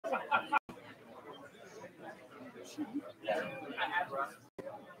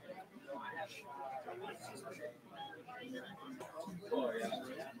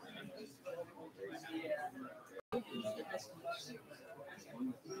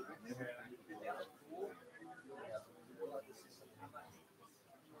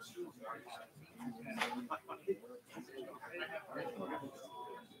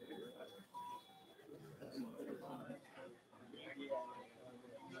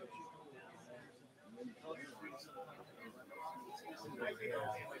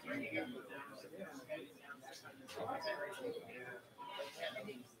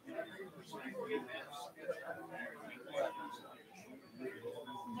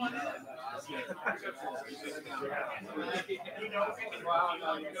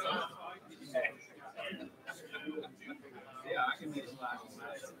Yeah, I can be the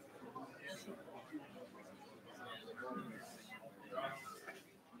last.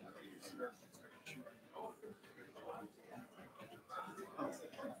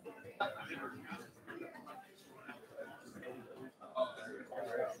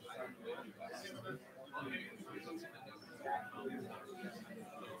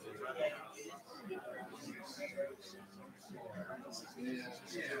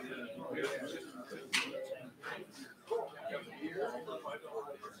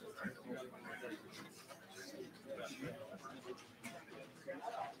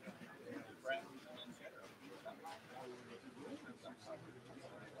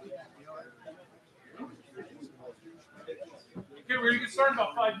 Okay, we're gonna get started in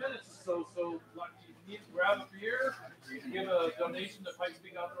about 5 minutes. So you need to grab a beer, give a donation to Pikes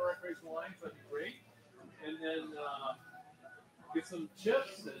Peak Outdoor Recreation Alliance. That'd be great. And then get some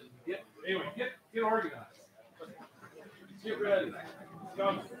chips and get organized. Get ready.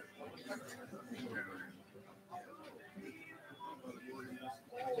 Come.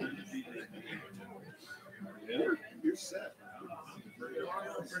 You're set.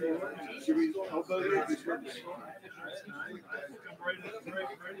 Should we elbow you?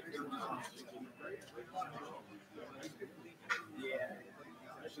 Yeah.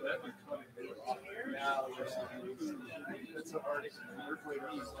 That's a hard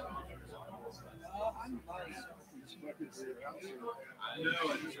I'm nice. I know,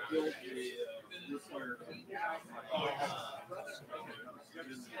 I just built this year.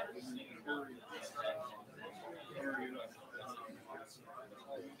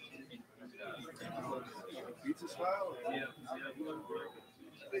 Pizza style? Yeah.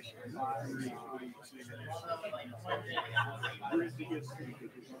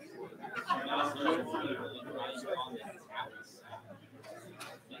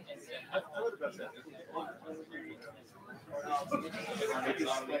 I've thought about that.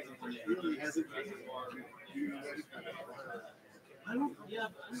 Really hesitating. I don't, yeah,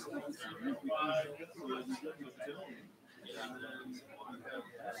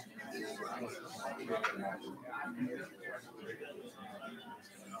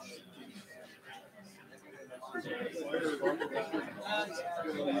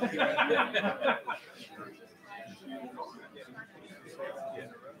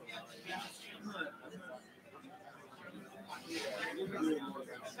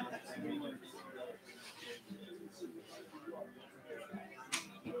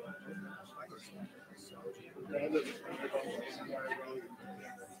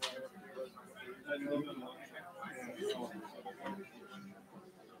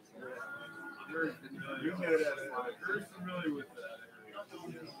 You're familiar with that.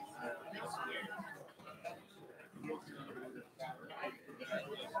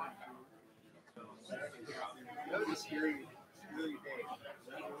 That was a scary day.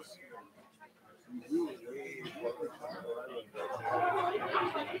 We were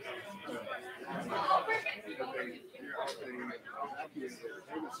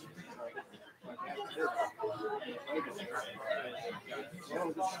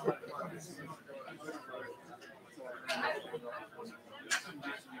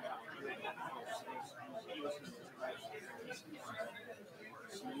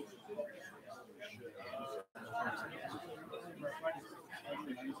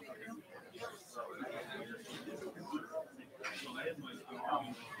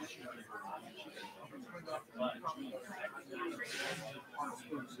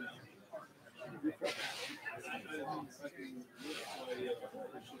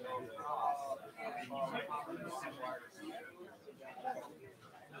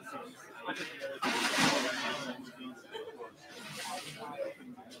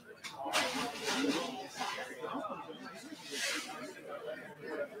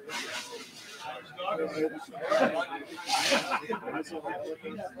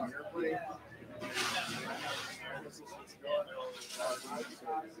way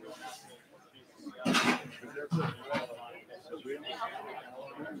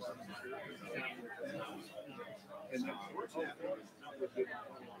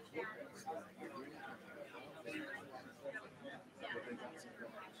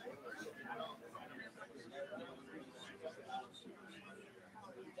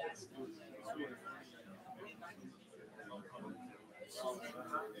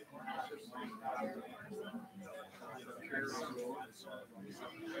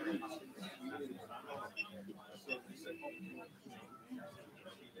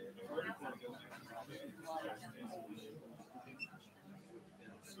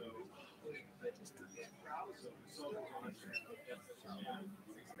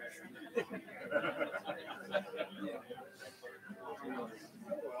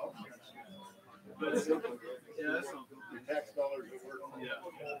Your tax dollars at work. Yeah.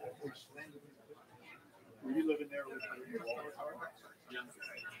 Were you living there with your wallet card?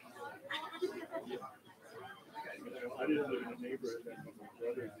 I didn't live in a neighborhood that my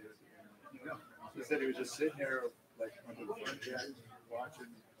brother did. He said he was just sitting there, like under the front deck,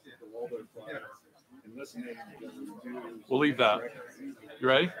 watching the Waldorf fly and listening to them do. We'll leave that. You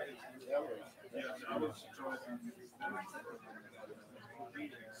ready?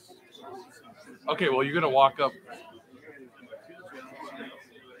 Okay, well, you're going to walk up.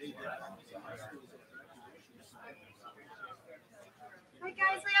 Hi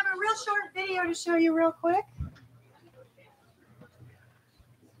guys, we have a real short video to show you real quick.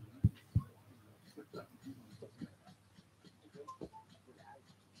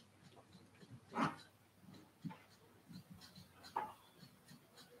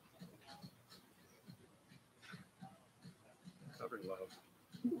 Covering loud.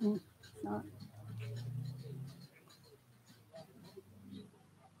 It's not.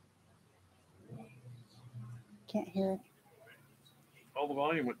 Can't hear it. All the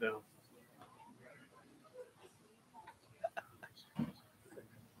volume went down.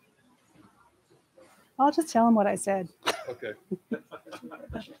 I'll just tell him what I said. Okay.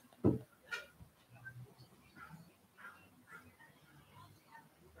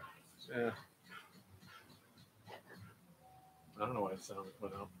 Yeah. I don't know why it sounded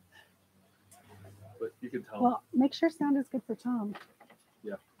went out. But you can tell. Well, make sure sound is good for Tom.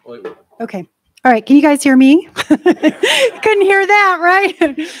 Yeah. Well, it will. Okay. All right. Can you guys hear me? Couldn't hear that,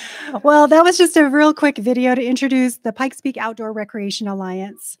 right? Well, that was just a real quick video to introduce the Pikes Peak Outdoor Recreation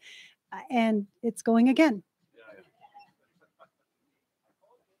Alliance. And it's going again.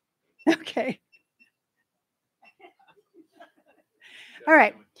 Yeah. Okay. All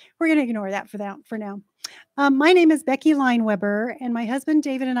right. We're going to ignore that for now. My name is Becky Lineweber, and my husband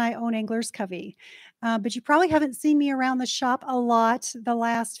David and I own Anglers Covey. But you probably haven't seen me around the shop a lot the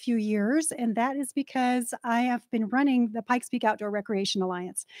last few years, and that is because I have been running the Pikes Peak Outdoor Recreation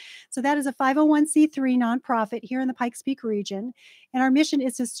Alliance. So that is a 501c3 nonprofit here in the Pikes Peak region, and our mission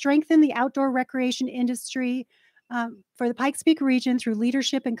is to strengthen the outdoor recreation industry for the Pikes Peak region through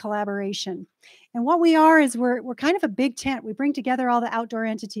leadership and collaboration. And what we are is we're kind of a big tent. We bring together all the outdoor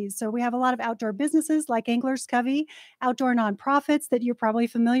entities. So we have a lot of outdoor businesses like Anglers Covey, outdoor nonprofits that you're probably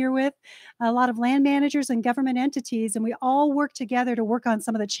familiar with, a lot of land managers and government entities, and we all work together to work on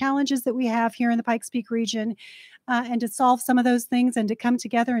some of the challenges that we have here in the Pikes Peak region and to solve some of those things and to come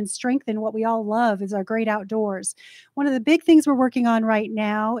together and strengthen what we all love is our great outdoors. One of the big things we're working on right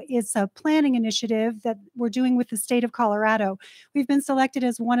now is a planning initiative that we're doing with the state of Colorado. We've been selected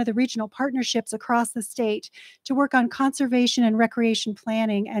as one of the regional partnerships across the state to work on conservation and recreation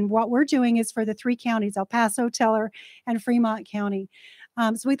planning. And what we're doing is for the 3 counties, El Paso, Teller, and Fremont County.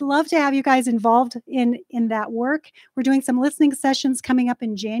 So we'd love to have you guys involved in that work. We're doing some listening sessions coming up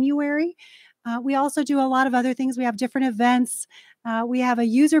in January. We also do a lot of other things. We have different events. We have a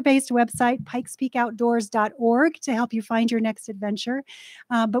user-based website, pikespeakoutdoors.org, to help you find your next adventure.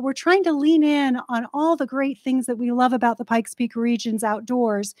 But we're trying to lean in on all the great things that we love about the Pikes Peak region's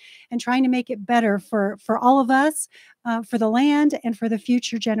outdoors and trying to make it better for all of us, for the land, and for the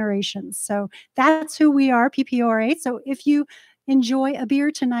future generations. So that's who we are, PPORA. So if you enjoy a beer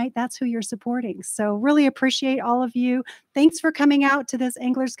tonight, that's who you're supporting. So really appreciate all of you. Thanks for coming out to this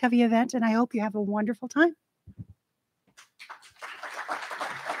Anglers Covey event, and I hope you have a wonderful time.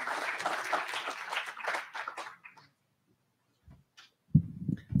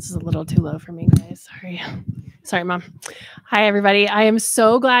 This is a little too low for me, guys. Sorry, Mom. Hi, everybody. I am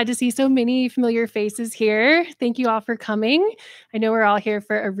so glad to see so many familiar faces here. Thank you all for coming. I know we're all here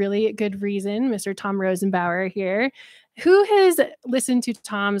for a really good reason. Mr. Tom Rosenbauer here. Who has listened to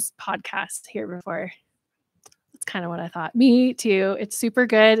Tom's podcast here before? That's kind of what I thought. Me too. It's super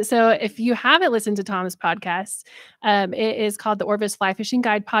good. So if you haven't listened to Tom's podcast, it is called the Orvis Fly Fishing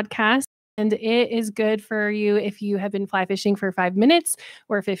Guide Podcast. And it is good for you if you have been fly fishing for 5 minutes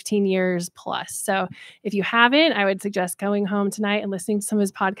or 15 years plus. So if you haven't, I would suggest going home tonight and listening to some of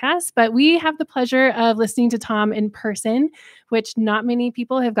his podcasts. But we have the pleasure of listening to Tom in person, which not many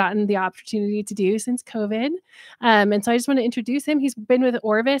people have gotten the opportunity to do since COVID. And so I just want to introduce him. He's been with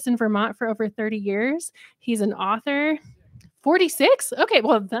Orvis in Vermont for over 30 years. He's an author. 46? Okay,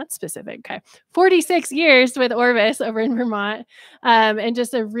 well, that's specific. Okay. 46 years with Orvis over in Vermont. And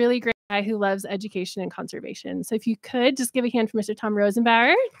just a really great guy who loves education and conservation. So if you could just give a hand for Mr. Tom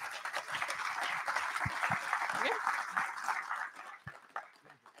Rosenbauer.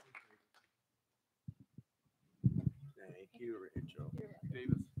 Thank you, Rachel.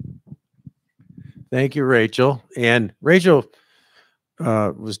 Thank you, Rachel. And Rachel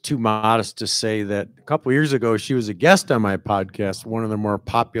was too modest to say that a couple of years ago, she was a guest on my podcast, one of the more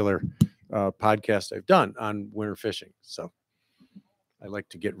popular podcasts I've done on winter fishing. So I like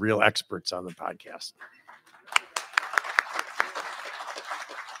to get real experts on the podcast.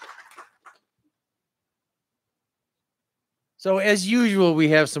 So as usual, we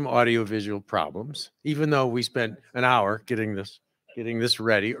have some audio-visual problems, even though we spent an hour getting this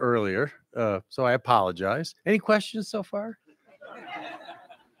ready earlier. So I apologize. Any questions so far?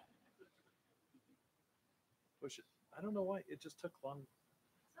 Push it. I don't know why it just took long.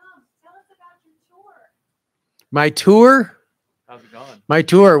 Tom, tell us about your tour. My tour? How's it going? My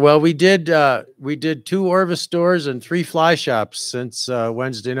tour. Well, we did 2 Orvis stores and 3 fly shops since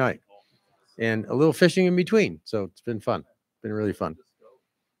Wednesday night, and a little fishing in between. So it's been fun. Been really fun.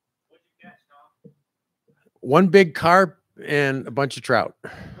 One big carp and a bunch of trout.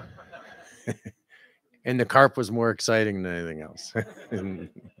 And the carp was more exciting than anything else.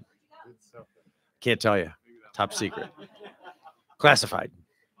 Can't tell you. Top secret. Classified.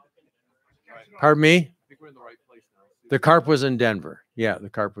 Pardon me? I think we're in the right place now. The carp was in Denver. Yeah, the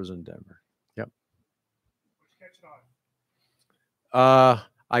carp was in Denver. Yep.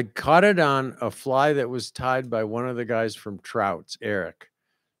 I caught it on a fly that was tied by one of the guys from Trout's, Eric.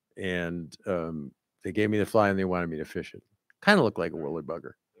 And they gave me the fly and they wanted me to fish it. Kind of looked like a whirly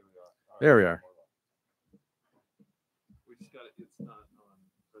bugger. There we are. We just got it. It's not on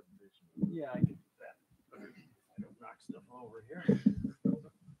presentation. Yeah, I can do that. I don't knock stuff over here.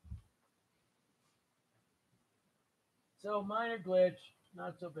 So minor glitch,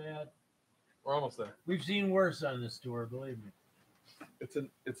 not so bad. We're almost there. We've seen worse on this tour, believe me. It's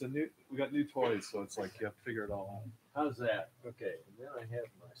a new. We got new toys, so it's like you have to figure it all out. How's that? Okay, and then I have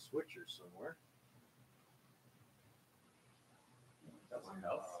my switcher somewhere. That's a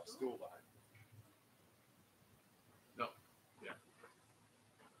help. Stool behind. No. Yeah.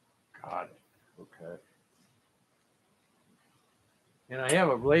 Got it. Okay. And I have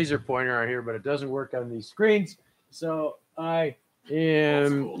a laser pointer out here, but it doesn't work on these screens. So I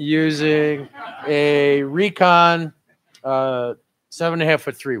am using a Recon 7.5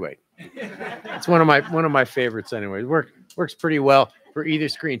 foot 3-weight. It's one of my favorites anyway. It works pretty well for either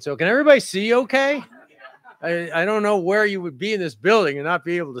screen. So can everybody see okay? I don't know where you would be in this building and not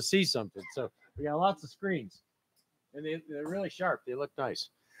be able to see something. So we got lots of screens. And they're really sharp. They look nice.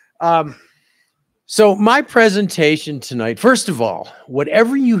 So my presentation tonight, first of all,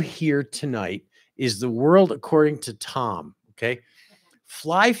 whatever you hear tonight is the world according to Tom, okay?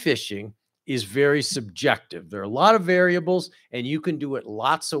 Fly fishing is very subjective. There are a lot of variables, and you can do it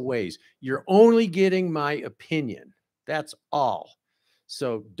lots of ways. You're only getting my opinion. That's all.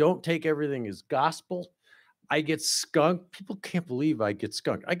 So don't take everything as gospel. I get skunked. People can't believe I get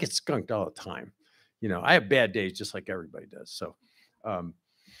skunked. I get skunked all the time. You know, I have bad days just like everybody does. So,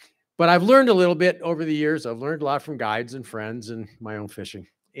 but I've learned a little bit over the years. I've learned a lot from guides and friends and my own fishing.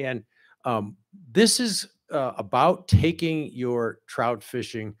 And this is about taking your trout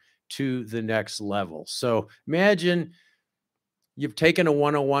fishing to the next level. So imagine you've taken a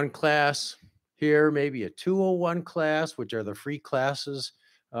 101 class here, maybe a 201 class, which are the free classes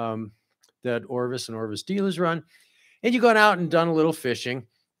that Orvis and Orvis dealers run. And you've gone out and done a little fishing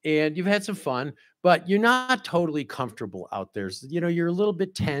and you've had some fun, but you're not totally comfortable out there. So, you know, you're a little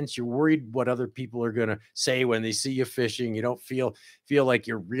bit tense. You're worried what other people are going to say when they see you fishing. You don't feel like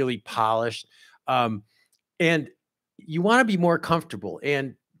you're really polished. And you want to be more comfortable.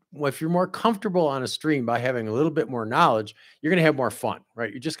 And if you're more comfortable on a stream by having a little bit more knowledge, you're going to have more fun,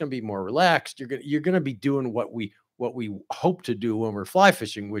 right? You're just going to be more relaxed. You're going to be doing what we hope to do when we're fly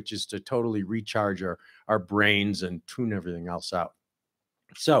fishing, which is to totally recharge our brains and tune everything else out.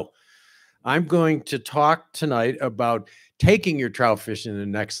 So I'm going to talk tonight about taking your trout fishing to the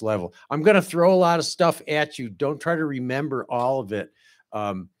next level. I'm going to throw a lot of stuff at you. Don't try to remember all of it.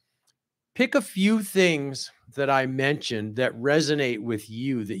 Pick a few things that I mentioned that resonate with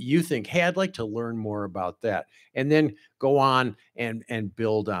you that you think, hey, I'd like to learn more about that. And then go on and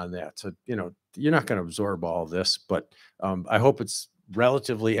build on that. So, you know, you're not going to absorb all of this, but I hope it's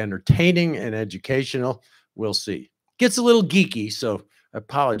relatively entertaining and educational. We'll see. Gets a little geeky, so I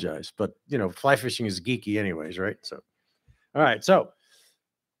apologize, but you know, fly fishing is geeky anyways, right? So, all right.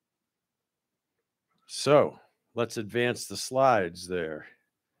 So let's advance the slides there.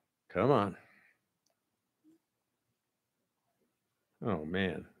 Come on. Oh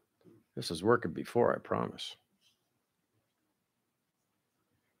man, this is working before, I promise.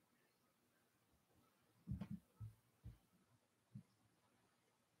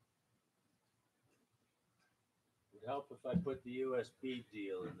 Would help if I put the USB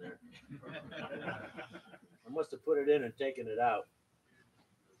deal in there. I must have put it in and taken it out.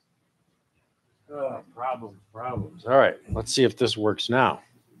 Oh, problems. All right, let's see if this works now.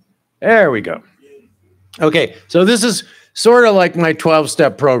 There we go. Okay, so this is sort of like my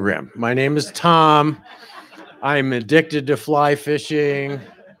 12-step program. My name is Tom. I'm addicted to fly fishing.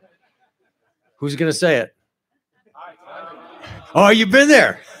 Who's going to say it? Oh, you've been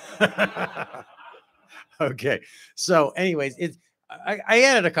there. Okay, so anyways, I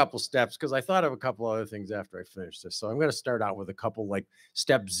added a couple steps because I thought of a couple other things after I finished this. So I'm going to start out with a couple like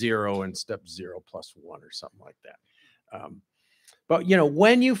step 0 and step 0 plus 1 or something like that. But you know,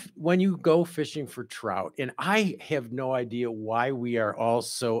 when you go fishing for trout, and I have no idea why we are all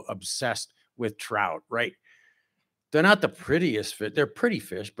so obsessed with trout, right? They're not the prettiest fish. They're pretty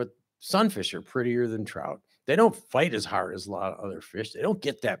fish, but sunfish are prettier than trout. They don't fight as hard as a lot of other fish. They don't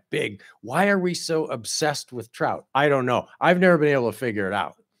get that big. Why are we so obsessed with trout? I don't know. I've never been able to figure it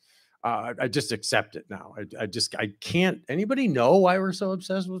out. I just accept it now. I can't. Anybody know why we're so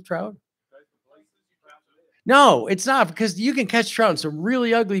obsessed with trout? No, it's not, because you can catch trout in some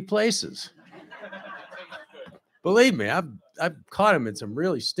really ugly places. Believe me, I've caught them in some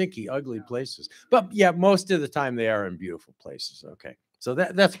really stinky, ugly places. But yeah, most of the time they are in beautiful places. Okay, so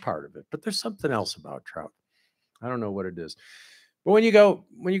that's part of it. But there's something else about trout. I don't know what it is. But when you go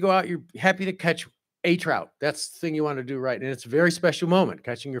out, you're happy to catch a trout. That's the thing you want to do, right? And it's a very special moment,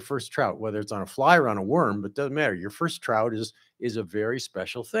 catching your first trout, whether it's on a fly or on a worm, but it doesn't matter. Your first trout is a very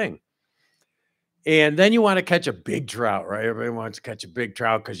special thing. And then you want to catch a big trout, right? Everybody wants to catch a big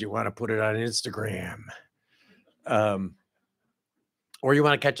trout because you want to put it on Instagram. Or you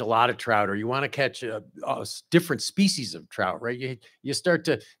want to catch a lot of trout, or you want to catch different species of trout, right? You start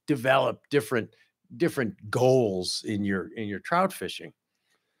to develop different goals in your trout fishing.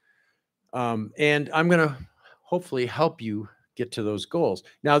 And I'm going to hopefully help you get to those goals.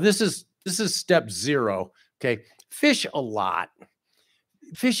 Now, this is step 0. Okay. Fish a lot.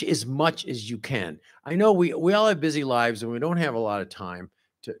 Fish as much as you can. I know we all have busy lives and we don't have a lot of time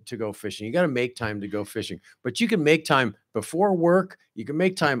to go fishing. You got to make time to go fishing, but you can make time before work. You can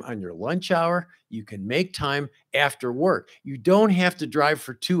make time on your lunch hour. You can make time after work. You don't have to drive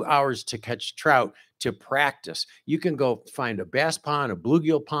for 2 hours to catch trout to practice. You can go find a bass pond, a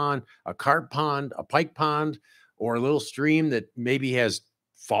bluegill pond, a carp pond, a pike pond, or a little stream that maybe has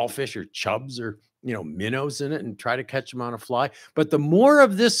fall fish or chubs or, you know, minnows in it, and try to catch them on a fly. But the more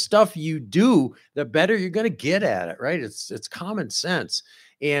of this stuff you do, the better you're going to get at it, right? It's common sense.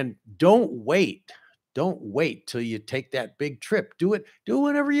 And don't wait till you take that big trip. Do it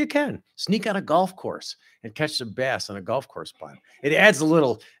whenever you can. Sneak on a golf course and catch some bass on a golf course pond. It adds a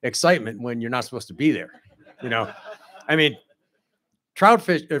little excitement when you're not supposed to be there. You know, I mean,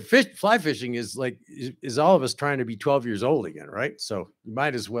 fly fishing is all of us trying to be 12 years old again, right? So you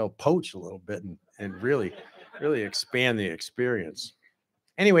might as well poach a little bit and really expand the experience.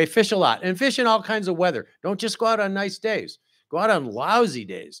 Anyway, fish a lot, and fish in all kinds of weather. Don't just go out on nice days. Go out on lousy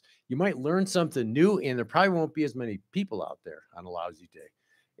days. You might learn something new, and there probably won't be as many people out there on a lousy day.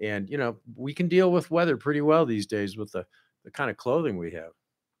 And, you know, we can deal with weather pretty well these days with the kind of clothing we have.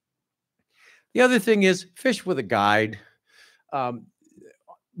 The other thing is fish with a guide.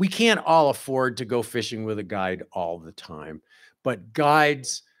 We can't all afford to go fishing with a guide all the time, but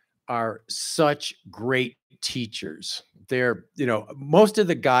guides are such great teachers. They're, you know, most of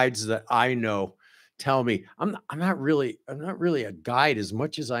the guides that I know tell me I'm not really a guide as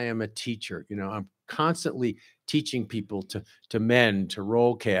much as I am a teacher. You know, I'm constantly teaching people to mend, to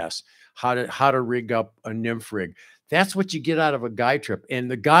roll cast, how to rig up a nymph rig. That's what you get out of a guide trip.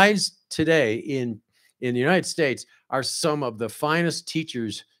 And the guides today in the United States are some of the finest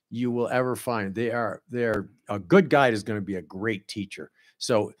teachers you will ever find. They're a good guide is going to be a great teacher.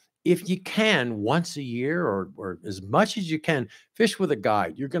 So if you can, once a year or as much as you can, fish with a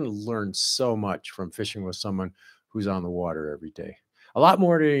guide. You're going to learn so much from fishing with someone who's on the water every day. A lot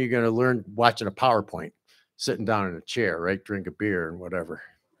more than you're going to learn watching a PowerPoint, sitting down in a chair, right? Drink a beer and whatever.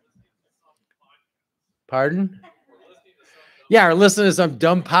 Pardon? Yeah, or listen to some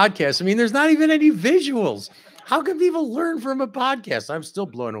dumb podcast. I mean, there's not even any visuals. How can people learn from a podcast? I'm still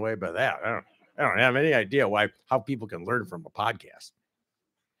blown away by that. I don't have any idea how people can learn from a podcast.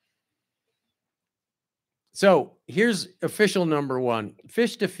 So here's official number one: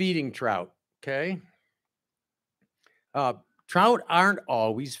 fish to feeding trout. Okay. Trout aren't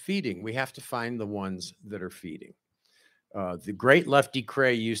always feeding. We have to find the ones that are feeding. The great Lefty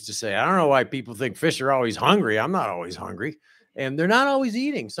Kreh used to say, I don't know why people think fish are always hungry. I'm not always hungry. And they're not always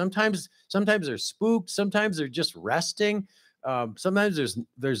eating. Sometimes they're spooked. Sometimes they're just resting. Sometimes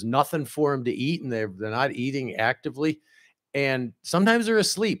there's nothing for them to eat and they're not eating actively. And sometimes they're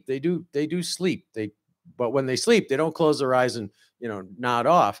asleep. They do sleep. But when they sleep, they don't close their eyes and nod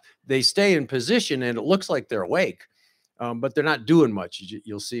off. They stay in position and it looks like they're awake. But they're not doing much.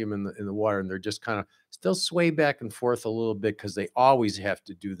 You'll see them in the water, and they're just kind of still sway back and forth a little bit because they always have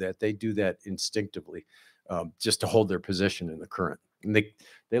to do that. They do that instinctively, just to hold their position in the current. And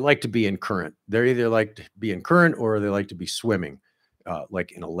they like to be in current. They're either like to be in current or they like to be swimming,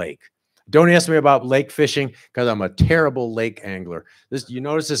 like in a lake. Don't ask me about lake fishing because I'm a terrible lake angler. You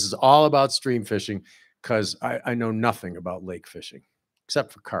notice this is all about stream fishing because I know nothing about lake fishing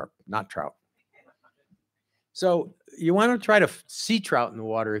except for carp, not trout. So you want to try to see trout in the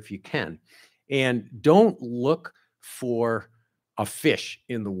water if you can, and don't look for a fish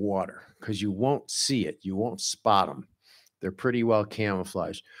in the water because you won't see it. You won't spot them. They're pretty well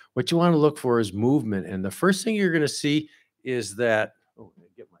camouflaged. What you want to look for is movement. And the first thing you're going to see is that, oh, let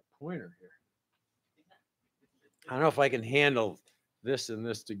me get my pointer here. I don't know if I can handle this and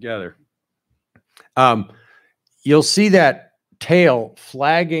this together. You'll see that tail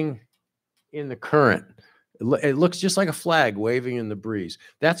flagging in the current. It looks just like a flag waving in the breeze.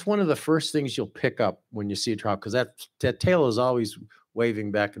 That's one of the first things you'll pick up when you see a trout because that tail is always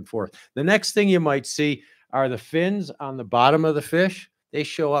waving back and forth. The next thing you might see are the fins on the bottom of the fish. They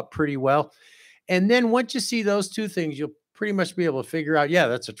show up pretty well. And then once you see those two things, you'll pretty much be able to figure out, yeah,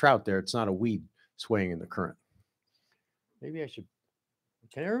 that's a trout there. It's not a weed swaying in the current. Maybe I should.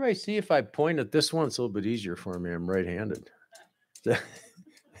 Can everybody see if I point at this one? It's a little bit easier for me. I'm right-handed.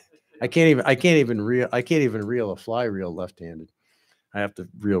 I can't even reel a fly reel left-handed. I have to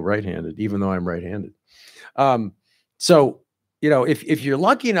reel right-handed, even though I'm right-handed. So, if you're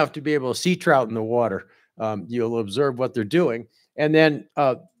lucky enough to be able to see trout in the water, you'll observe what they're doing. And then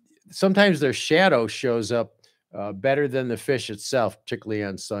sometimes their shadow shows up better than the fish itself, particularly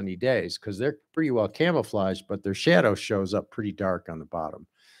on sunny days, because they're pretty well camouflaged, but their shadow shows up pretty dark on the bottom.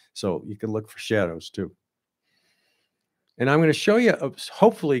 So you can look for shadows too. And I'm going to show you,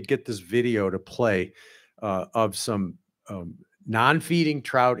 hopefully get this video to play of some non-feeding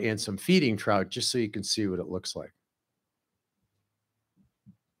trout and some feeding trout, just so you can see what it looks like.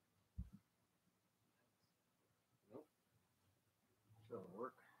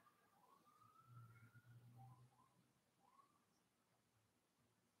 Work.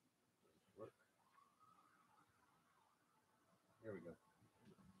 There we go.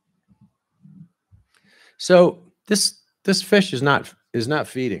 So this fish is not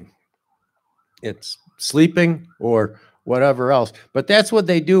feeding. It's sleeping or whatever else. But that's what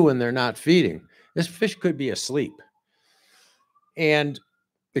they do when they're not feeding. This fish could be asleep. And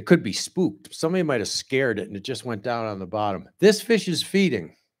it could be spooked. Somebody might have scared it and it just went down on the bottom. This fish is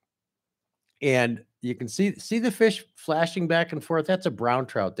feeding. And you can see the fish flashing back and forth. That's a brown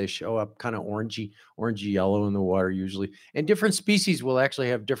trout. They show up kind of orangey yellow in the water usually. And different species will actually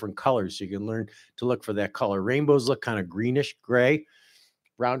have different colors. So you can learn to look for that color. Rainbows look kind of greenish gray.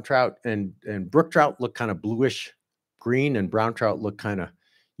 Brown trout and brook trout look kind of bluish green, and brown trout look kind of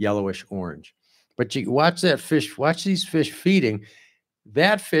yellowish orange. But you watch that fish, watch these fish feeding.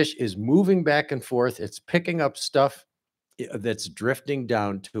 That fish is moving back and forth. It's picking up stuff that's drifting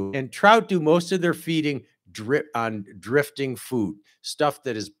down to, and trout do most of their feeding on drifting food, stuff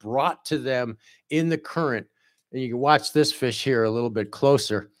that is brought to them in the current. And you can watch this fish here a little bit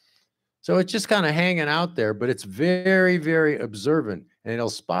closer. So it's just kind of hanging out there, but it's very, very observant, and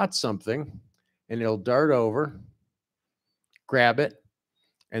it'll spot something and it'll dart over, grab it,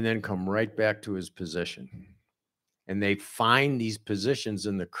 and then come right back to his position. And they find these positions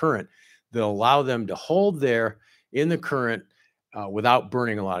in the current that allow them to hold there in the current without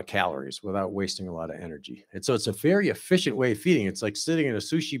burning a lot of calories, without wasting a lot of energy. And so it's a very efficient way of feeding. It's like sitting in a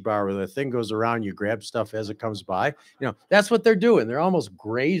sushi bar where the thing goes around, you grab stuff as it comes by. You know, that's what they're doing. They're almost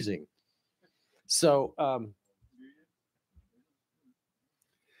grazing. So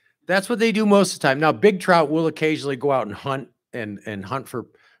that's what they do most of the time. Now, big trout will occasionally go out and hunt hunt for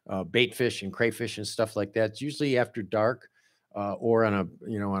bait fish and crayfish and stuff like that. It's usually after dark or on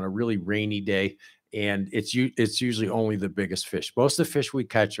a really rainy day. And it's usually only the biggest fish. Most of the fish we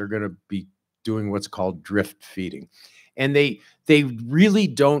catch are going to be doing what's called drift feeding, and they really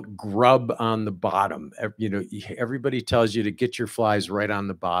don't grub on the bottom. Everybody tells you to get your flies right on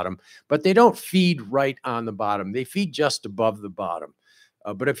the bottom, but they don't feed right on the bottom. They feed just above the bottom.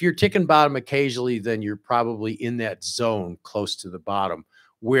 But if you're ticking bottom occasionally, then you're probably in that zone close to the bottom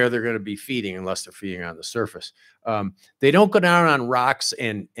where they're going to be feeding, unless they're feeding on the surface. They don't go down on rocks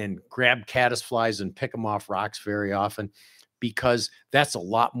and grab caddisflies and pick them off rocks very often, because that's a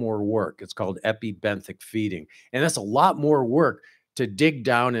lot more work. It's called epibenthic feeding. And that's a lot more work to dig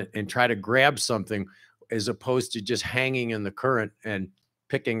down and try to grab something, as opposed to just hanging in the current and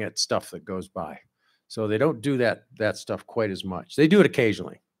picking at stuff that goes by. So they don't do that stuff quite as much. They do it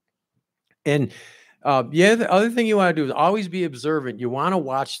occasionally. And the other thing you want to do is always be observant. You want to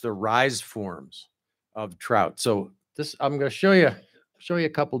watch the rise forms of trout. So I'm going to show you a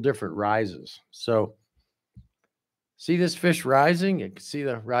couple different rises. So see this fish rising? You can see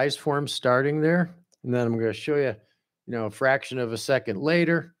the rise form starting there. And then I'm going to show you, a fraction of a second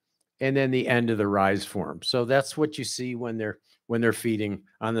later, and then the end of the rise form. So that's what you see when they're feeding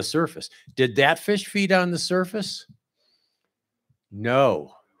on the surface. Did that fish feed on the surface?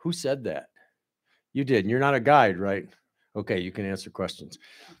 No. Who said that? You did. And you're not a guide, right? Okay, you can answer questions.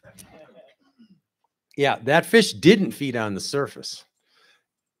 Yeah, that fish didn't feed on the surface.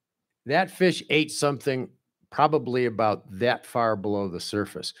 That fish ate something probably about that far below the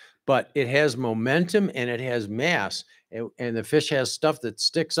surface, but it has momentum and it has mass, and the fish has stuff that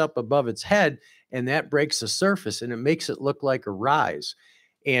sticks up above its head, and that breaks the surface and it makes it look like a rise.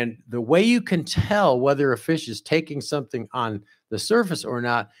 And the way you can tell whether a fish is taking something on the surface or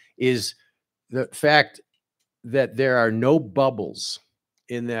not is the fact that there are no bubbles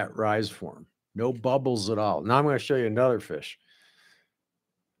in that rise form. No bubbles at all. Now I'm going to show you another fish.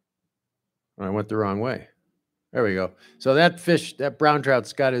 I went the wrong way. There we go. So that fish, that brown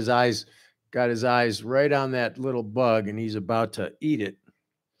trout's got his eyes right on that little bug, and he's about to eat it.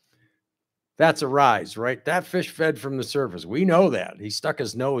 That's a rise, right? That fish fed from the surface. We know that. He stuck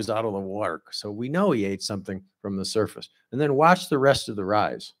his nose out of the water. So we know he ate something from the surface. And then watch the rest of the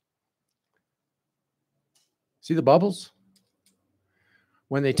rise. See the bubbles?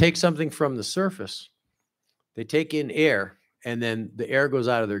 When they take something from the surface, they take in air, and then the air goes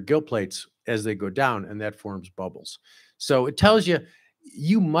out of their gill plates as they go down, and that forms bubbles. So it tells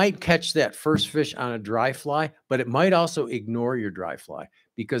you might catch that first fish on a dry fly, but it might also ignore your dry fly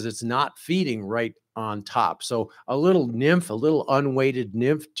because it's not feeding right on top. So a little nymph, a little unweighted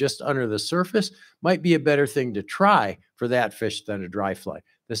nymph just under the surface might be a better thing to try for that fish than a dry fly.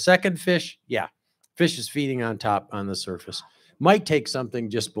 The second fish, fish is feeding on top on the surface. Might take something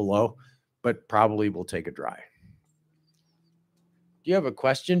just below, but probably will take a dry. Do you have a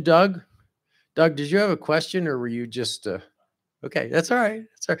question, Doug? Doug, did you have a question, or were you just okay? That's all right.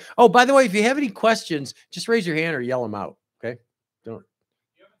 That's all right. Oh, by the way, if you have any questions, just raise your hand or yell them out. Okay? Don't.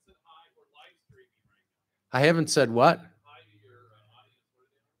 You haven't said hi or live streaming right now. I haven't said what? Hi to your audience.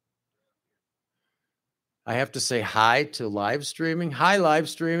 I have to say hi to live streaming. Hi, live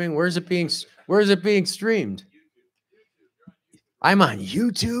streaming. Where is it being streamed? I'm on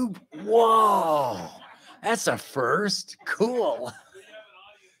YouTube. Whoa, that's a first. Cool.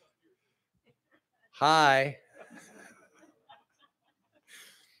 Hi.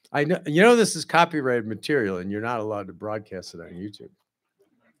 I know this is copyrighted material, and you're not allowed to broadcast it on YouTube.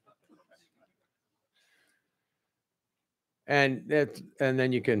 And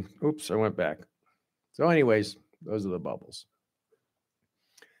then you can. Oops, I went back. So, anyways, those are the bubbles.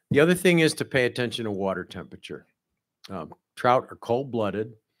 The other thing is to pay attention to water temperature. Trout are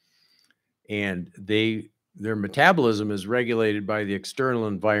cold-blooded, and their metabolism is regulated by the external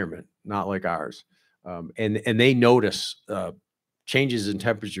environment, not like ours. And they notice changes in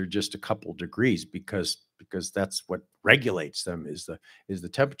temperature just a couple degrees because that's what regulates them is the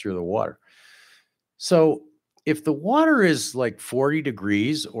temperature of the water. So if the water is like 40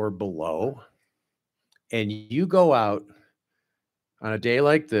 degrees or below, and you go out on a day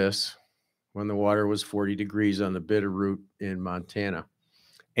like this, when the water was 40 degrees on the Bitterroot in Montana,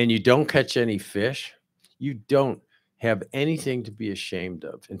 and you don't catch any fish, you don't have anything to be ashamed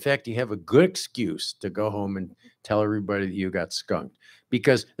of. In fact, you have a good excuse to go home and tell everybody that you got skunked,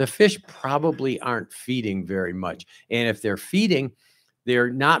 because the fish probably aren't feeding very much. And if they're feeding, they're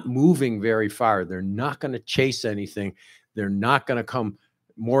not moving very far. They're not going to chase anything. They're not going to come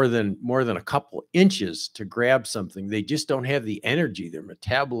more than a couple inches to grab something. They just don't have the energy. Their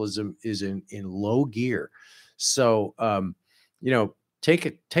metabolism is in low gear. So, take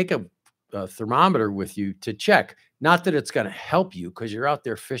a thermometer with you to check. Not that it's going to help you because you're out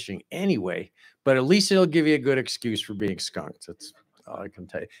there fishing anyway, but at least it'll give you a good excuse for being skunked. That's all I can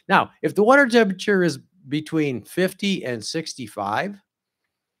tell you. Now, if the water temperature is between 50 and 65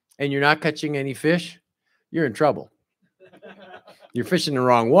 and you're not catching any fish, you're in trouble. You're fishing the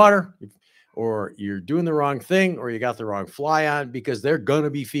wrong water, or you're doing the wrong thing, or you got the wrong fly on, because they're going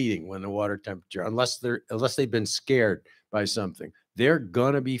to be feeding when the water temperature, unless they've been scared by something, they're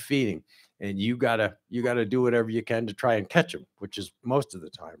going to be feeding. And you gotta do whatever you can to try and catch them, which is most of the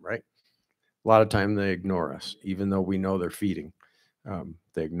time, right? A lot of time they ignore us, even though we know they're feeding.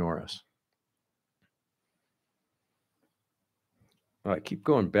 They ignore us. All right, keep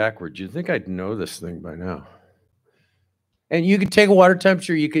going backwards. You'd think I'd know this thing by now. And you can take a water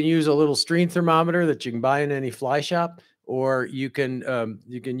temperature. You can use a little stream thermometer that you can buy in any fly shop, or you can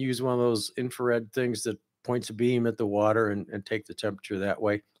use one of those infrared things that points a beam at the water and take the temperature that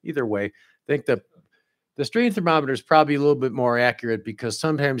way. Either way, I think the stream thermometer is probably a little bit more accurate, because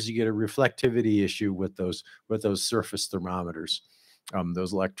sometimes you get a reflectivity issue with those surface thermometers,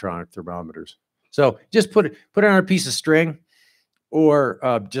 those electronic thermometers. So just put it on a piece of string, or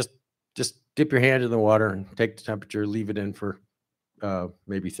just dip your hand in the water and take the temperature, leave it in for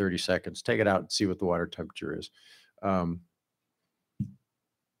maybe 30 seconds. Take it out and see what the water temperature is. I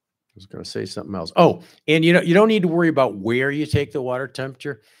was going to say something else. Oh, and you don't need to worry about where you take the water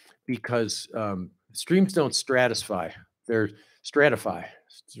temperature, because streams don't stratify. They're stratify.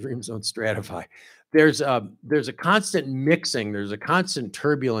 Streams don't stratify. There's a constant mixing. There's a constant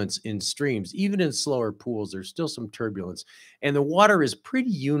turbulence in streams. Even in slower pools, there's still some turbulence. And the water is pretty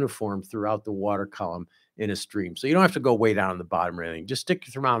uniform throughout the water column in a stream. So you don't have to go way down the bottom or anything. Just stick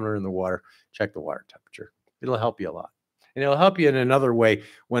your thermometer in the water, check the water temperature. It'll help you a lot. And it'll help you in another way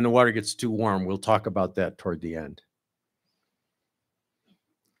when the water gets too warm. We'll talk about that toward the end.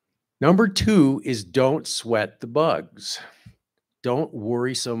 Number 2 is don't sweat the bugs. Don't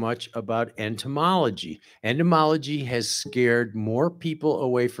worry so much about entomology. Entomology has scared more people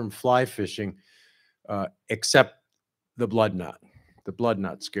away from fly fishing, except the blood knot. The blood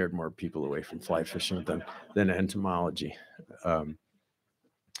knot scared more people away from fly fishing than entomology.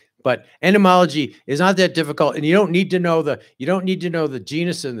 But entomology is not that difficult, and you don't need to know the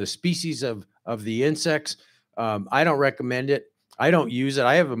genus and the species of the insects. I don't recommend it. I don't use it.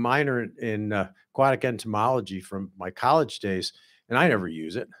 I have a minor in aquatic entomology from my college days, and I never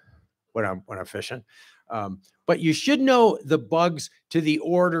use it when I'm fishing. But you should know the bugs to the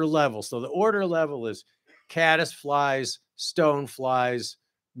order level. So the order level is caddis flies, stone flies,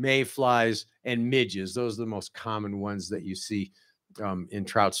 mayflies, and midges. Those are the most common ones that you see in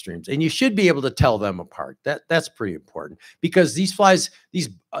trout streams, and you should be able to tell them apart. That's pretty important, because these flies,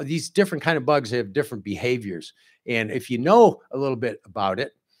 these different kind of bugs have different behaviors, and if you know a little bit about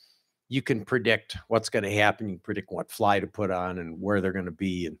it, you can predict what's going to happen. You can predict what fly to put on and where they're going to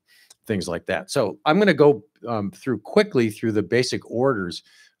be and things like that. So I'm going to go quickly through the basic orders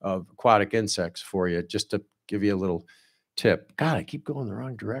of aquatic insects for you, just to give you a little tip. God, I keep going the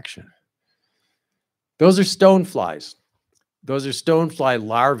wrong direction. Those are stone flies. Those are stonefly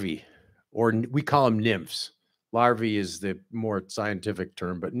larvae, or we call them nymphs. Larvae is the more scientific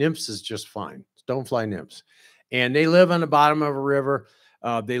term, but nymphs is just fine. Stonefly nymphs. And they live on the bottom of a river.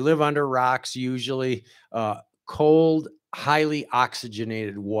 They live under rocks, usually cold, highly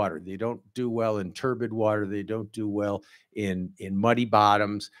oxygenated water. They don't do well in turbid water. They don't do well in muddy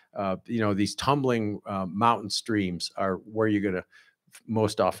bottoms. These tumbling mountain streams are where you're going to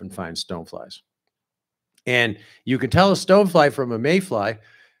most often find stoneflies. And you can tell a stonefly from a mayfly.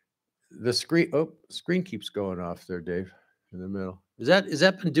 The screen keeps going off there, Dave, in the middle. Is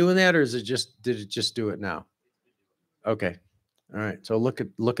that been doing that, or did it just do it now? Okay. All right. So look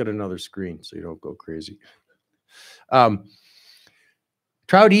at another screen so you don't go crazy. Trout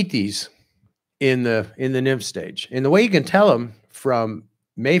eat these in the nymph stage. And the way you can tell them from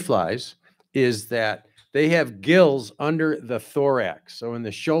mayflies is that they have gills under the thorax. So in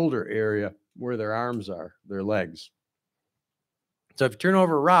the shoulder area where their arms are, their legs. So if you turn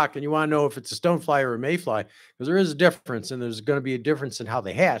over a rock and you want to know if it's a stonefly or a mayfly, because there is a difference, and there's going to be a difference in how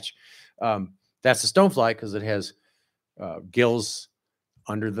they hatch. That's a stonefly because it has gills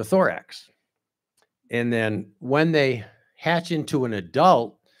under the thorax. And then when they hatch into an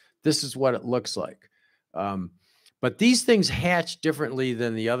adult, this is what it looks like. But these things hatch differently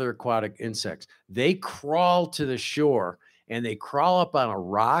than the other aquatic insects. They crawl to the shore and they crawl up on a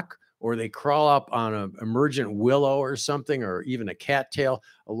rock, or they crawl up on an emergent willow or something, or even a cattail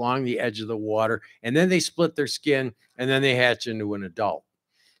along the edge of the water. And then they split their skin and then they hatch into an adult.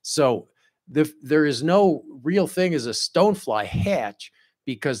 So there is no real thing as a stonefly hatch,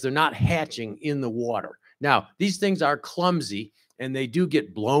 because they're not hatching in the water. Now, these things are clumsy and they do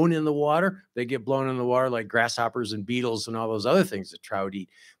get blown in the water. They get blown in the water like grasshoppers and beetles and all those other things that trout eat.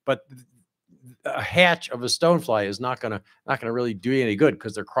 But a hatch of a stonefly is not gonna really do you any good,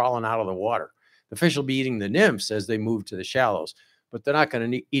 because they're crawling out of the water. The fish will be eating the nymphs as they move to the shallows, but they're not going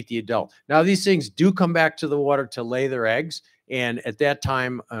to eat the adult. Now, these things do come back to the water to lay their eggs, and at that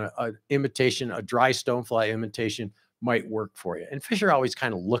time, a dry stonefly imitation might work for you. And fish are always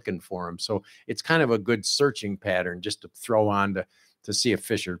kind of looking for them, so it's kind of a good searching pattern just to throw on to see if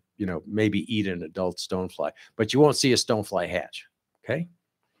fish are, maybe eat an adult stonefly. But you won't see a stonefly hatch. Okay.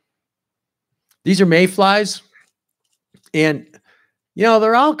 These are mayflies, and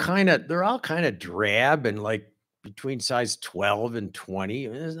they're all kind of drab and like between size 12 and 20.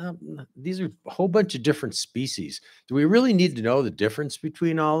 These are a whole bunch of different species. Do we really need to know the difference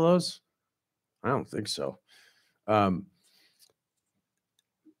between all those? I don't think so.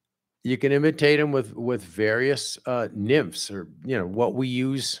 You can imitate them with various nymphs, or what we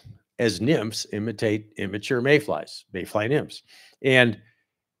use as nymphs imitate immature mayflies, mayfly nymphs. And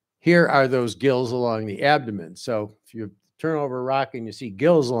here are those gills along the abdomen. So if you turn over a rock and you see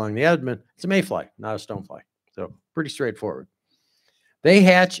gills along the abdomen, it's a mayfly, not a stonefly. So pretty straightforward. They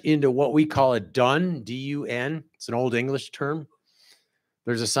hatch into what we call a dun, D-U-N. It's an old English term.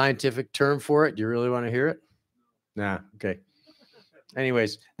 There's a scientific term for it. Do you really want to hear it? Nah, okay.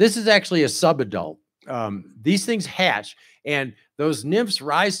 Anyways, this is actually a subadult. These things hatch, and those nymphs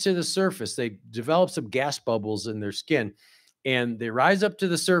rise to the surface. They develop some gas bubbles in their skin, and they rise up to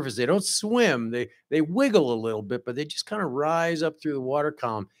the surface. They don't swim. They wiggle a little bit, but they just kind of rise up through the water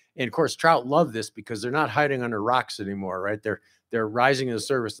column. And of course, trout love this because they're not hiding under rocks anymore, right? They're rising to the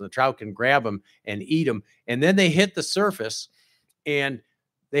surface, and the trout can grab them and eat them. And then they hit the surface, and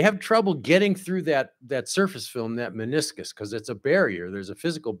they have trouble getting through that surface film, that meniscus, because it's a barrier. There's a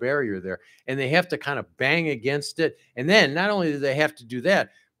physical barrier there, and they have to kind of bang against it. And then not only do they have to do that,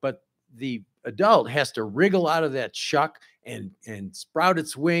 but the adult has to wriggle out of that shuck and sprout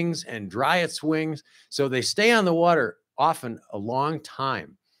its wings and dry its wings. So they stay on the water often a long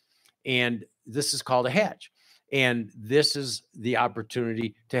time. And this is called a hatch. And this is the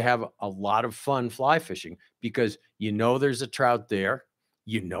opportunity to have a lot of fun fly fishing, because there's a trout there,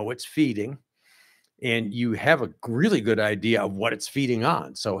 it's feeding, and you have a really good idea of what it's feeding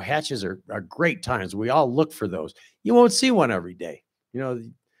on. So hatches are great times. We all look for those. You won't see one every day.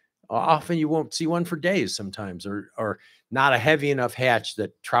 Often you won't see one for days sometimes, or not a heavy enough hatch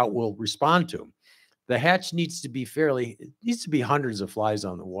that trout will respond to them. The hatch needs to be hundreds of flies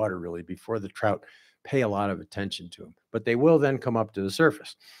on the water, really, before the trout pay a lot of attention to them. But they will then come up to the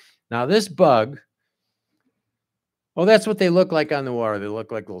surface. Now, this bug, that's what they look like on the water. They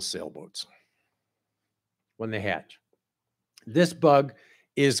look like little sailboats when they hatch. This bug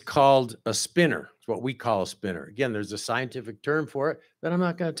is called a spinner. It's what we call a spinner. Again, there's a scientific term for it that I'm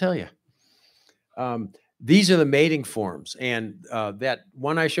not going to tell you. These are the mating forms. And that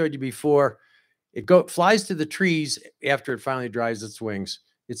one I showed you before, it flies to the trees after it finally dries its wings.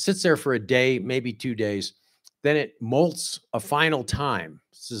 It sits there for a day, maybe 2 days. Then it molts a final time.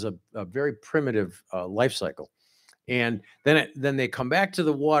 This is a very primitive life cycle. And then they come back to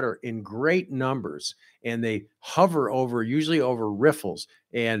the water in great numbers, and they hover usually over riffles,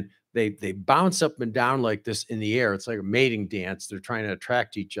 and they bounce up and down like this in the air. It's like a mating dance. They're trying to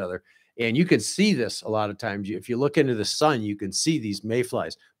attract each other. And you can see this a lot of times. If you look into the sun, you can see these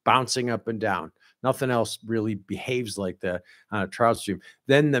mayflies bouncing up and down. Nothing else really behaves like that on a trout stream.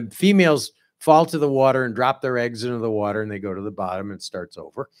 Then the females fall to the water and drop their eggs into the water, and they go to the bottom and it starts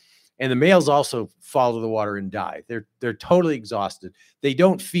over. And the males also fall to the water and die. They're totally exhausted. They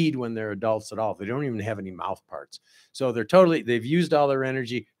don't feed when they're adults at all. They don't even have any mouth parts. So they've used all their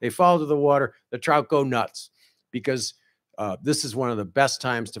energy. They fall to the water. The trout go nuts, because this is one of the best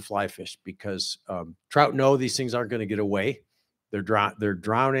times to fly fish, because trout know these things aren't going to get away. They're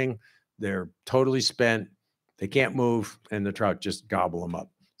drowning. They're totally spent. They can't move, and the trout just gobble them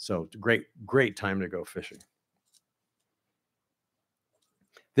up. So it's a great time to go fishing.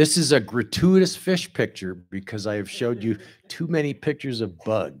 This is a gratuitous fish picture because I have showed you too many pictures of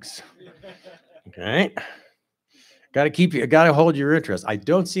bugs. Okay. Got to hold your interest. I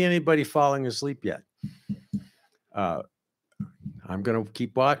don't see anybody falling asleep yet. I'm going to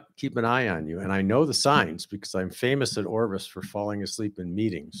keep an eye on you. And I know the signs because I'm famous at Orvis for falling asleep in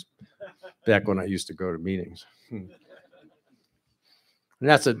meetings back when I used to go to meetings. And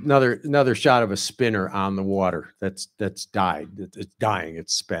that's another shot of a spinner on the water that's died. It's dying.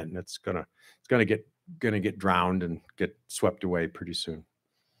 It's spent. It's gonna get drowned and get swept away pretty soon.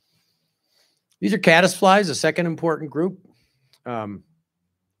 These are caddisflies, a second important group.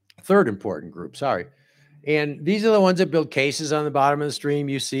 Third important group, sorry. And these are the ones that build cases on the bottom of the stream.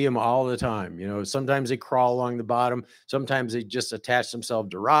 You see them all the time. You know, sometimes they crawl along the bottom. Sometimes they just attach themselves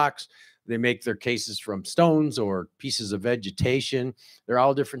to rocks. They make their cases from stones or pieces of vegetation. They're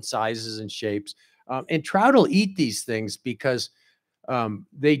all different sizes and shapes. And trout will eat these things because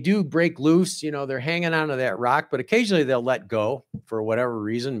they do break loose. You know, they're hanging onto that rock, but occasionally they'll let go for whatever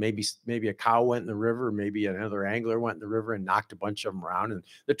reason. Maybe a cow went in the river, maybe another angler went in the river and knocked a bunch of them around. And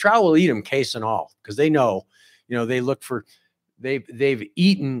the trout will eat them case and all because they know, you know, they look for, they've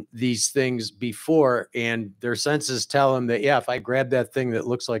eaten these things before, and their senses tell them that, yeah, if I grab that thing that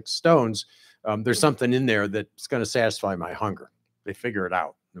looks like stones, there's something in there that's going to satisfy my hunger. They figure it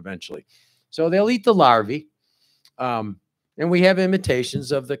out eventually. So they'll eat the larvae. And we have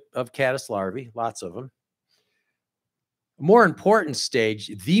imitations of caddis larvae, lots of them. More important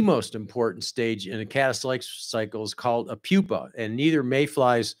stage, the most important stage in a caddis life cycle is called a pupa, and neither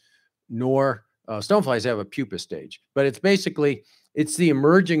mayflies nor stoneflies have a pupa stage. But it's basically, it's the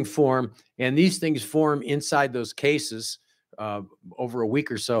emerging form, and these things form inside those cases over a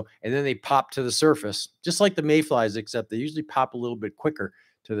week or so, and then they pop to the surface, just like the mayflies, except they usually pop a little bit quicker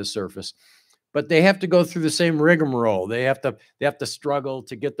to the surface. But they have to go through the same rigmarole. They have to struggle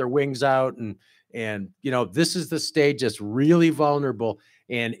to get their wings out, and you know, this is the stage that's really vulnerable.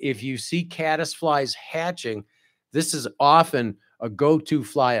 And if you see caddisflies hatching, this is often a go-to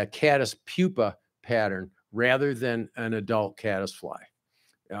fly, a caddis pupa pattern rather than an adult caddisfly.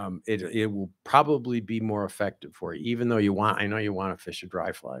 It will probably be more effective for you, even though I know you want to fish a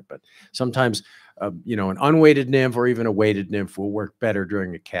dry fly, but sometimes, you know, an unweighted nymph or even a weighted nymph will work better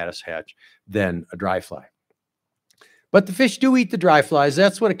during a caddis hatch than a dry fly. But the fish do eat the dry flies.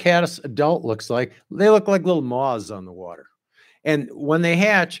 That's what a caddis adult looks like. They look like little moths on the water. And when they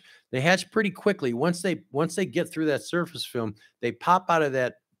hatch pretty quickly. Once they get through that surface film, they pop out of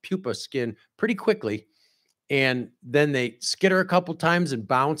that pupa skin pretty quickly. And then they skitter a couple times and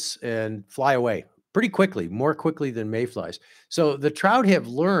bounce and fly away pretty quickly, more quickly than mayflies. So the trout have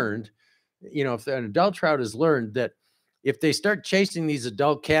learned, you know, if an adult trout has learned that if they start chasing these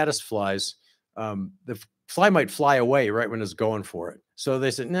adult caddisflies, the fly might fly away right when it's going for it. So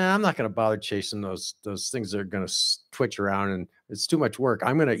they said, nah, I'm not going to bother chasing those things that are going to twitch around, and it's too much work.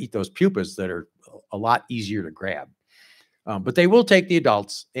 I'm going to eat those pupas that are a lot easier to grab. But they will take the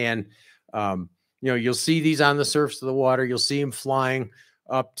adults, and you know, you'll see these on the surface of the water. You'll see them flying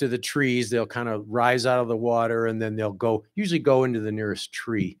up to the trees. They'll kind of rise out of the water, and then they'll usually go into the nearest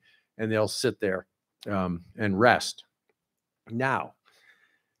tree, and they'll sit there and rest. Now,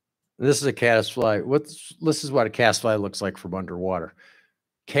 this is a caddisfly. This is what a caddisfly looks like from underwater.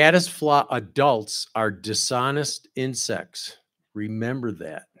 Caddisfly adults are dishonest insects. Remember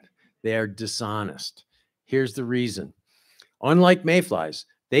that. They are dishonest. Here's the reason. Unlike mayflies,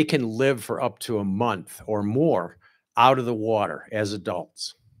 they can live for up to a month or more out of the water as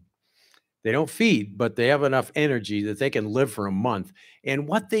adults. They don't feed, but they have enough energy that they can live for a month. And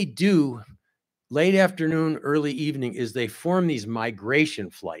what they do late afternoon, early evening is they form these migration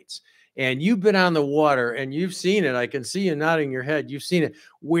flights. And you've been on the water and you've seen it. I can see you nodding your head. You've seen it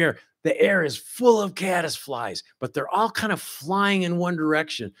where the air is full of caddisflies, but they're all kind of flying in one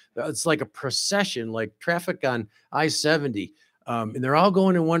direction. It's like a procession, like traffic on I-70. And they're all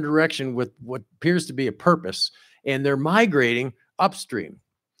going in one direction with what appears to be a purpose. And they're migrating upstream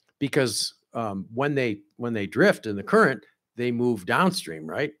because when they drift in the current, they move downstream,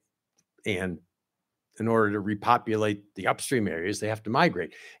 right? And in order to repopulate the upstream areas, they have to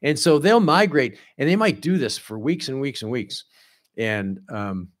migrate. And so they'll migrate, and they might do this for weeks and weeks and weeks. And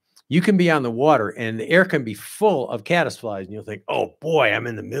you can be on the water, and the air can be full of caddisflies, and you'll think, oh boy, I'm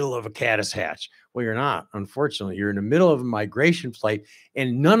in the middle of a caddis hatch. Well, you're not. Unfortunately, you're in the middle of a migration flight,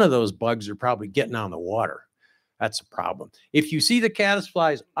 and none of those bugs are probably getting on the water. That's a problem. If you see the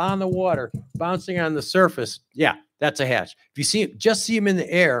caddisflies on the water bouncing on the surface, yeah, that's a hatch. If you just see them in the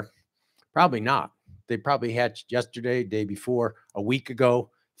air, probably not. They probably hatched yesterday, day before, a week ago,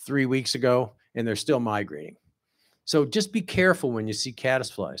 3 weeks ago, and they're still migrating. So just be careful when you see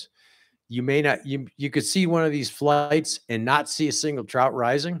caddisflies. You may not, you could see one of these flights and not see a single trout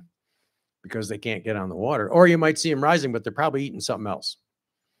rising because they can't get on the water, or you might see them rising, but they're probably eating something else.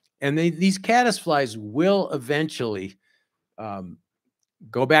 And these caddisflies will eventually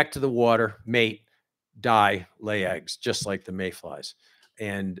go back to the water, mate, die, lay eggs, just like the mayflies.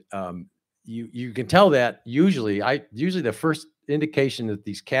 And you can tell that usually the first indication that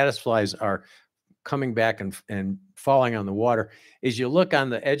these caddisflies are coming back and falling on the water is you look on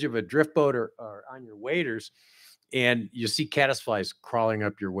the edge of a drift boat or on your waders, and you see caddisflies crawling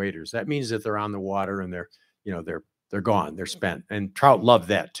up your waders. That means that they're on the water and they're gone, they're spent. And trout love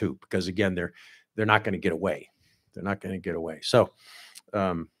that too, because again, they're not going to get away. They're not going to get away. So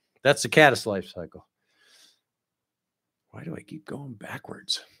that's the caddis life cycle. Why do I keep going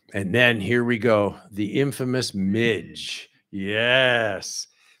backwards? And then here we go, the infamous midge. Yes.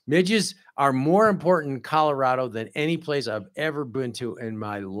 Midges are more important in Colorado than any place I've ever been to in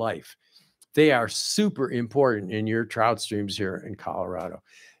my life. They are super important in your trout streams here in Colorado.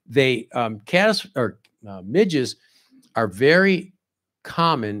 They midges are very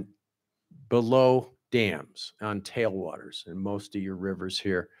common below dams on tailwaters, and most of your rivers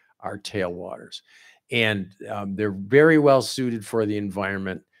here are tailwaters. And they're very well suited for the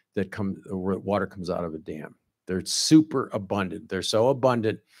environment that where water comes out of a dam. They're super abundant. They're so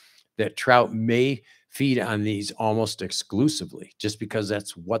abundant that trout may feed on these almost exclusively, just because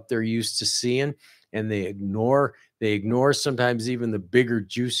that's what they're used to seeing. And they ignore sometimes even the bigger,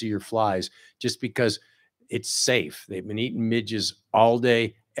 juicier flies, just because it's safe. They've been eating midges all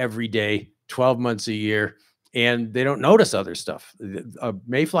day, every day, 12 months a year, and they don't notice other stuff. A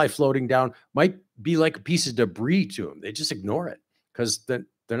mayfly floating down might be like a piece of debris to them. They just ignore it because they're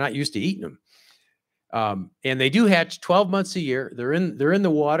not used to eating them. And they do hatch 12 months a year. They're in the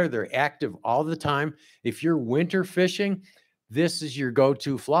water. They're active all the time. If you're winter fishing, this is your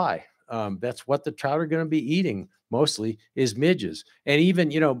go-to fly. That's what the trout are going to be eating mostly, is midges. And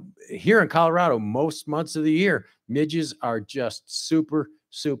even, here in Colorado, most months of the year, midges are just super,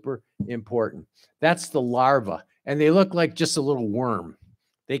 super important. That's the larva. And they look like just a little worm.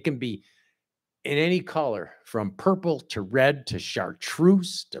 They can be in any color, from purple to red to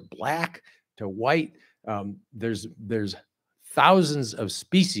chartreuse to black to white. There's thousands of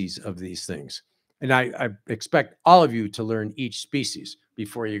species of these things. And I expect all of you to learn each species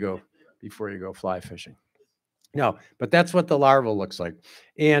before you go fly fishing. No, but that's what the larva looks like.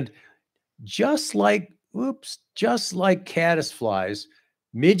 And just like caddisflies,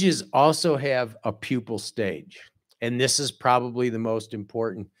 midges also have a pupal stage. And this is probably the most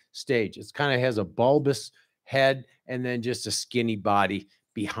important stage. It kind of has a bulbous head and then just a skinny body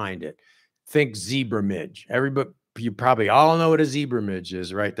behind it. Think zebra midge. You probably all know what a zebra midge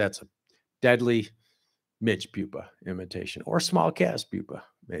is, right? That's a deadly midge pupa imitation, or small caddis pupa,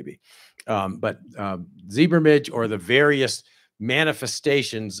 maybe. But zebra midge, or the various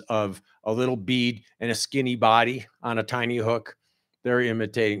manifestations of a little bead and a skinny body on a tiny hook, they're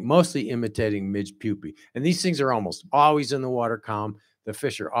mostly imitating midge pupae. And these things are almost always in the water column. The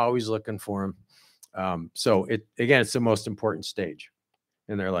fish are always looking for them. So it's the most important stage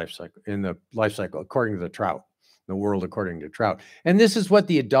in their life cycle, according to the trout, the world according to trout. And this is what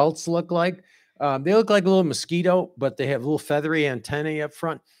the adults look like. They look like a little mosquito, but they have little feathery antennae up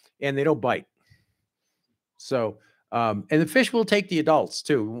front, and they don't bite. So, and the fish will take the adults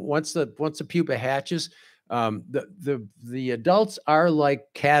too. Once the pupa hatches, the adults are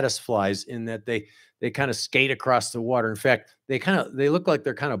like caddisflies in that they kind of skate across the water. In fact, they look like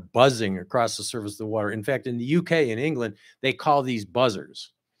they're kind of buzzing across the surface of the water. In fact, in the UK and England, they call these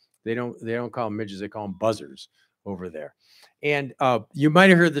buzzers. They don't call them midges. They call them buzzers over there. And you might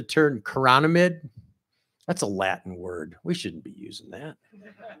have heard the term chironomid. That's a Latin word. We shouldn't be using that.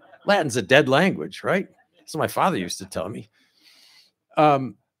 Latin's a dead language, right? That's what my father used to tell me.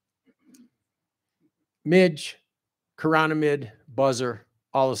 Midge, chironomid, buzzer,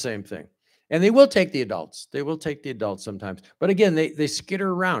 all the same thing. And they will take the adults. They will take the adults sometimes. But again, they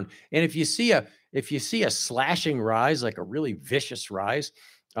skitter around. And if you see a slashing rise, like a really vicious rise,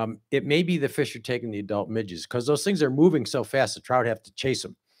 it may be the fish are taking the adult midges, because those things are moving so fast, the trout have to chase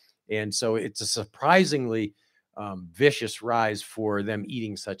them. And so it's a surprisingly vicious rise for them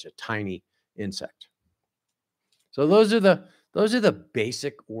eating such a tiny insect. So those are the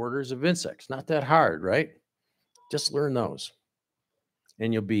basic orders of insects. Not that hard, right? Just learn those,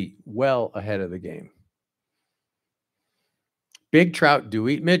 and you'll be well ahead of the game. Big trout do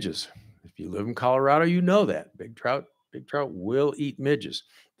eat midges. If you live in Colorado, you know that. Big trout will eat midges.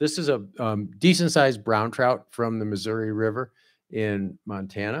 This is a decent-sized brown trout from the Missouri River in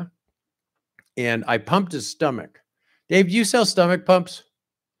Montana. And I pumped his stomach. Dave, do you sell stomach pumps?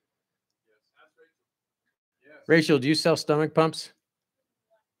 Yes. Rachel, do you sell stomach pumps?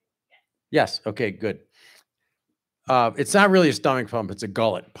 Yes. Okay, good. It's not really a stomach pump; it's a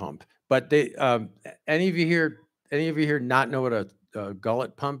gullet pump. But they, any of you here not know what a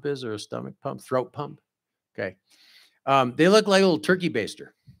gullet pump is or a stomach pump, throat pump? Okay, they look like a little turkey baster.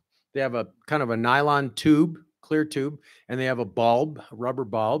 They have a kind of a nylon tube, clear tube, and they have a bulb, a rubber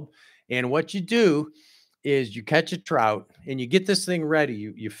bulb. And what you do is you catch a trout and you get this thing ready.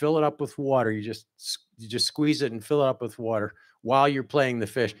 You fill it up with water. You just squeeze it and fill it up with water while you're playing the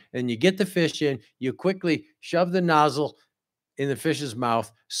fish. And you get the fish in, you quickly shove the nozzle in the fish's mouth,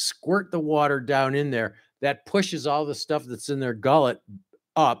 squirt the water down in there. That pushes all the stuff that's in their gullet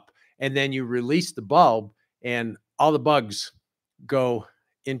up, and then you release the bulb and all the bugs go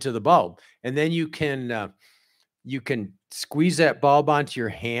into the bulb. And then you can squeeze that bulb onto your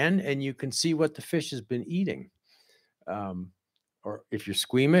hand and you can see what the fish has been eating. Or if you're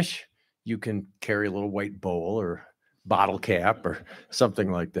squeamish, you can carry a little white bowl or bottle cap or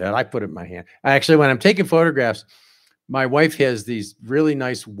something like that. I put it in my hand. Actually, when I'm taking photographs, my wife has these really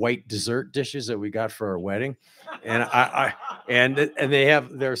nice white dessert dishes that we got for our wedding, and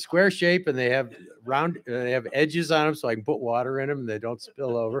they're square shape and they have round, they have edges on them so I can put water in them and they don't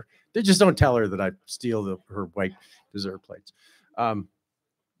spill over. They just don't tell her that I steal her white dessert plates.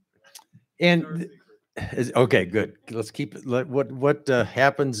 Okay, good. Let's keep it. What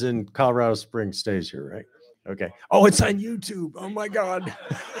happens in Colorado Springs stays here, right? Okay. Oh, it's on YouTube. Oh my God.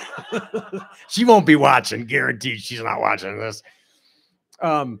 She won't be watching. Guaranteed she's not watching this.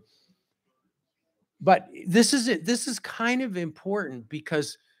 But this is it. This is kind of important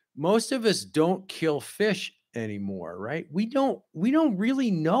because most of us don't kill fish anymore, right? We don't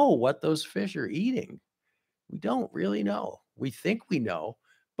really know what those fish are eating. We don't really know. We think we know,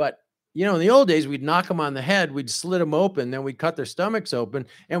 but you know, in the old days, we'd knock them on the head, we'd slit them open, then we'd cut their stomachs open,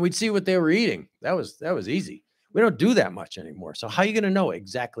 and we'd see what they were eating. That was easy. We don't do that much anymore. So how are you going to know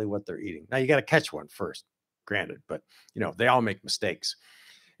exactly what they're eating? Now you got to catch one first, granted, but you know, they all make mistakes.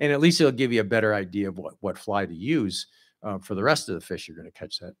 And at least it'll give you a better idea of what fly to use for the rest of the fish you're going to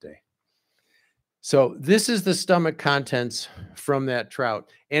catch that day. So this is the stomach contents from that trout.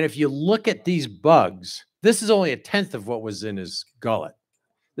 And if you look at these bugs, this is only 1/10 of what was in his gullet.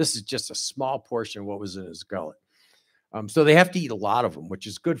 This is just a small portion of what was in his gullet. So they have to eat a lot of them, which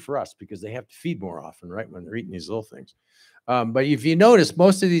is good for us because they have to feed more often, right? When they're eating these little things. But if you notice,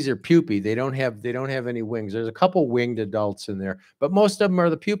 most of these are pupae. They don't have any wings. There's a couple winged adults in there, but most of them are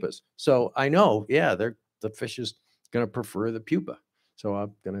the pupas. So I know, yeah, the fish is going to prefer the pupa. So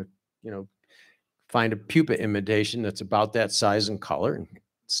I'm going to, find a pupa imitation that's about that size and color and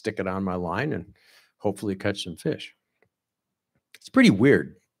stick it on my line and hopefully catch some fish. It's pretty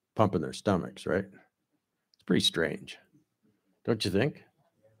weird pumping their stomachs, right? It's pretty strange. Don't you think?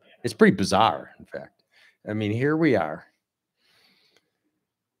 It's pretty bizarre, in fact. I mean, here we are.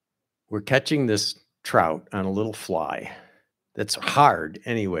 We're catching this trout on a little fly that's hard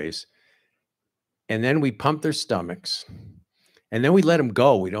anyways. And then we pump their stomachs and then we let them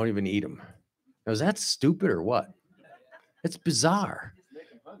go. We don't even eat them. Now, is that stupid or what? It's bizarre.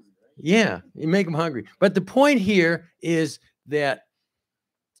 Yeah, you make them hungry. But the point here is that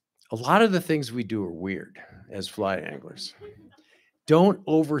a lot of the things we do are weird as fly anglers. Don't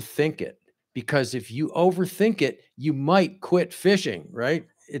overthink it, because if you overthink it, you might quit fishing, right?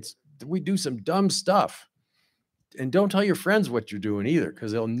 We do some dumb stuff. And don't tell your friends what you're doing either,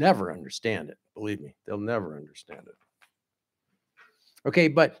 because they'll never understand it. Believe me, they'll never understand it.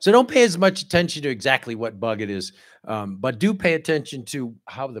 Okay, so don't pay as much attention to exactly what bug it is, but do pay attention to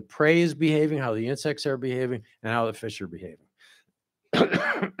how the prey is behaving, how the insects are behaving, and how the fish are behaving.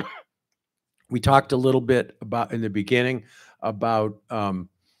 We talked a little bit about in the beginning about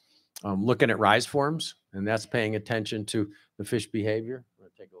looking at rise forms, and that's paying attention to the fish behavior. I'm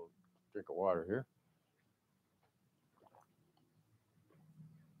going to take a little drink of water here.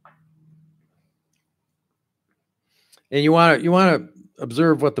 And you want to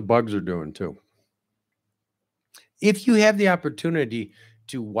observe what the bugs are doing too. If you have the opportunity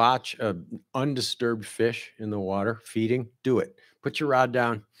to watch an undisturbed fish in the water feeding, do it. Put your rod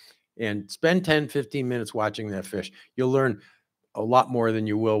down and spend 10, 15 minutes watching that fish. You'll learn a lot more than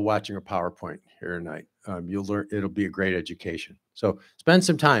you will watching a PowerPoint here tonight. You'll learn, it'll be a great education. So spend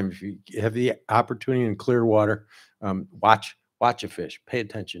some time. If you have the opportunity in clear water, watch a fish, pay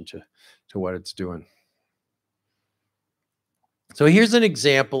attention to what it's doing. So here's an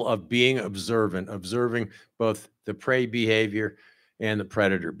example of being observant, observing both the prey behavior and the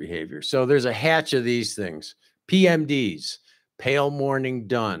predator behavior. So there's a hatch of these things. PMDs, pale morning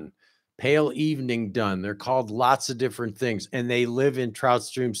dun, pale evening dun. They're called lots of different things, and they live in trout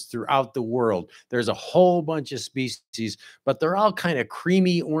streams throughout the world. There's a whole bunch of species, but they're all kind of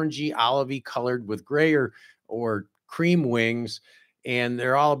creamy, orangey, olivey colored with gray or cream wings, and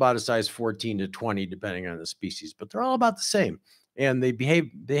they're all about a size 14 to 20, depending on the species, but they're all about the same. And they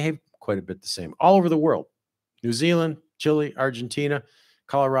behave quite a bit the same all over the world. New Zealand, Chile, Argentina,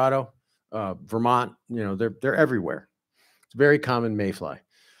 Colorado, Vermont, they're everywhere. It's a very common mayfly.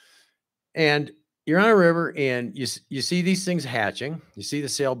 And you're on a river and you see these things hatching. You see the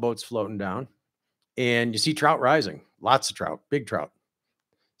sailboats floating down and you see trout rising, lots of trout, big trout.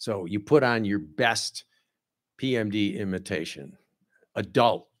 So you put on your best PMD imitation,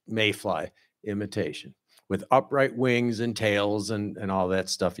 adult mayfly imitation with upright wings and tails and all that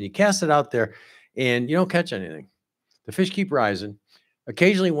stuff. And you cast it out there and you don't catch anything. The fish keep rising.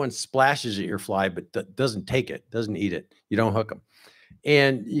 Occasionally one splashes at your fly, but doesn't take it, doesn't eat it. You don't hook them.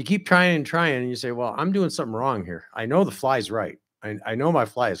 And you keep trying and trying, and you say, well, I'm doing something wrong here. I know the fly's right. I know my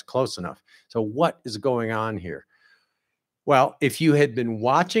fly is close enough. So what is going on here? Well, if you had been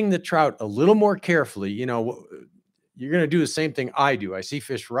watching the trout a little more carefully, you're going to do the same thing I do. I see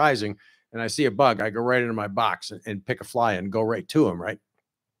fish rising and I see a bug. I go right into my box and pick a fly and go right to him, right?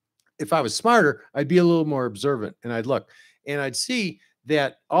 If I was smarter, I'd be a little more observant and I'd look and I'd see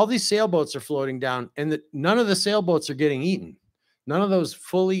that all these sailboats are floating down and that none of the sailboats are getting eaten. None of those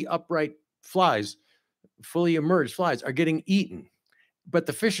fully upright flies, fully emerged flies are getting eaten, but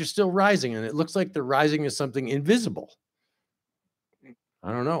the fish are still rising and it looks like they're rising as something invisible.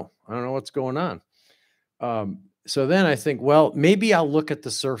 I don't know. I don't know what's going on. So then I think, well, maybe I'll look at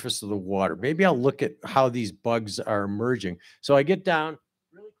the surface of the water. Maybe I'll look at how these bugs are emerging. So I get down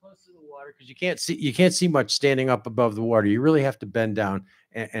really close to the water because you can't see much standing up above the water. You really have to bend down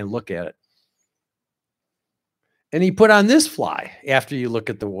and look at it. And you put on this fly after you look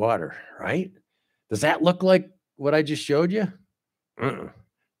at the water, right? Does that look like what I just showed you?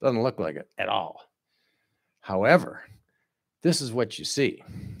 Doesn't look like it at all. However, this is what you see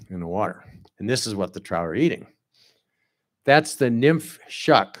in the water. And this is what the trout are eating. That's the nymph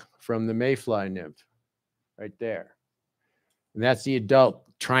shuck from the mayfly nymph right there. And that's the adult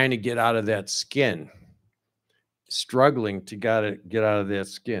trying to get out of that skin, struggling to get out of that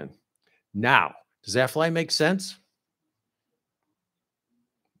skin. Now, does that fly make sense?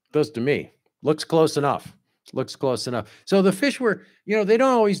 Does to me. Looks close enough. Looks close enough. So the fish were, they don't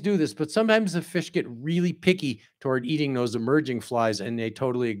always do this, but sometimes the fish get really picky toward eating those emerging flies and they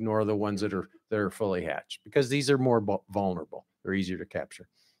totally ignore the ones that are fully hatched because these are more vulnerable. They're easier to capture.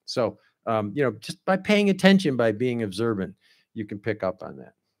 So, just by paying attention, by being observant, you can pick up on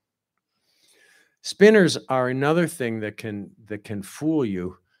that. Spinners are another thing that can fool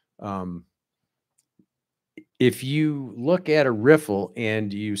you. If you look at a riffle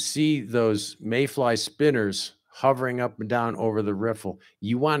and you see those mayfly spinners hovering up and down over the riffle,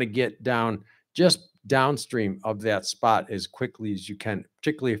 you want to get down just downstream of that spot as quickly as you can,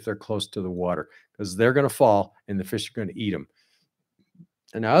 particularly if they're close to the water, because they're going to fall and the fish are going to eat them.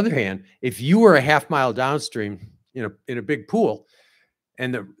 On the other hand, if you were a half-mile downstream, in a big pool,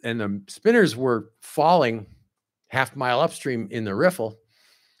 and the spinners were falling half-mile upstream in the riffle,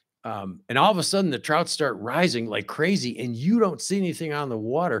 and all of a sudden the trout start rising like crazy and you don't see anything on the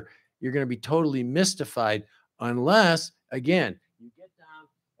water, you're going to be totally mystified unless, again, you get down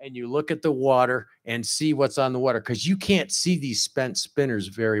and you look at the water and see what's on the water because you can't see these spent spinners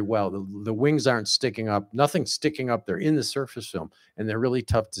very well. The wings aren't sticking up. Nothing's sticking up. They're in the surface film and they're really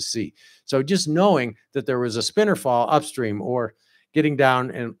tough to see. So just knowing that there was a spinner fall upstream or getting down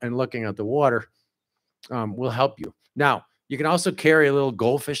and looking at the water will help you. Now, you can also carry a little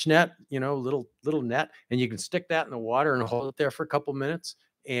goldfish net, little net, and you can stick that in the water and hold it there for a couple minutes.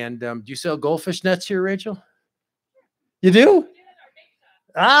 And do you sell goldfish nets here, Rachel? You do?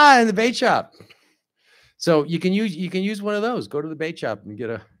 In the bait shop. So you can use one of those. Go to the bait shop and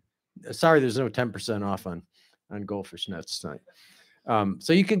get sorry, there's no 10% off on goldfish nets tonight.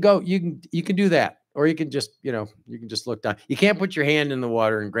 So you can do that. Or you can just, look down. You can't put your hand in the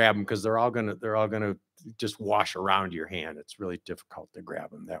water and grab them because they're all gonna just wash around your hand. It's really difficult to grab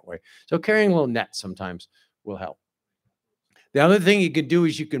them that way. So carrying a little net sometimes will help. The other thing you can do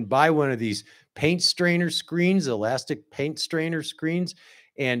is you can buy one of these paint strainer screens, elastic paint strainer screens,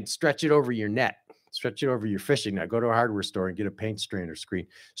 and stretch it over your net. Stretch it over your fishing net. Go to a hardware store and get a paint strainer screen.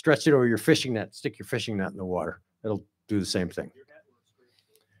 Stretch it over your fishing net. Stick your fishing net in the water. It'll do the same thing.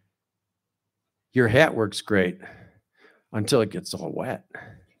 Your hat works great until it gets all wet.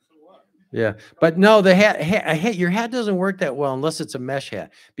 Yeah, but no, your hat doesn't work that well unless it's a mesh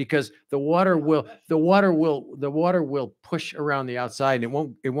hat because the water will push around the outside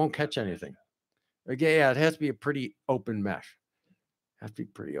and it won't catch anything. Okay, yeah, it has to be a pretty open mesh. Has to be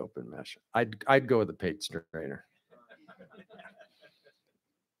pretty open mesh. I'd go with the paint strainer.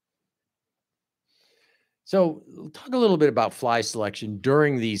 So talk a little bit about fly selection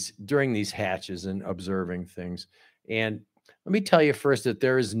during these hatches and observing things. And let me tell you first that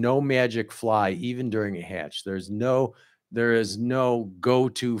there is no magic fly even during a hatch. There is no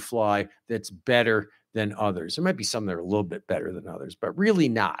go-to fly that's better than others. There might be some that are a little bit better than others, but really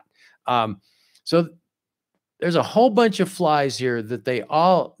not. So there's a whole bunch of flies here that they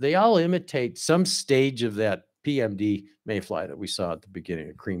all imitate some stage of that PMD mayfly that we saw at the beginning,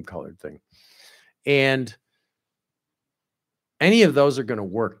 a cream colored thing. And any of those are going to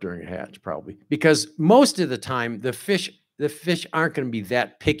work during a hatch probably, because most of the time the fish aren't going to be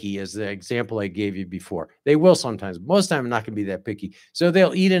that picky as the example I gave you before. They will sometimes. Most of the time, not going to be that picky. So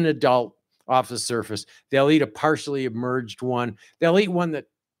they'll eat an adult off the surface. They'll eat a partially emerged one. They'll eat one that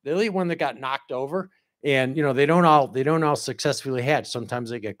got knocked over. And they don't all successfully hatch. Sometimes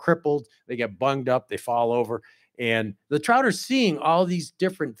they get crippled, they get bunged up, they fall over. And the trout are seeing all these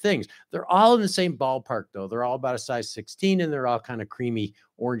different things. They're all in the same ballpark, though. They're all about a size 16, and they're all kind of creamy,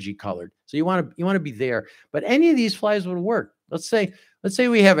 orangey colored. So you want to be there. But any of these flies would work. Let's say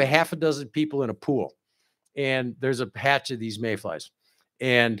we have a half a dozen people in a pool, and there's a hatch of these mayflies,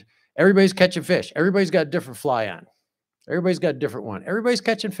 and everybody's catching fish. Everybody's got a different fly on. Everybody's got a different one. Everybody's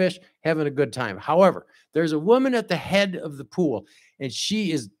catching fish, having a good time. However, there's a woman at the head of the pool, and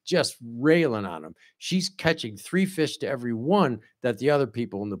she is just railing on them. She's catching 3 fish to every one that the other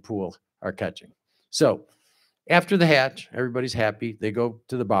people in the pool are catching. So after the hatch, everybody's happy. They go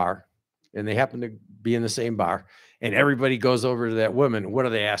to the bar, and they happen to be in the same bar, and everybody goes over to that woman. What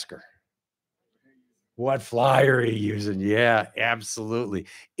do they ask her? What fly are you using? Yeah, absolutely.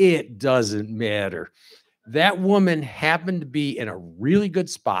 It doesn't matter. That woman happened to be in a really good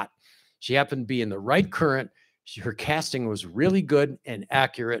spot. She happened to be in the right current. Her casting was really good and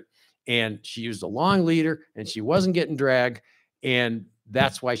accurate, and she used a long leader, and she wasn't getting drag, and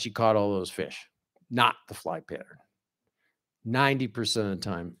that's why she caught all those fish, not the fly pattern. 90% of the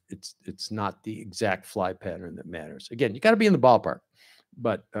time, it's not the exact fly pattern that matters. Again, you got to be in the ballpark,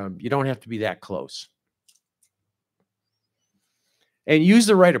 but you don't have to be that close. And use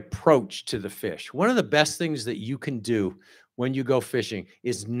the right approach to the fish. One of the best things that you can do when you go fishing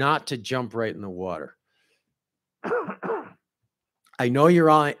is not to jump right in the water. I know you're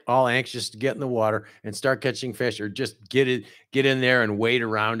all anxious to get in the water and start catching fish, or just get in there and wait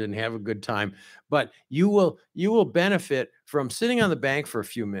around and have a good time. But you will benefit from sitting on the bank for a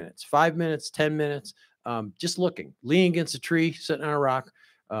few minutes, 5 minutes, 10 minutes, just looking, leaning against a tree, sitting on a rock.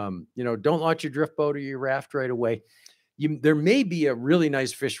 Don't launch your drift boat or your raft right away. There may be a really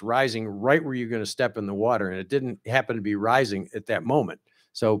nice fish rising right where you're going to step in the water, and it didn't happen to be rising at that moment.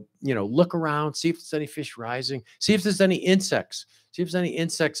 So, look around, see if there's any fish rising, see if there's any insects, see if there's any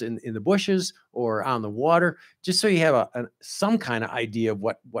insects in the bushes or on the water, just so you have some kind of idea of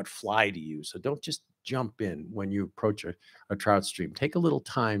what fly to use. So don't just jump in when you approach a trout stream. Take a little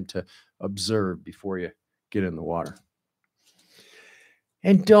time to observe before you get in the water.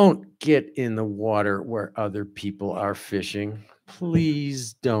 And don't get in the water where other people are fishing.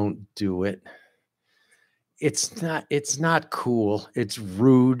 Please don't do it. It's not cool. It's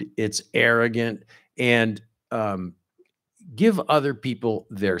rude. It's arrogant. And give other people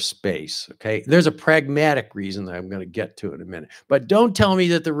their space. Okay. There's a pragmatic reason that I'm going to get to in a minute. But don't tell me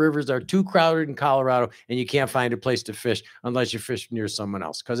that the rivers are too crowded in Colorado and you can't find a place to fish unless you fish near someone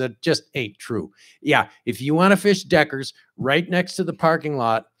else, because it just ain't true. Yeah. If you want to fish Deckers right next to the parking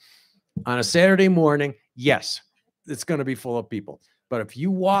lot on a Saturday morning, yes, it's going to be full of people. But if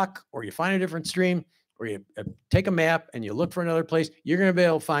you walk or you find a different stream, or you take a map and you look for another place, you're going to be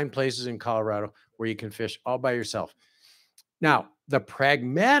able to find places in Colorado where you can fish all by yourself. Now, the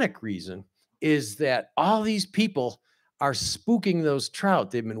pragmatic reason is that all these people are spooking those trout.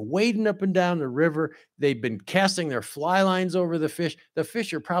 They've been wading up and down the river. They've been casting their fly lines over the fish. The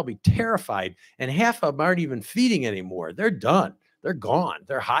fish are probably terrified, and half of them aren't even feeding anymore. They're done. They're gone.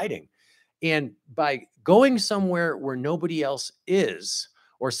 They're hiding. And by going somewhere where nobody else is,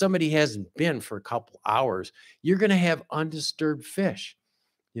 or somebody hasn't been for a couple hours, you're going to have undisturbed fish.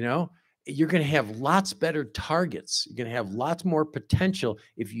 You're going to have lots better targets. You're going to have lots more potential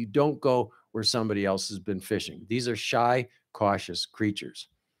if you don't go where somebody else has been fishing. These are shy, cautious creatures.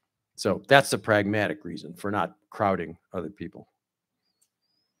 So that's the pragmatic reason for not crowding other people.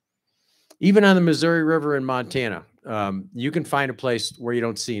 Even on the Missouri River in Montana, you can find a place where you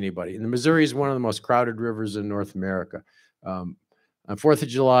don't see anybody. And the Missouri is one of the most crowded rivers in North America. On 4th of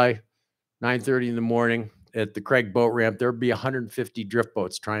July, 9:30 in the morning at the Craig boat ramp, there'd be 150 drift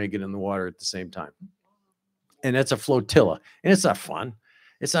boats trying to get in the water at the same time. And that's a flotilla. And it's not fun.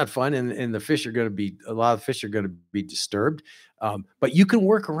 It's not fun. And a lot of fish are going to be disturbed. But you can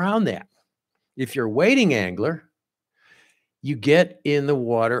work around that. If you're a wading angler, you get in the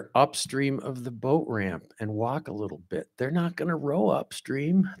water upstream of the boat ramp and walk a little bit. They're not going to row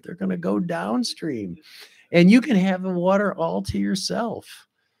upstream. They're going to go downstream. And you can have the water all to yourself.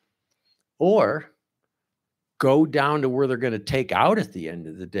 Or go down to where they're going to take out at the end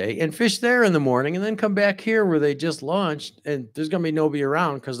of the day and fish there in the morning and then come back here where they just launched and there's going to be nobody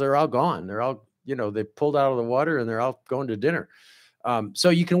around because they're all gone. They're all, they pulled out of the water and they're all going to dinner.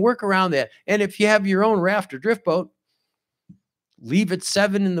 So you can work around that. And if you have your own raft or drift boat, leave at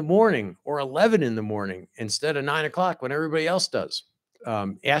 7 in the morning or 11 in the morning instead of 9 o'clock when everybody else does.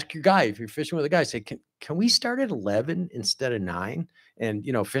 Ask your guy, if you're fishing with a guy, say, can we start at 11 instead of 9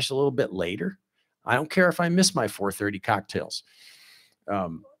 and, fish a little bit later? I don't care if I miss my 4:30 cocktails.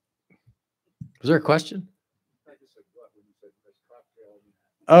 Was there a question?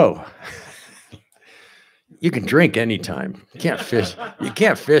 Oh, you can drink anytime. You can't fish. You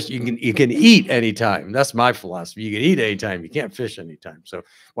can't fish. You can eat anytime. That's my philosophy. You can eat anytime. You can't fish anytime. So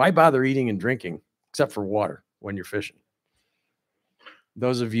why bother eating and drinking except for water when you're fishing?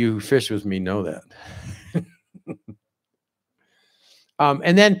 Those of you who fish with me know that.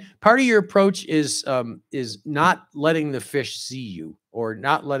 And then part of your approach is not letting the fish see you or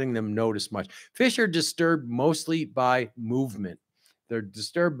not letting them notice much. Fish are disturbed mostly by movement. They're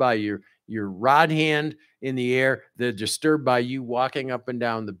disturbed by your rod hand in the air. They're disturbed by you walking up and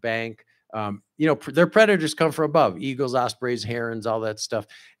down the bank. Their predators come from above: eagles, ospreys, herons, all that stuff.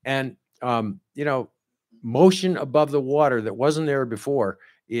 And motion above the water that wasn't there before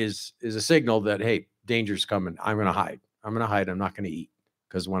is a signal that, hey, danger's coming. I'm going to hide. I'm going to hide. I'm not going to eat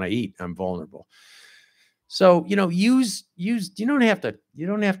because when I eat, I'm vulnerable. So, you don't have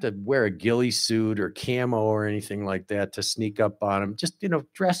to wear a ghillie suit or camo or anything like that to sneak up on them. Just,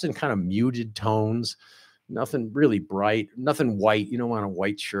 dress in kind of muted tones, nothing really bright, nothing white. You don't want a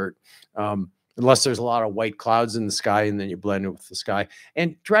white shirt unless there's a lot of white clouds in the sky and then you blend it with the sky.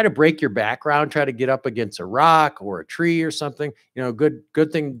 And try to break your background, try to get up against a rock or a tree or something. Good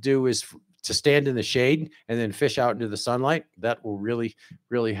thing to do is to stand in the shade and then fish out into the sunlight. That will really,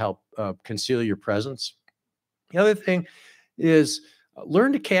 really help conceal your presence. The other thing is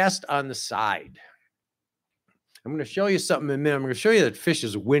learn to cast on the side. I'm going to show you something in a minute. I'm going to show you that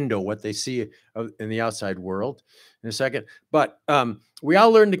fish's window, what they see in the outside world in a second. But we all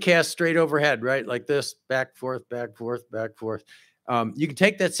learn to cast straight overhead, right? Like this, back, forth, back, forth, back, forth. You can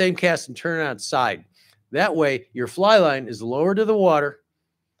take that same cast and turn it on its side. That way, your fly line is lower to the water.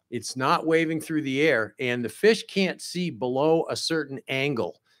 It's not waving through the air, and the fish can't see below a certain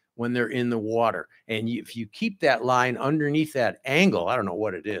angle when they're in the water. And if you keep that line underneath that angle, I don't know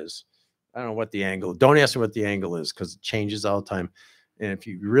what it is. I don't know what the angle, don't ask me what the angle is because it changes all the time. And if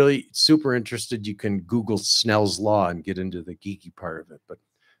you're really super interested, you can Google Snell's law and get into the geeky part of it.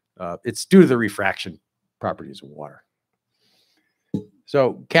 But it's due to the refraction properties of water.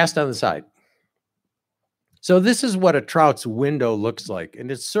 So cast on the side. So this is what a trout's window looks like, and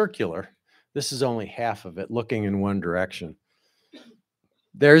it's circular. This is only half of it, looking in one direction.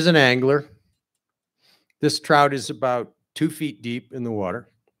 There's an angler. This trout is about 2 feet deep in the water.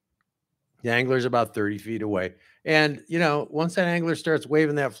 The angler is about 30 feet away. And, once that angler starts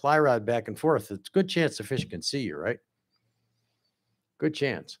waving that fly rod back and forth, it's a good chance the fish can see you, right? Good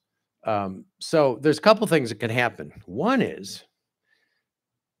chance. So there's a couple things that can happen. One is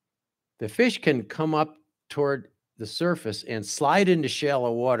the fish can come up toward the surface and slide into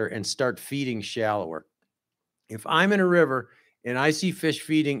shallow water and start feeding shallower. If I'm in a river and I see fish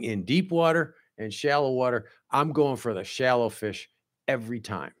feeding in deep water and shallow water, I'm going for the shallow fish every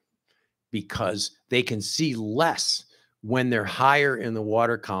time because they can see less when they're higher in the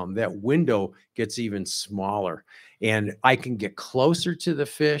water column. That window gets even smaller and I can get closer to the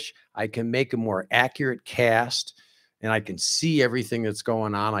fish. I can make a more accurate cast and I can see everything that's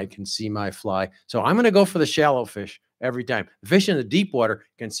going on. I can see my fly. So I'm going to go for the shallow fish every time. The fish in the deep water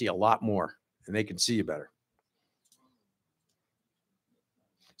can see a lot more and they can see you better.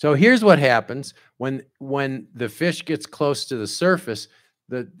 So here's what happens when the fish gets close to the surface.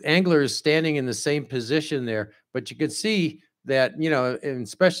 The angler is standing in the same position there, but you can see that, and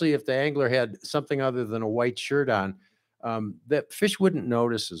especially if the angler had something other than a white shirt on, that fish wouldn't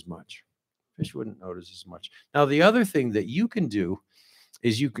notice as much. Fish wouldn't notice as much. Now, the other thing that you can do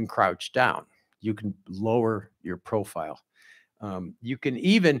is you can crouch down. You can lower your profile. You can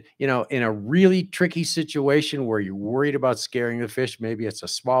even, in a really tricky situation where you're worried about scaring the fish, maybe it's a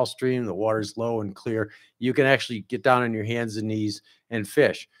small stream, the water's low and clear, you can actually get down on your hands and knees and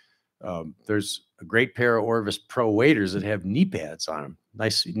fish. There's a great pair of Orvis Pro waders that have knee pads on them.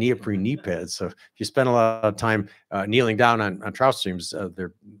 nice neoprene knee pads. So if you spend a lot of time kneeling down on trout streams,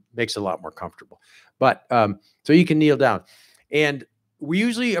 there makes it a lot more comfortable. But so you can kneel down. And we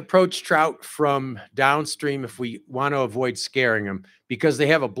usually approach trout from downstream if we want to avoid scaring them, because they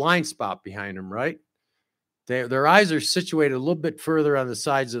have a blind spot behind them, right? Their eyes are situated a little bit further on the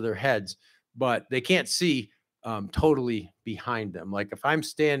sides of their heads, but they can't see totally behind them. Like if I'm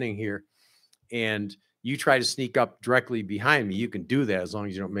standing here and you try to sneak up directly behind me, you can do that as long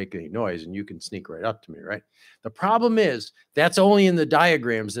as you don't make any noise, and you can sneak right up to me, right? The problem is that's only in the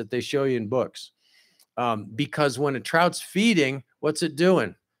diagrams that they show you in books. Because when a trout's feeding, what's it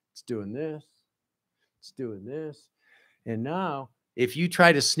doing? It's doing this. It's doing this. And now if you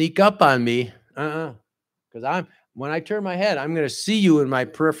try to sneak up on me, because when I turn my head, I'm going to see you in my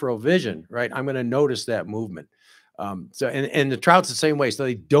peripheral vision, right? I'm going to notice that movement. And the trout's the same way. So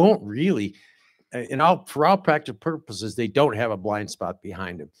they don't really, for all practical purposes, they don't have a blind spot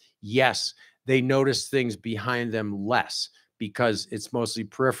behind them. Yes, they notice things behind them less because it's mostly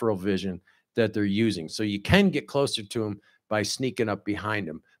peripheral vision that they're using. So you can get closer to them by sneaking up behind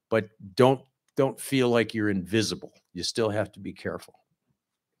them, but don't feel like you're invisible. You still have to be careful.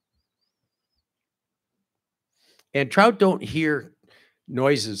 And trout don't hear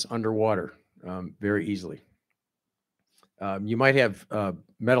noises underwater very easily. You might have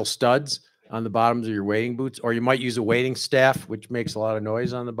metal studs on the bottoms of your wading boots, or you might use a wading staff, which makes a lot of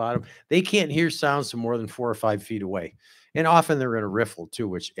noise on the bottom. They can't hear sounds from more than 4 or 5 feet away. And often they're in a riffle too,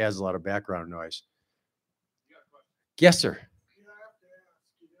 which adds a lot of background noise. Yes, sir. You know, I have to ask,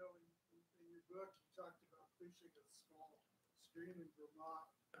 you know, in your book, you talked about fishing a small stream in Vermont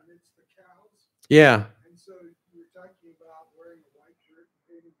amidst the cows. Yeah. And so you were talking about wearing a white shirt and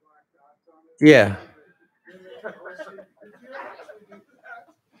painting black dots on it. Yeah. Did you actually do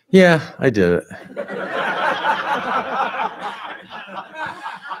that? Yeah, I did it.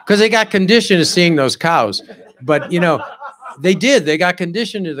 Because they got conditioned to seeing those cows. But, you know, they got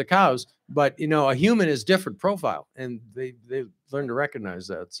conditioned to the cows. But, you know, a human is different profile. And they learned to recognize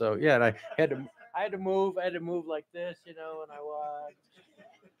that. So, yeah, and I had to move like this, you know, and I watched.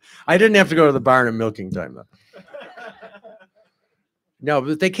 I didn't have to go to the barn at milking time, though. No,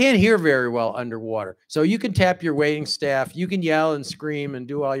 but they can't hear very well underwater. So you can tap your wading staff. You can yell and scream and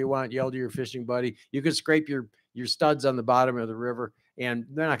do all you want. Yell to your fishing buddy. You can scrape your studs on the bottom of the river, and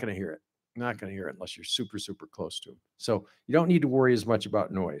they're not going to hear it. They're not going to hear it unless you're super, super close to them. So you don't need to worry as much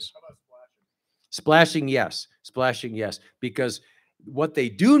about noise. How about Splashing, splashing? yes. Splashing, yes. Because what they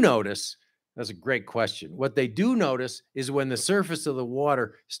do notice, that's a great question. What they do notice is when the surface of the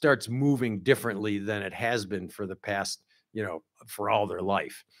water starts moving differently than it has been for the past, you know, for all their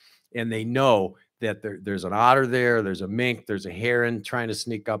life. And they know that there's an otter there's a mink, there's a heron trying to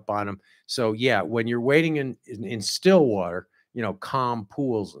sneak up on them. So yeah, when you're wading in still water, you know, calm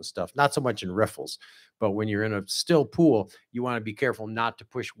pools and stuff, not so much in riffles, but when you're in a still pool, you want to be careful not to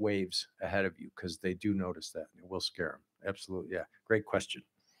push waves ahead of you, because they do notice that and it will scare them. Absolutely. Yeah. Great question.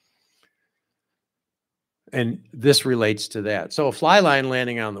 And this relates to that. So a fly line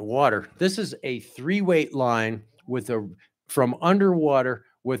landing on the water, this is a 3-weight line from underwater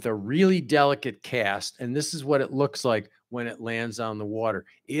with a really delicate cast. And this is what it looks like when it lands on the water.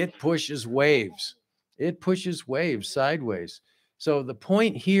 It pushes waves. It pushes waves sideways. So the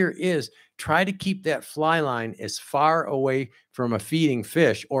point here is try to keep that fly line as far away from a feeding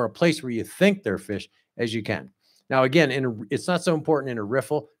fish or a place where you think they're fish as you can. Now, again, it's not so important in a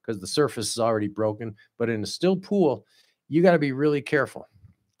riffle because the surface is already broken, but in a still pool, you got to be really careful.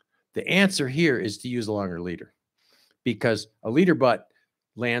 The answer here is to use a longer leader, because a leader butt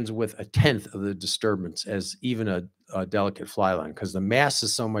lands with 1/10 of the disturbance as even a delicate fly line, because the mass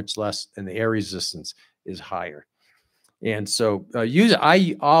is so much less and the air resistance is higher. And so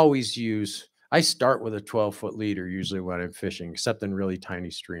I start with a 12-foot leader usually when I'm fishing, except in really tiny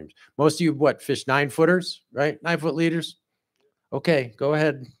streams. Most of you, fish 9-footers, right? 9-foot leaders. Okay, go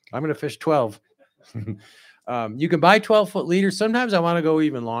ahead. I'm going to fish 12. You can buy 12-foot leaders. Sometimes I want to go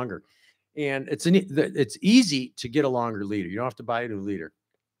even longer. And it's easy to get a longer leader. You don't have to buy a new leader.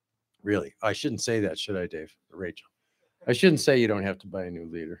 Really. I shouldn't say that, should I, Dave or Rachel? I shouldn't say you don't have to buy a new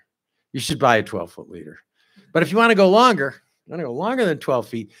leader. You should buy a 12-foot leader. But if you want to go longer, than 12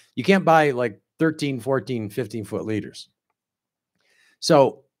 feet, you can't buy like 13, 14, 15-foot leaders.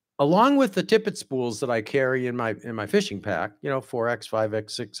 So along with the tippet spools that I carry in my fishing pack, 4X,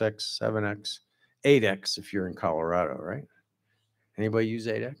 5X, 6X, 7X, 8X if you're in Colorado, right? Anybody use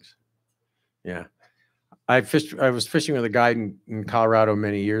 8X? Yeah. I was fishing with a guide in Colorado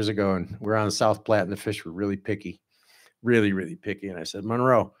many years ago, and we're on the South Platte, and the fish were really picky, really, really picky. And I said,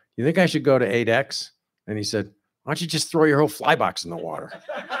 Monroe, you think I should go to 8X? And he said, Why don't you just throw your whole fly box in the water?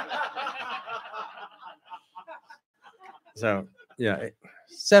 So yeah,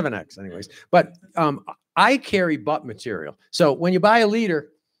 7X anyways. But I carry butt material. So when you buy a leader,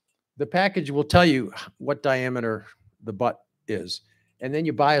 the package will tell you what diameter the butt is. And then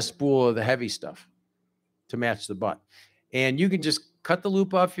you buy a spool of the heavy stuff to match the butt. And you can just cut the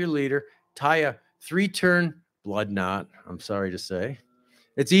loop off your leader, tie a 3-turn blood knot. I'm sorry to say.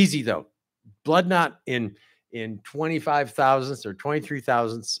 It's easy though. Blood knot in 25 thousandths or 23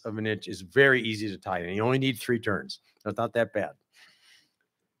 thousandths of an inch is very easy to tie. And you only need 3 turns. That's not that bad.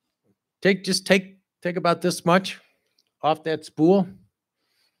 Just take about this much off that spool,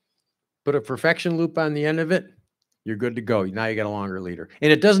 put a perfection loop on the end of it. You're good to go. Now you got a longer leader.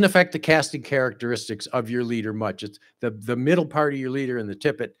 And it doesn't affect the casting characteristics of your leader much. It's the middle part of your leader and the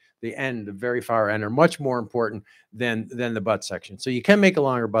tippet, the end, the very far end, are much more important than the butt section. So you can make a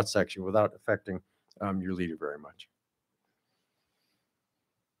longer butt section without affecting your leader very much.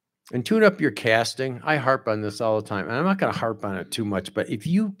 And tune up your casting. I harp on this all the time, and I'm not going to harp on it too much, but if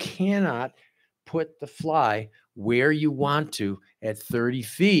you cannot put the fly where you want to at 30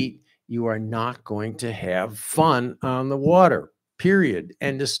 feet, you are not going to have fun on the water, period.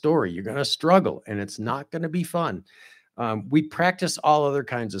 End of story. You're going to struggle, and it's not going to be fun. We practice all other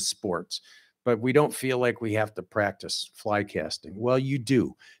kinds of sports, but we don't feel like we have to practice fly casting. Well, you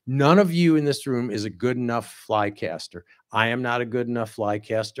do. None of you in this room is a good enough fly caster. I am not a good enough fly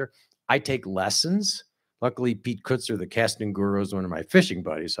caster. I take lessons. Luckily, Pete Kutzer, the casting guru, is one of my fishing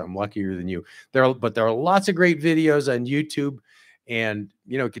buddies, so I'm luckier than you. But there are lots of great videos on YouTube, and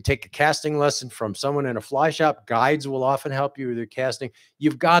you could take a casting lesson from someone in a fly shop. Guides will often help you with your casting.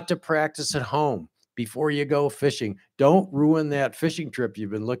 You've got to practice at home before you go fishing. Don't ruin that fishing trip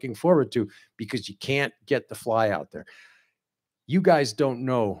you've been looking forward to because you can't get the fly out there. You guys don't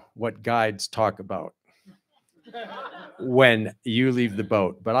know what guides talk about when you leave the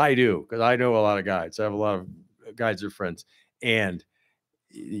boat, but I do, because I know a lot of guides. I have a lot of guides or friends, and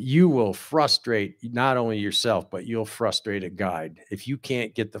you will frustrate not only yourself, but you'll frustrate a guide if you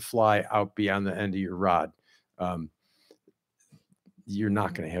can't get the fly out beyond the end of your rod. You're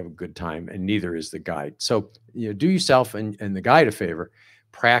not going to have a good time, and neither is the guide. So do yourself and the guide a favor.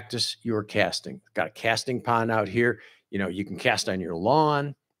 Practice your casting. Got a casting pond out here. You can cast on your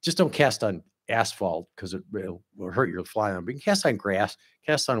lawn. Just don't cast on asphalt because it will hurt your fly on. But you can cast on grass,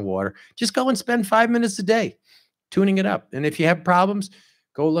 cast on water. Just go and spend 5 minutes a day tuning it up. And if you have problems,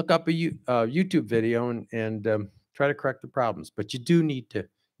 go look up a YouTube video and try to correct the problems. But you do need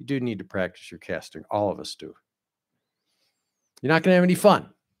to practice your casting. All of us do. You're not going to have any fun.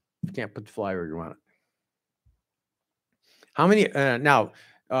 You can't put the fly where you want it. How many now?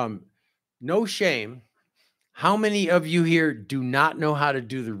 No shame. How many of you here do not know how to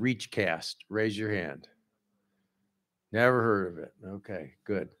do the reach cast? Raise your hand. Never heard of it. Okay,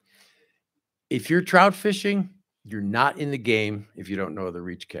 good. If you're trout fishing, you're not in the game if you don't know the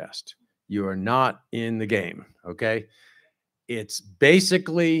reach cast. You are not in the game, okay? It's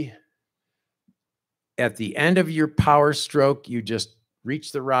basically at the end of your power stroke, you just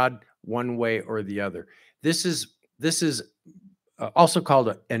reach the rod one way or the other. This is also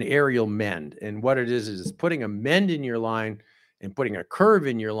called an aerial mend. And what it is putting a mend in your line and putting a curve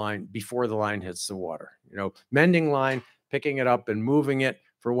in your line before the line hits the water. Mending line, picking it up and moving it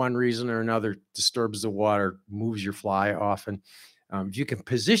for one reason or another disturbs the water, moves your fly often. If you can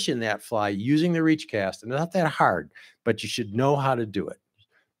position that fly using the reach cast, and not that hard, but you should know how to do it,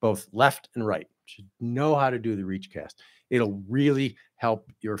 both left and right. You should know how to do the reach cast. It'll really help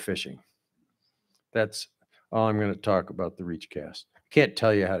your fishing. That's all I'm going to talk about the reach cast. I can't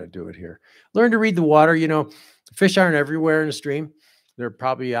tell you how to do it here. Learn to read the water. Fish aren't everywhere in the stream. They're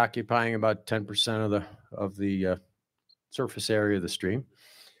probably occupying about 10% of the surface area of the stream.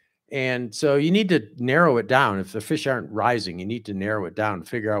 And so you need to narrow it down. If the fish aren't rising, you need to narrow it down and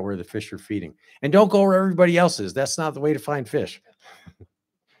figure out where the fish are feeding. And don't go where everybody else is. That's not the way to find fish.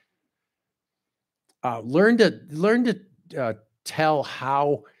 Learn to tell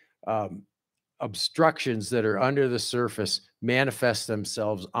how obstructions that are under the surface manifest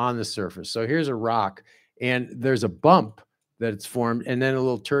themselves on the surface. So here's a rock, and there's a bump that's formed, and then a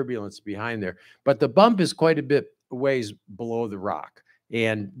little turbulence behind there. But the bump is quite a bit ways below the rock.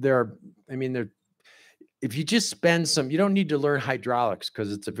 And if you just spend you don't need to learn hydraulics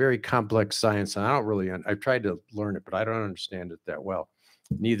because it's a very complex science. And I've tried to learn it, but I don't understand it that well.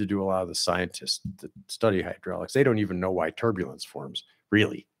 Neither do a lot of the scientists that study hydraulics. They don't even know why turbulence forms.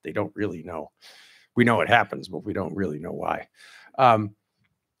 Really, they don't really know. We know it happens, but we don't really know why.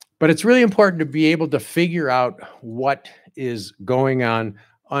 But it's really important to be able to figure out what is going on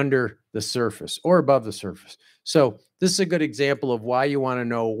under the surface or above the surface. So this is a good example of why you want to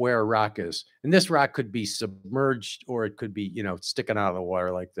know where a rock is. And this rock could be submerged or it could be, you know, sticking out of the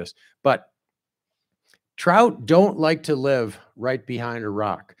water like this. But trout don't like to live right behind a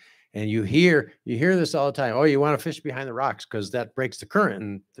rock. And you hear this all the time. Oh, you want to fish behind the rocks because that breaks the current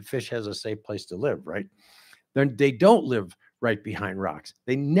and the fish has a safe place to live, right? Then they don't live right behind rocks.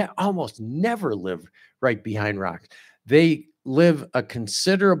 They almost never live right behind rocks. They live a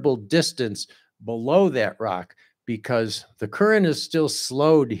considerable distance below that rock because the current is still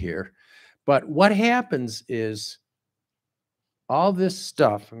slowed here. But what happens is all this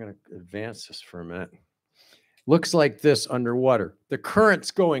stuff, I'm going to advance this for a minute, looks like this underwater. The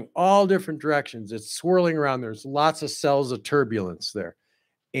current's going all different directions. It's swirling around. There's lots of cells of turbulence there.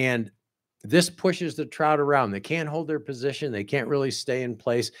 And this pushes the trout around. They can't hold their position. They can't really stay in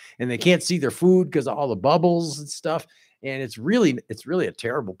place, and they can't see their food because of all the bubbles and stuff. And it's really a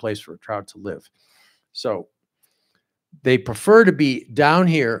terrible place for a trout to live. So they prefer to be down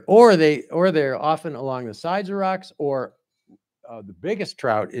here, or they're often along the sides of rocks, or the biggest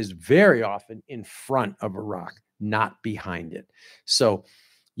trout is very often in front of a rock, not behind it. So,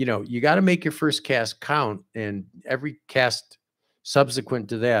 you know, you got to make your first cast count, and every cast subsequent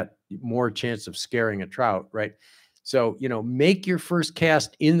to that, more chance of scaring a trout, right? So, you know, make your first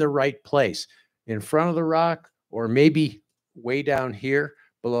cast in the right place, in front of the rock, or maybe way down here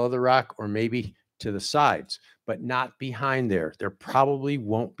below the rock, or maybe to the sides, but not behind there. There probably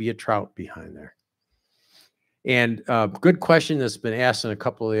won't be a trout behind there. And good question that's been asked in a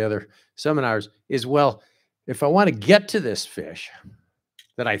couple of the other seminars is, well, if I want to get to this fish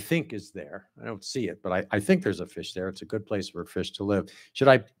that I think is there, I don't see it, but I think there's a fish there. It's a good place for a fish to live. Should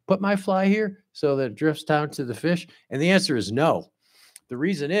I put my fly here so that it drifts down to the fish? And the answer is no. The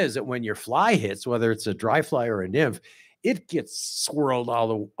reason is that when your fly hits, whether it's a dry fly or a nymph, it gets swirled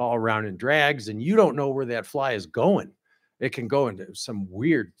all around and drags, and you don't know where that fly is going. It can go into some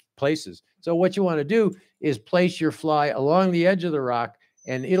weird places. So what you want to do is place your fly along the edge of the rock,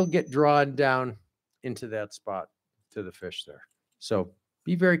 and it'll get drawn down into that spot to the fish there. So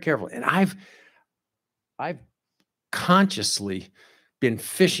be very careful. And I've consciously been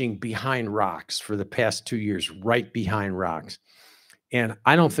fishing behind rocks for the past 2 years, right behind rocks. And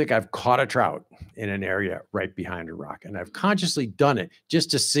I don't think I've caught a trout in an area right behind a rock. And I've consciously done it just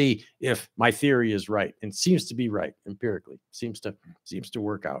to see if my theory is right. And it seems to be right empirically. Seems to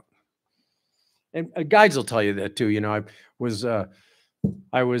work out. And guides will tell you that too. You know,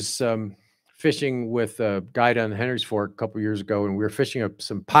 I was fishing with a guide on the Henry's Fork a couple of years ago, and we were fishing up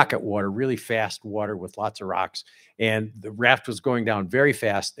some pocket water, really fast water with lots of rocks. And the raft was going down very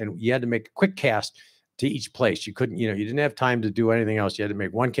fast, and you had to make a quick cast to each place. You couldn't, you know, you didn't have time to do anything else. You had to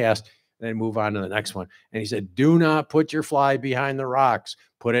make one cast and then move on to the next one. And he said, do not put your fly behind the rocks.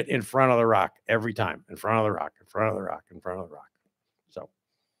 Put it in front of the rock every time. In front of the rock, in front of the rock, in front of the rock. So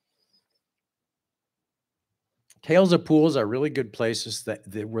tails of pools are really good places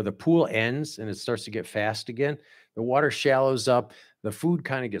where the pool ends and it starts to get fast again. The water shallows up. The food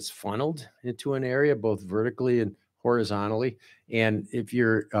kind of gets funneled into an area, both vertically and horizontally. And if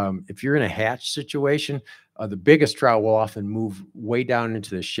you're in a hatch situation, the biggest trout will often move way down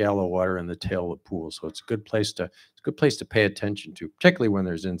into the shallow water in the tail of the pool. So it's a good place to pay attention to, particularly when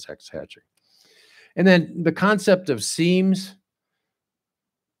there's insects hatching. And then the concept of seams.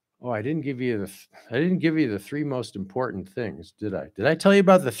 Oh, I didn't give you the three most important things, did I? Did I tell you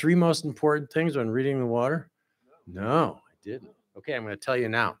about the three most important things when reading the water? No, I didn't. Okay, I'm going to tell you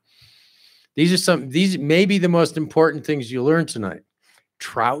now. These may be the most important things you learn tonight.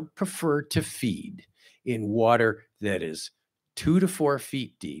 Trout prefer to feed in water that is 2 to 4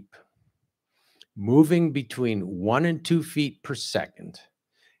 feet deep, moving between 1 and 2 feet per second,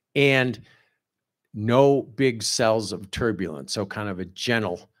 and no big cells of turbulence. So kind of a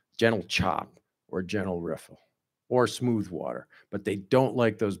gentle chop or gentle riffle or smooth water, but they don't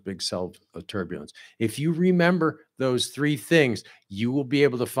like those big cells of turbulence. If you remember those three things, you will be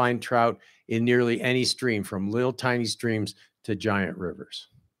able to find trout in nearly any stream, from little tiny streams to giant rivers.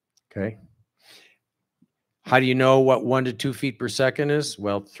 Okay. How do you know what 1 to 2 feet per second is?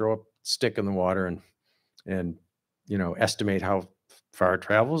 Well, throw a stick in the water and you know, estimate how far it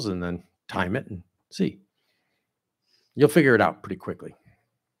travels and then time it and see. You'll figure it out pretty quickly.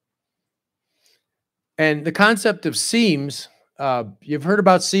 And the concept of seams, you've heard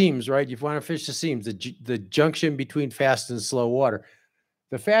about seams, right? You want to fish the seams, the junction between fast and slow water.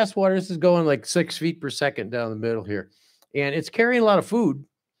 The fast water, this is going like 6 feet per second down the middle here. And it's carrying a lot of food,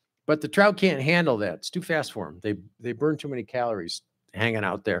 but the trout can't handle that. It's too fast for them. They burn too many calories hanging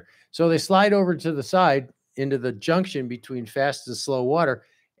out there. So they slide over to the side into the junction between fast and slow water,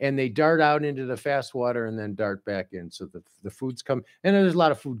 and they dart out into the fast water and then dart back in. So the food's come, and there's a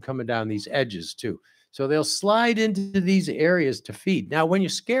lot of food coming down these edges too. So they'll slide into these areas to feed. Now, when you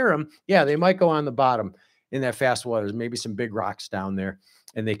scare them, yeah, they might go on the bottom in that fast water. There's maybe some big rocks down there,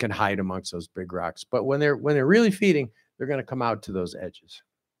 and they can hide amongst those big rocks. But when they're really feeding, they're going to come out to those edges.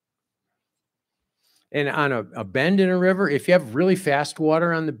 And on a bend in a river, if you have really fast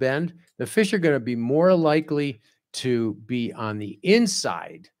water on the bend, the fish are going to be more likely to be on the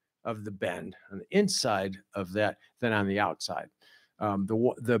inside of the bend, on the inside of that, than on the outside.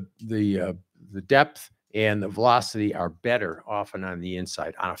 The depth and the velocity are better often on the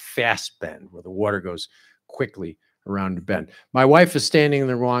inside on a fast bend where the water goes quickly around the bend. My wife is standing in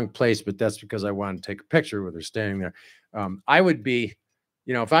the wrong place, but that's because I wanted to take a picture with her standing there. I would be,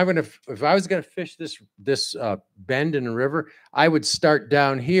 if I was going to fish this bend in a river, I would start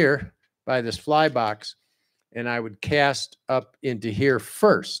down here by this fly box, and I would cast up into here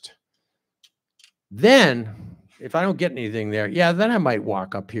first. Then, if I don't get anything there, yeah, then I might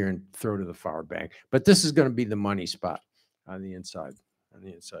walk up here and throw to the far bank. But this is going to be the money spot on the inside of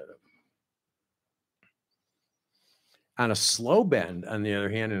it. On a slow bend, on the other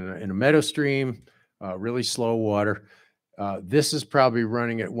hand, in a meadow stream, really slow water, this is probably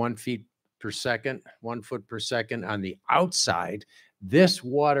running at 1 foot per second. On the outside. This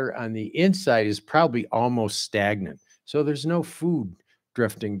water on the inside is probably almost stagnant. So there's no food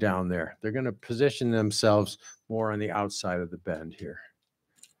drifting down there. They're going to position themselves more on the outside of the bend here.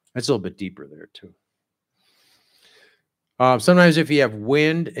 It's a little bit deeper there too. Sometimes if you have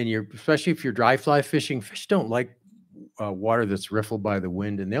wind and especially if you're dry fly fishing, fish don't like water that's riffled by the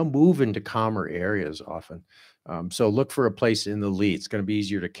wind, and they'll move into calmer areas often. So look for a place in the lee. It's going to be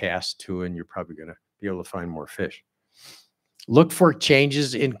easier to cast to, and you're probably going to be able to find more fish. Look for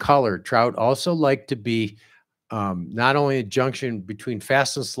changes in color. Trout also like to be not only a junction between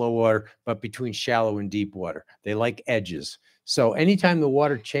fast and slow water, but between shallow and deep water. They like edges. So anytime the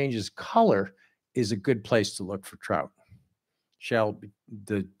water changes color is a good place to look for trout.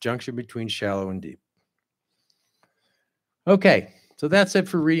 The junction between shallow and deep. Okay, so that's it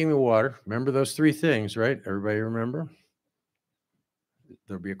for reading the water. Remember those 3 things, right? Everybody remember?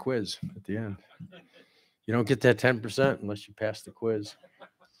 There'll be a quiz at the end. You don't get that 10% unless you pass the quiz.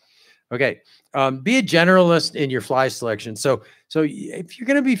 Okay, be a generalist in your fly selection. So if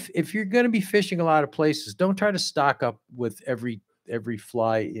you're gonna be fishing a lot of places, don't try to stock up with every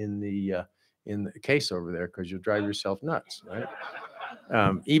fly in the case over there, because you'll drive yourself nuts, right?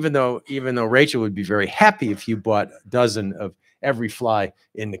 Even though Rachel would be very happy if you bought a dozen of every fly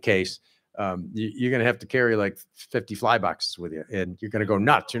in the case, you're gonna have to carry like 50 fly boxes with you, and you're gonna go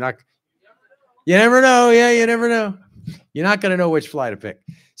nuts. You never know. Yeah, you never know. You're not going to know which fly to pick.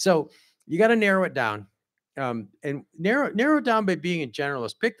 So you got to narrow it down, and narrow it down by being a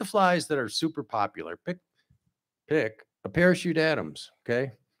generalist. Pick the flies that are super popular. Pick a parachute Adams.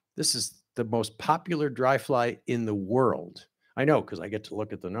 Okay. This is the most popular dry fly in the world. I know, because I get to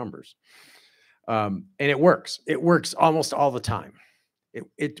look at the numbers. And it works. It works almost all the time.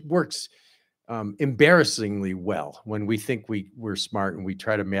 It works embarrassingly well when we think we're smart and we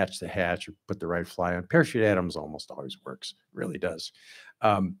try to match the hatch or put the right fly on. Parachute Adams almost always works, really does.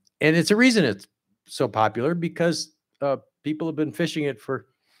 And it's a reason it's so popular, because people have been fishing it for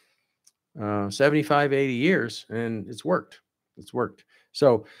 75, 80 years, and it's worked.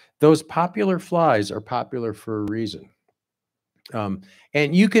 So those popular flies are popular for a reason.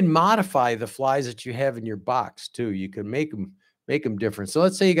 And you can modify the flies that you have in your box too. You can make them different. So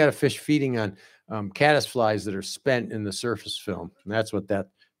let's say you got a fish feeding on caddis flies that are spent in the surface film. And that's what that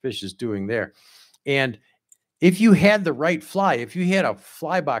fish is doing there. And if you had the right fly, if you had a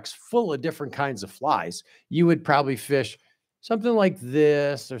fly box full of different kinds of flies, you would probably fish something like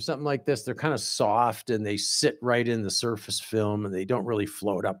this or something like this. They're kind of soft and they sit right in the surface film and they don't really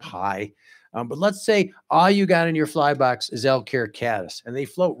float up high. But let's say all you got in your fly box is elk hair caddis, and they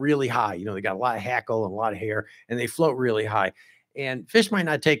float really high. They got a lot of hackle and a lot of hair, and they float really high. And fish might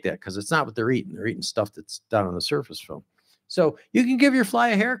not take that because it's not what they're eating. They're eating stuff that's down on the surface film. So you can give your fly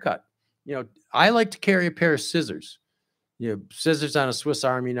a haircut. I like to carry a pair of scissors. Scissors on a Swiss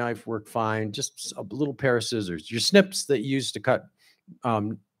Army knife work fine. Just a little pair of scissors. Your snips that you use to cut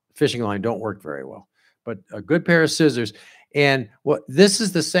fishing line don't work very well, but a good pair of scissors. And this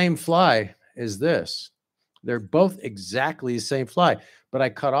is the same fly as this. They're both exactly the same fly, but I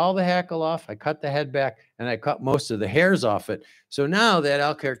cut all the hackle off, I cut the head back, and I cut most of the hairs off it. So now that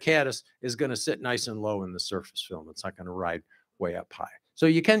elk hair caddis is going to sit nice and low in the surface film. It's not going to ride way up high. So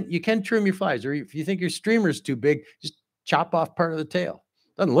you can trim your flies, or if you think your streamer is too big, just chop off part of the tail.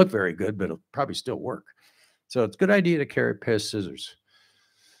 Doesn't look very good, but it'll probably still work. So it's a good idea to carry a pair of scissors.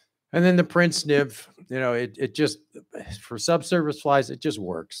 And then the Prince nymph, it just, for subsurface flies, it just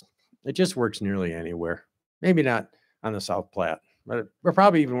works. It just works nearly anywhere. Maybe not on the South Platte, but it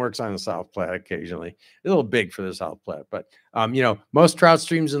probably even works on the South Platte occasionally. A little big for the South Platte, but most trout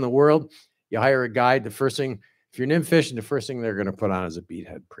streams in the world, you hire a guide. The first thing, if you're nymph fishing, the first thing they're going to put on is a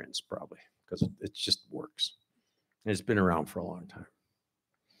beadhead Prince, probably, because it just works. And it's been around for a long time.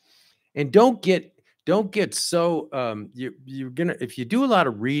 And don't get so you're gonna, if you do a lot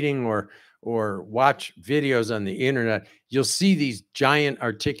of reading or watch videos on the internet, you'll see these giant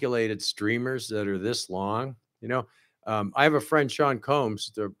articulated streamers that are this long. I have a friend, Sean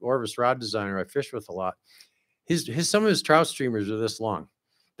Combs, the Orvis rod designer I fish with a lot. Some of his trout streamers are this long.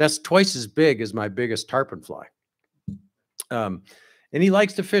 That's twice as big as my biggest tarpon fly. And he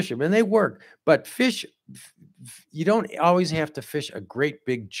likes to fish them, and they work. But you don't always have to fish a great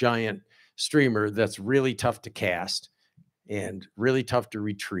big giant streamer that's really tough to cast and really tough to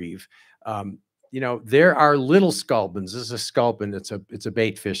retrieve. There are little sculpins. This is a sculpin. It's a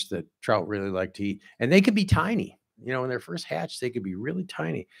bait fish that trout really like to eat, and they can be tiny. When they're first hatched, they could be really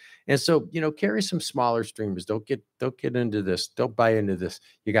tiny. And so, carry some smaller streamers. Don't get into this. Don't buy into this.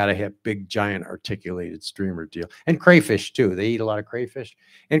 You got to have big, giant articulated streamer deal. And crayfish too. They eat a lot of crayfish,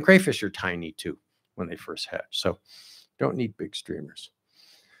 and crayfish are tiny too when they first hatch. So don't need big streamers.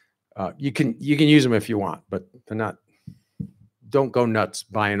 You can use them if you want, but they're not. Don't go nuts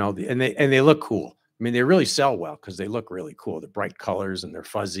buying all and they look cool. I mean, they really sell well because they look really cool. They're bright colors and they're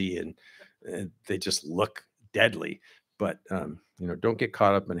fuzzy and they just look deadly. But don't get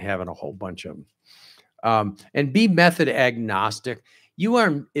caught up in having a whole bunch of them. And be method agnostic.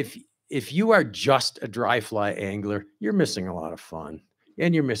 If you are just a dry fly angler, you're missing a lot of fun.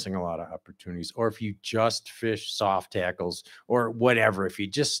 And you're missing a lot of opportunities. Or if you just fish soft tackles or whatever, if you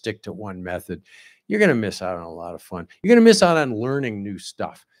just stick to one method, you're going to miss out on a lot of fun. You're going to miss out on learning new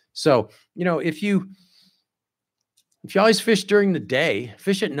stuff. So, if you always fish during the day,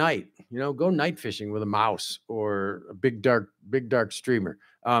 fish at night, go night fishing with a mouse or a big dark streamer.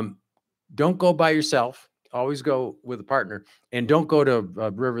 Don't go by yourself. Always go with a partner, and don't go to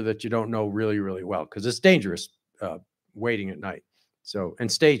a river that you don't know really, really well, because it's dangerous wading at night. So,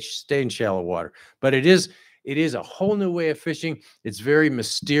 and stay in shallow water. But it is a whole new way of fishing. It's very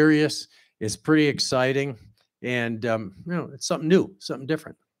mysterious. It's pretty exciting, and it's something new, something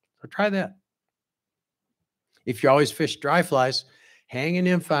different. So try that. If you always fish dry flies, hang a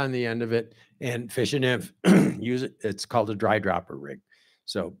nymph on the end of it and fish a nymph. Use it. It's called a dry dropper rig.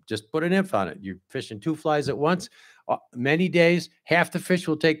 So just put a nymph on it. You're fishing 2 flies at once. Many days, half the fish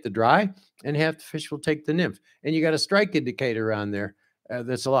will take the dry and half the fish will take the nymph. And you got a strike indicator on there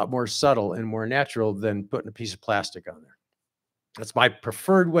that's a lot more subtle and more natural than putting a piece of plastic on there. That's my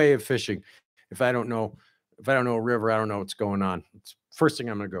preferred way of fishing. If I don't know a river, I don't know what's going on. It's first thing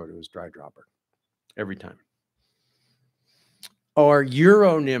I'm going to go to is dry dropper every time. Or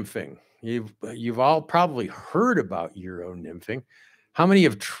Euro nymphing. You've all probably heard about Euro nymphing. How many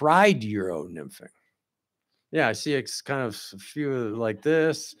have tried Euro nymphing? Yeah, I see it's kind of a few like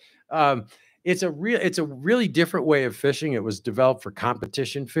this. It's a really different way of fishing. It was developed for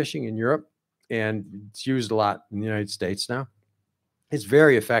competition fishing in Europe, and it's used a lot in the United States now. It's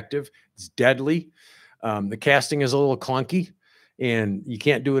very effective. It's deadly. The casting is a little clunky, and you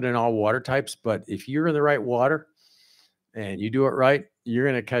can't do it in all water types. But if you're in the right water and you do it right, you're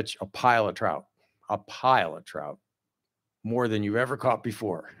going to catch a pile of trout, more than you've ever caught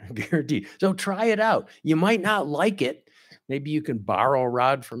before, guaranteed. So try it out. You might not like it. Maybe you can borrow a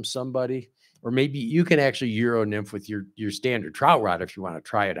rod from somebody, or maybe you can actually Euro nymph with your standard trout rod if you want to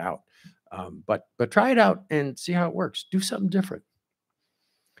try it out. But try it out and see how it works. Do something different.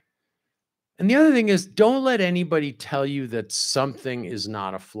 And the other thing is, don't let anybody tell you that something is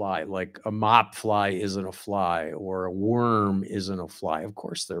not a fly, like a mop fly isn't a fly or a worm isn't a fly. Of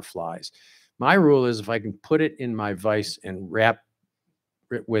course, they're flies. My rule is if I can put it in my vise and wrap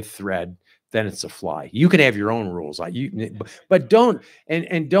it with thread, then it's a fly. You can have your own rules, but don't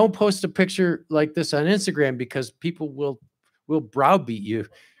don't post a picture like this on Instagram, because people will browbeat you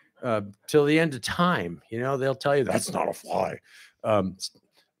till the end of time. They'll tell you that's not a fly.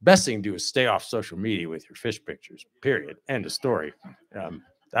 Best thing to do is stay off social media with your fish pictures, period. End of story.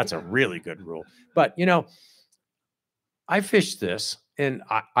 That's a really good rule. But, I fish this, and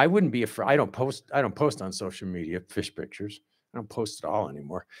I wouldn't be afraid. I don't post on social media fish pictures. I don't post at all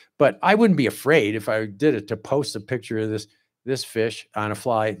anymore. But I wouldn't be afraid if I did it to post a picture of this fish on a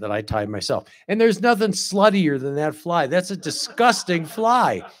fly that I tied myself. And there's nothing sluttier than that fly. That's a disgusting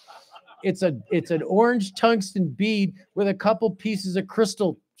fly. It's an orange tungsten bead with a couple pieces of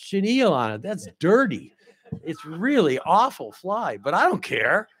crystal chenille on it. That's dirty. It's really awful fly, but I don't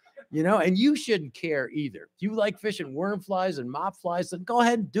care. you know, and you shouldn't care either. If you like fishing worm flies and mop flies, then go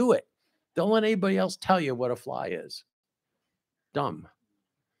ahead and do it. Don't let anybody else tell you what a fly is. Dumb.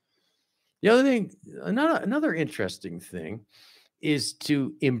 The other thing, another interesting thing is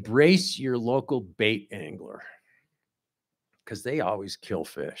to embrace your local bait angler, because they always kill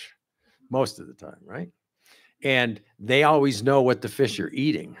fish most of the time, right? And they always know what the fish are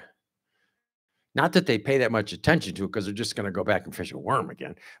eating. Not that they pay that much attention to it, because they're just going to go back and fish a worm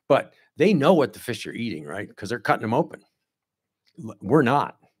again, but they know what the fish are eating, right? Because they're cutting them open. We're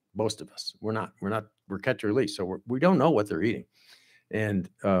not, most of us, we're catch or release. So we don't know what they're eating. And,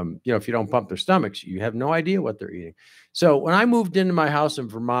 you know, if you don't pump their stomachs, you have no idea what they're eating. So when I moved into my house in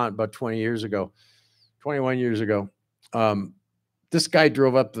Vermont about 21 years ago, this guy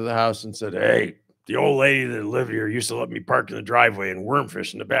drove up to the house and said, "Hey, the old lady that lived here used to let me park in the driveway and worm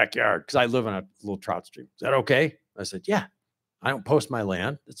fish in the backyard, because I live on a little trout stream. Is that okay?" I said, "Yeah, I don't post my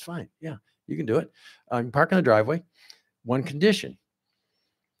land. That's fine. Yeah, you can do it. You can park in the driveway. One condition: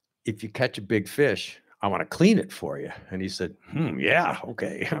 if you catch a big fish, I want to clean it for you." And he said, "Yeah,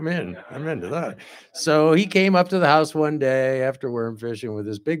 okay, I'm into that." So he came up to the house one day after worm fishing with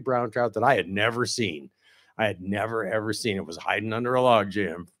this big brown trout that I had never seen. I had never, ever seen. It was hiding under a log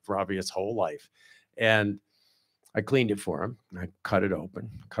jam for probably its whole life. And I cleaned it for him. I cut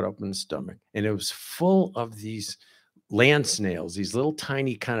open the stomach, and it was full of these land snails, these little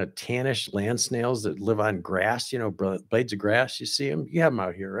tiny kind of tannish land snails that live on grass, you know, blades of grass. You see them? You have them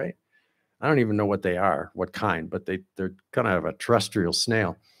out here, right? I don't even know what they are, what kind, but they're kind of a terrestrial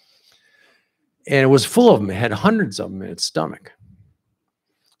snail. And it was full of them. It had hundreds of them in its stomach.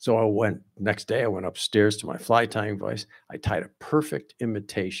 So next day I went upstairs to my fly tying vise. I tied a perfect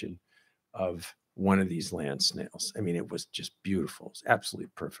imitation of one of these land snails. I mean, it was just beautiful. It was absolutely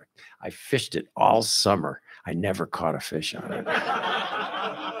perfect. I fished it all summer. I never caught a fish on it.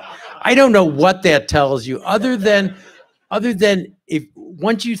 I don't know what that tells you, other than if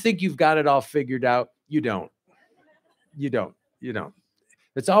once you think you've got it all figured out, you don't.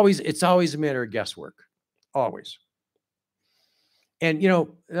 It's always a matter of guesswork. Always. And, you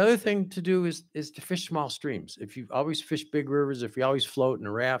know, another thing to do is to fish small streams. If you always fish big rivers, if you always float in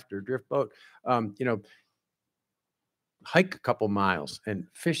a raft or drift boat, you know, hike a couple miles and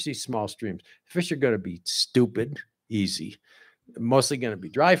fish these small streams. Fish are going to be stupid easy. Mostly going to be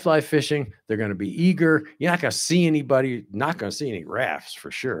dry fly fishing. They're going to be eager. You're not going to see anybody, not going to see any rafts for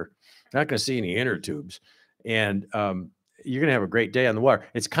sure. Not going to see any inner tubes. And you're going to have a great day on the water.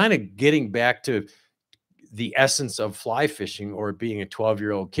 It's kind of getting back to the essence of fly fishing, or being a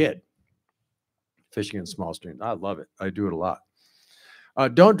 12-year-old kid fishing in small streams. I love it. I do it a lot.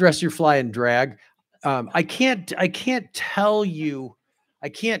 Don't dress your fly in drag. I can't tell you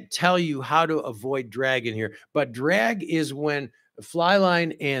how to avoid drag in here, but drag is when the fly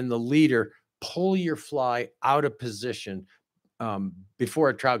line and the leader pull your fly out of position before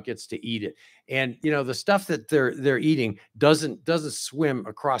a trout gets to eat it. And, you know, the stuff that they're eating doesn't swim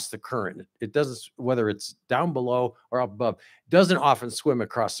across the current. It doesn't, whether it's down below or up above, doesn't often swim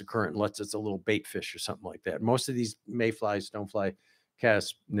across the current unless it's a little bait fish or something like that. Most of these mayflies, stonefly,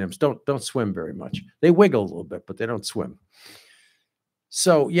 caddis nymphs don't swim very much. They wiggle a little bit, but they don't swim.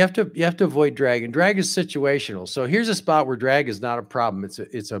 So you have to avoid drag, and drag is situational. So here's a spot where drag is not a problem.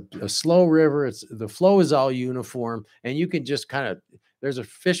 It's a slow river. The flow is all uniform, and you can just kind of, there's a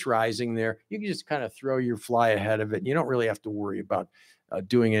fish rising there. You can just kind of throw your fly ahead of it. And you don't really have to worry about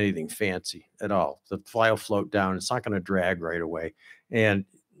doing anything fancy at all. The fly will float down. It's not going to drag right away, and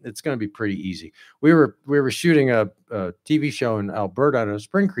it's going to be pretty easy. We were shooting a TV show in Alberta on a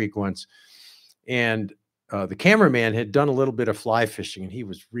Spring Creek once, and the cameraman had done a little bit of fly fishing, and he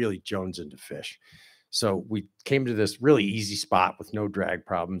was really jonesing to fish. So we came to this really easy spot with no drag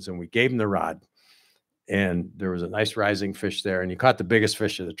problems, and we gave him the rod, and there was a nice rising fish there, and he caught the biggest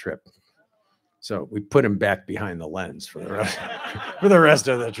fish of the trip. So we put him back behind the lens for the rest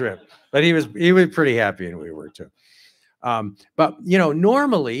of the trip. But he was pretty happy, and we were too. But, you know,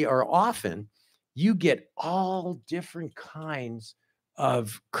 normally or often you get all different kinds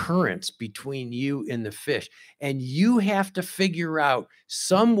of currents between you and the fish, and you have to figure out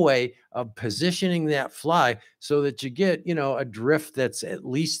some way of positioning that fly so that you get, you know, a drift that's at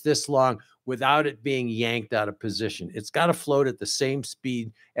least this long without it being yanked out of position. It's got to float at the same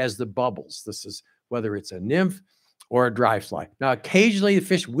speed as the bubbles. This is whether it's a nymph or a dry fly. Now, occasionally the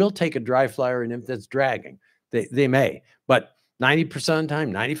fish will take a dry fly or a nymph that's dragging. They may, but 90% of the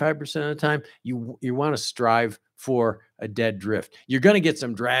time, 95% of the time, you want to strive for a dead drift. You're going to get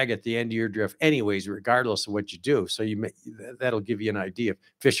some drag at the end of your drift anyways, regardless of what you do. So that'll give you an idea if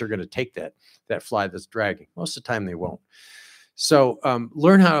fish are going to take that fly that's dragging. Most of the time they won't. So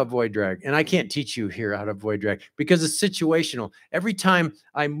learn how to avoid drag. And I can't teach you here how to avoid drag because it's situational. Every time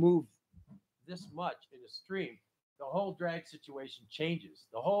I move this much in a stream, the whole drag situation changes.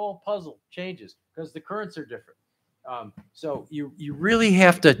 The whole puzzle changes because the currents are different. So you really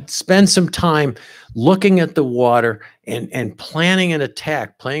have to spend some time looking at the water and planning an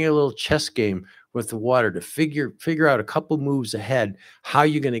attack, playing a little chess game with the water to figure out a couple moves ahead how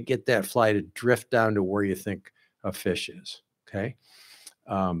you're going to get that fly to drift down to where you think a fish is. Okay.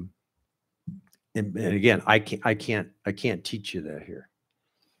 And again, I can't teach you that here.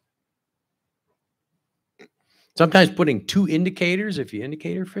 Sometimes putting 2 indicators, if you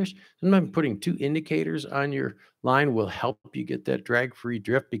indicator fish, sometimes putting 2 indicators on your line will help you get that drag-free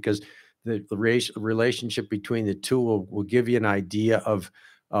drift because the relationship between the two will give you an idea of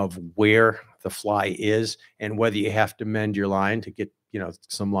where the fly is and whether you have to mend your line to get,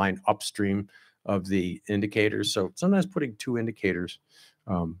 some line upstream of the indicators. So sometimes putting 2 indicators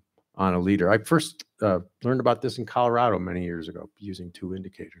on a leader. I first learned about this in Colorado many years ago, using 2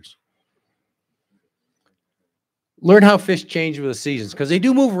 indicators. Learn how fish change with the seasons because they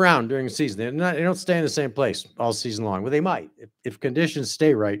do move around during the season. They don't stay in the same place all season long. Well, they might. If conditions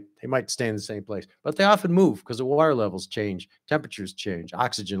stay right, they might stay in the same place. But they often move because the water levels change, temperatures change,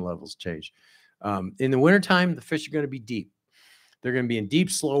 oxygen levels change. In the wintertime, the fish are going to be deep. They're going to be in deep,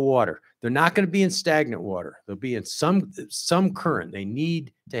 slow water. They're not going to be in stagnant water. They'll be in some current. They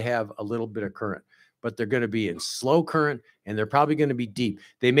need to have a little bit of current, but they're going to be in slow current, and they're probably going to be deep.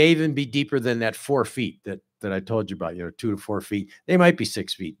 They may even be deeper than that 4 feet that I told you about, 2 to 4 feet. They might be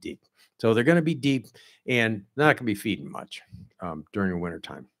 6 feet deep. So they're going to be deep and not going to be feeding much during the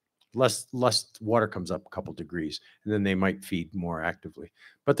wintertime. Less water comes up a couple degrees, and then they might feed more actively.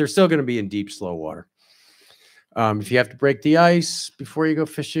 But they're still going to be in deep, slow water. If you have to break the ice before you go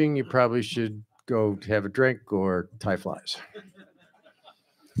fishing, you probably should go have a drink or tie flies.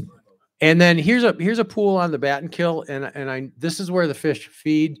 And then here's a pool on the Bat and Kill, and this is where the fish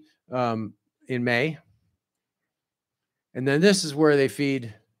feed in May. And then this is where they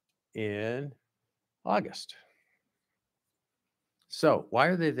feed in August. So why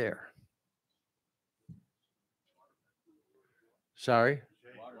are they there? Sorry?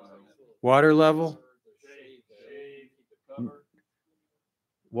 Water level?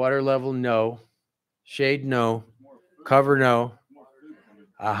 Water level, no. Shade, no. Cover, no.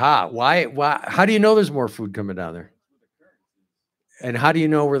 Aha. Why? How do you know there's more food coming down there? And how do you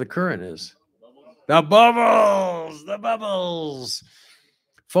know where the current is? The bubbles.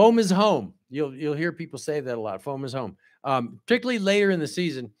 Foam is home. You'll hear people say that a lot. Foam is home. Particularly later in the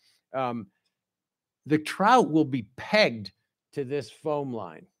season, the trout will be pegged to this foam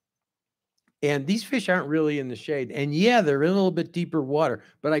line. And these fish aren't really in the shade. And yeah, they're in a little bit deeper water.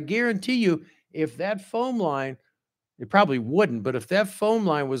 But I guarantee you, if that foam line, it probably wouldn't, but if that foam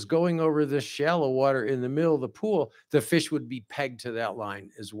line was going over this shallow water in the middle of the pool, the fish would be pegged to that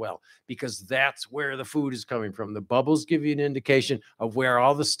line as well, because that's where the food is coming from. The bubbles give you an indication of where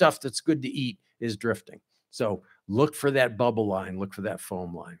all the stuff that's good to eat is drifting. So look for that bubble line, look for that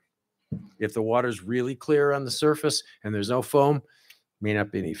foam line. If the water's really clear on the surface and there's no foam, may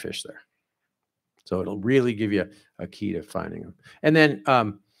not be any fish there. So it'll really give you a key to finding them. And then,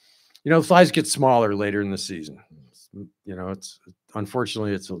 flies get smaller later in the season. It's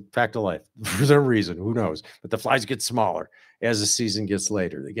unfortunately, it's a fact of life for some reason, who knows, but the flies get smaller as the season gets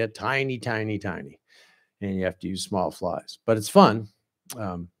later. They get tiny, tiny, tiny, and you have to use small flies, but it's fun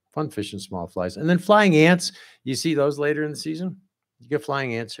fishing small flies. And then flying ants, you see those later in the season. You get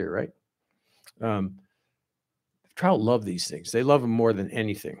flying ants here, right? Trout love these things. They love them more than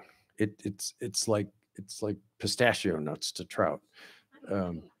anything. It's like pistachio nuts to trout.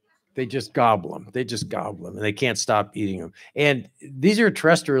 They just gobble them. And they can't stop eating them. And these are a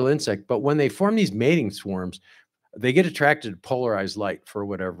terrestrial insect, but when they form these mating swarms, they get attracted to polarized light for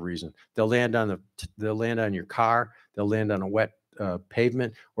whatever reason. They'll land on your car, they'll land on a wet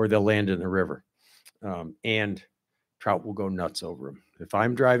pavement, or they'll land in the river. And trout will go nuts over them. If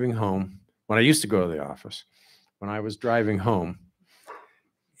I'm driving home, when I used to go to the office, when I was driving home,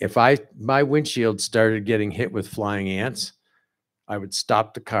 if my windshield started getting hit with flying ants, I would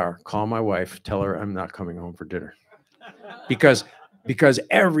stop the car, call my wife, tell her I'm not coming home for dinner, because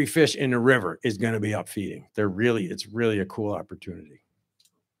every fish in the river is going to be up feeding. It's really a cool opportunity.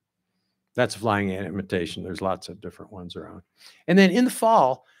 That's flying ant imitation. There's lots of different ones around. And then in the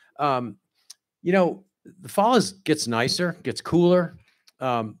fall, the fall gets nicer, gets cooler,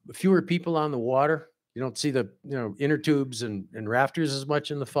 fewer people on the water. You don't see the inner tubes and rafters as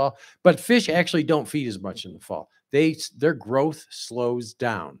much in the fall, but fish actually don't feed as much in the fall. Their growth slows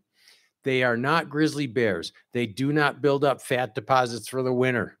down. They are not grizzly bears. They do not build up fat deposits for the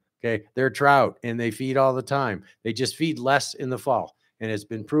winter. Okay. They're trout and they feed all the time. They just feed less in the fall. And it's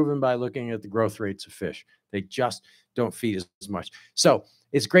been proven by looking at the growth rates of fish. They just don't feed as much. So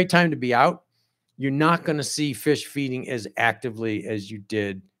it's a great time to be out. You're not going to see fish feeding as actively as you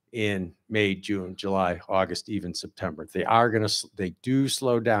did in May, June, July, August, even September. They do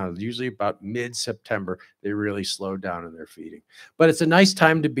slow down. Usually about mid-September, they really slow down in their feeding. But it's a nice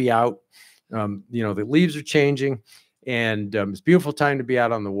time to be out. The leaves are changing, and it's a beautiful time to be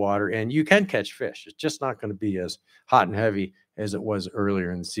out on the water, and you can catch fish. It's just not going to be as hot and heavy as it was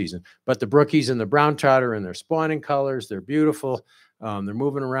earlier in the season. But the brookies and the brown trout are in their spawning colors. They're beautiful. They're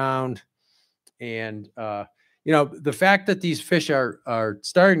moving around. And, the fact that these fish are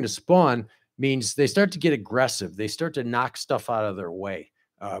starting to spawn means they start to get aggressive. They start to knock stuff out of their way.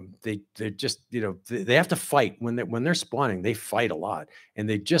 They're just, they have to fight when they're spawning. They fight a lot, and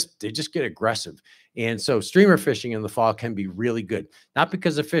they just get aggressive. And so streamer fishing in the fall can be really good, not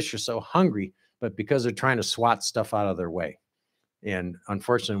because the fish are so hungry, but because they're trying to swat stuff out of their way. And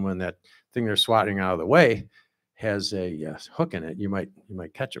unfortunately, when that thing they're swatting out of the way has a hook in it, you might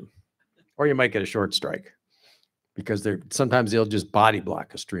catch them. Or you might get a short strike, because sometimes they'll just body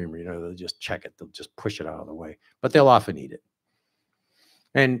block a streamer. They'll just check it. They'll just push it out of the way, but they'll often eat it.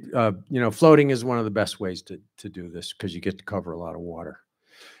 And, floating is one of the best ways to do this, because you get to cover a lot of water.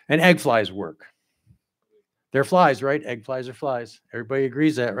 And egg flies work. They're flies, right? Egg flies are flies. Everybody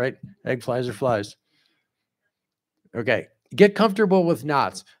agrees that, right? Egg flies are flies. Okay. Get comfortable with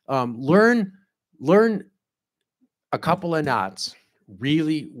knots. Learn a couple of knots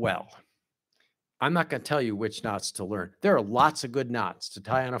really well. I'm not going to tell you which knots to learn. There are lots of good knots to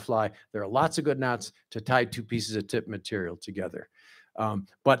tie on a fly. There are lots of good knots to tie two pieces of tip material together.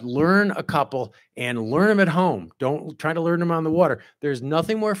 But learn a couple and learn them at home. Don't try to learn them on the water. There's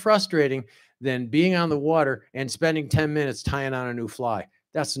nothing more frustrating than being on the water and spending 10 minutes tying on a new fly.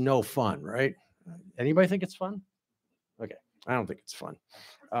 That's no fun, right? Anybody think it's fun? Okay. I don't think it's fun.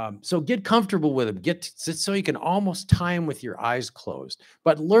 So get comfortable with them. So you can almost tie them with your eyes closed.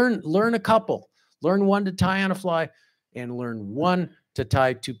 But learn a couple. Learn one to tie on a fly, and learn one to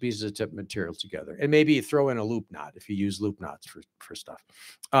tie two pieces of tip material together. And maybe you throw in a loop knot if you use loop knots for stuff.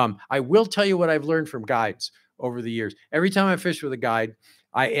 I will tell you what I've learned from guides over the years. Every time I fish with a guide,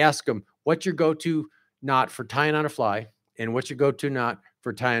 I ask them, what's your go-to knot for tying on a fly, and what's your go-to knot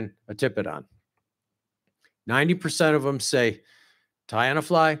for tying a tippet on? 90% of them say, tie on a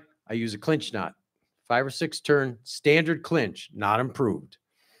fly, I use a clinch knot. 5 or 6 turn, standard clinch, not improved.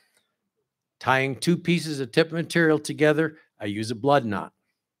 Tying two pieces of tip material together, I use a blood knot.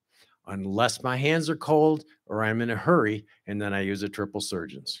 Unless my hands are cold or I'm in a hurry, and then I use a triple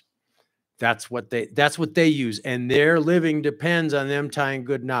surgeons. That's what they use, and their living depends on them tying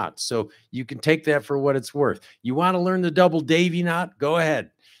good knots. So you can take that for what it's worth. You want to learn the double Davy knot? Go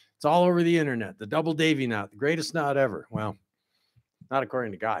ahead. It's all over the internet. The double Davy knot, the greatest knot ever. Well, not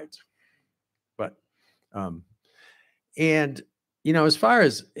according to guides, but as far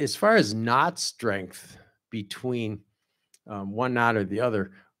as knot strength between one knot or the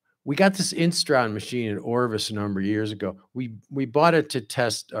other, we got this Instron machine at Orvis a number of years ago. We bought it to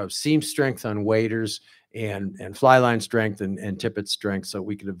test seam strength on waders and fly line strength and tippet strength, so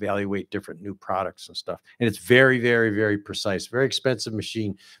we could evaluate different new products and stuff. And it's very, very, very precise, very expensive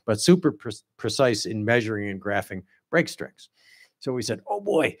machine, but super precise in measuring and graphing break strengths. So we said, oh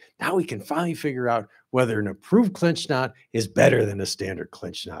boy, now we can finally figure out whether an approved clinch knot is better than a standard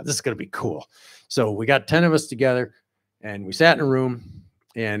clinch knot. This is going to be cool. So we got 10 of us together, and we sat in a room,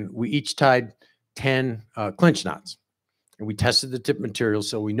 and we each tied 10 clinch knots. And we tested the tip material,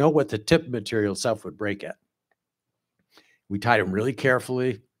 so we know what the tip material itself would break at. We tied them really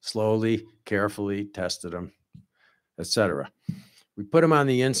carefully, slowly, carefully, tested them, etc. We put them on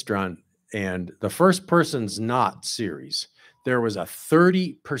the Instron, and the first person's knot series, there was a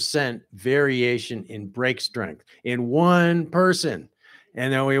 30% variation in break strength in one person.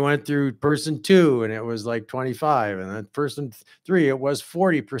 And then we went through person 2, and it was like 25. And then person 3, it was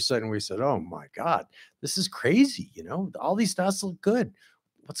 40%. And we said, oh my God, this is crazy. All these knots look good.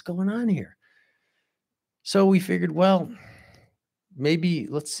 What's going on here? So we figured, well, maybe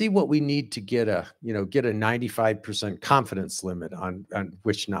let's see what we need to get a 95% confidence limit on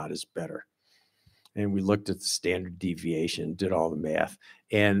which knot is better. And we looked at the standard deviation, did all the math,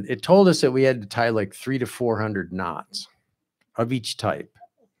 and it told us that we had to tie like 300 to 400 knots of each type.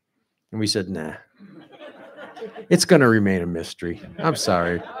 And we said, nah, it's going to remain a mystery. I'm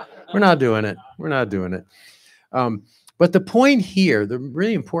sorry. We're not doing it. We're not doing it. But the point here, the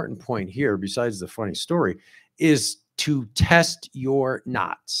really important point here, besides the funny story, is to test your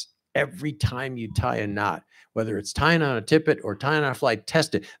knots. every time you tie a knot, whether it's tying on a tippet or tying on a fly,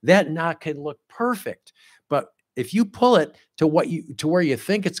 test it. That knot can look perfect, but if you pull it to where you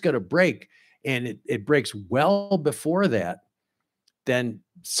think it's going to break and it breaks well before that, then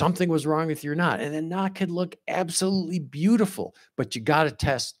something was wrong with your knot. And the knot could look absolutely beautiful, but you got to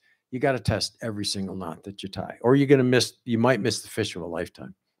test every single knot that you tie, or you might miss the fish of a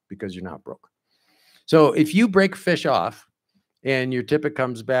lifetime because you're not broke. So if you break a fish off and your tippet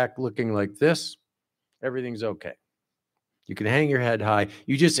comes back looking like this, everything's okay. You can hang your head high.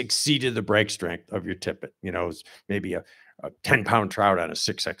 You just exceeded the break strength of your tippet. You know, it's maybe a 10-pound trout on a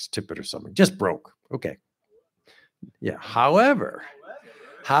 6X tippet or something. Just broke. Okay. Yeah. However,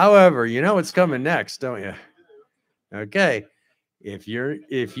 you know what's coming next, don't you? Okay. If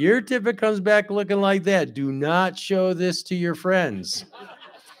your tippet comes back looking like that, do not show this to your friends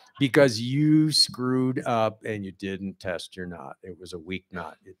because you screwed up and you didn't test your knot. It was a weak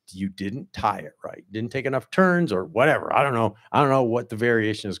knot. You didn't tie it right. Didn't take enough turns or whatever. I don't know what the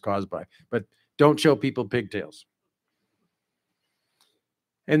variation is caused by, but don't show people pigtails.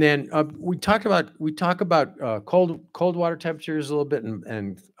 And then we talk about cold water temperatures a little bit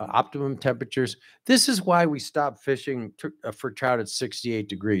and optimum temperatures. This is why we stop fishing for trout at 68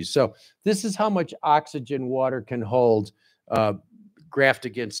 degrees. So this is how much oxygen water can hold graphed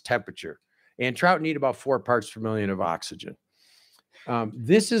against temperature. And trout need about 4 parts per million of oxygen.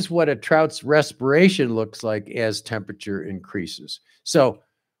 This is what a trout's respiration looks like as temperature increases. So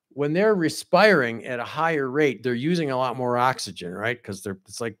when they're respiring at a higher rate, they're using a lot more oxygen, right? Because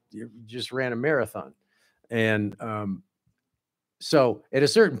it's like you just ran a marathon. And so at a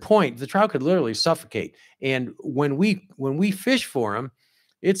certain point, the trout could literally suffocate. And when we fish for them,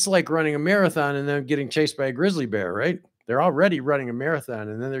 it's like running a marathon and then getting chased by a grizzly bear, right? They're already running a marathon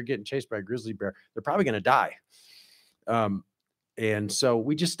and then they're getting chased by a grizzly bear. They're probably going to die. And so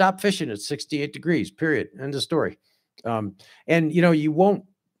we just stop fishing at 68 degrees, period. End of story. And you know, you won't,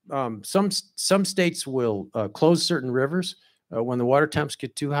 some states will close certain rivers when the water temps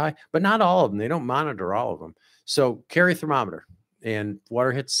get too high, but not all of them. They don't monitor all of them. So carry a thermometer and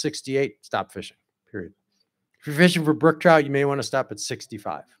water hits 68, stop fishing, period. If you're fishing for brook trout, you may want to stop at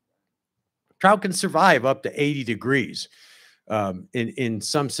 65. Trout can survive up to 80 degrees in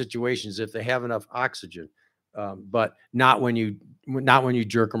some situations if they have enough oxygen, but not when you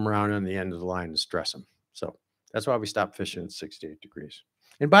jerk them around on the end of the line and stress them. So that's why we stop fishing at 68 degrees.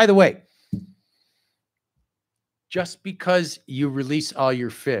 And by the way, just because you release all your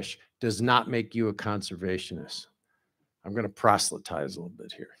fish does not make you a conservationist. I'm going to proselytize a little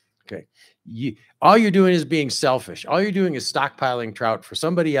bit here. Okay. All you're doing is being selfish. All you're doing is stockpiling trout for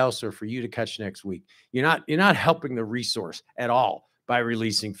somebody else or for you to catch next week. You're not helping the resource at all by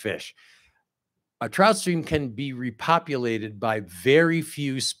releasing fish. A trout stream can be repopulated by very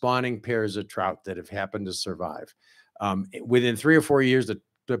few spawning pairs of trout that have happened to survive. Within 3 or 4 years,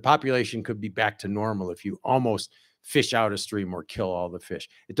 the population could be back to normal if you almost fish out a stream or kill all the fish.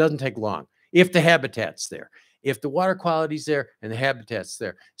 It doesn't take long if the habitat's there, if the water quality's there and the habitat's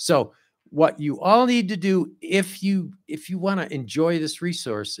there. So what you all need to do if you want to enjoy this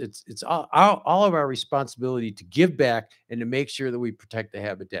resource, it's all of our responsibility to give back and to make sure that we protect the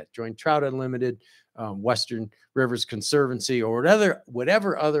habitat. Join Trout Unlimited, Western Rivers Conservancy, or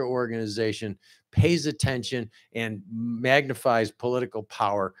whatever other organization pays attention and magnifies political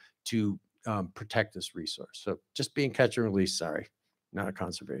power to protect this resource. So just being catch and release, sorry, not a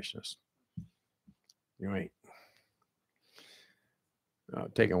conservationist. You ain't.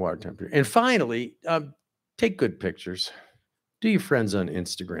 Taking water temperature. And finally, take good pictures. Do your friends on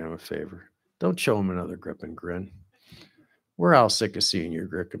Instagram a favor. Don't show them another grip and grin. We're all sick of seeing your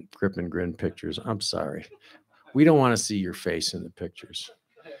grip and grin pictures. I'm sorry. We don't want to see your face in the pictures.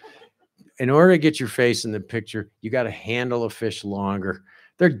 In order to get your face in the picture, you got to handle a fish longer.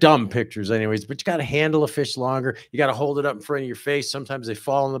 They're dumb pictures anyways, but you got to handle a fish longer. You got to hold it up in front of your face. Sometimes they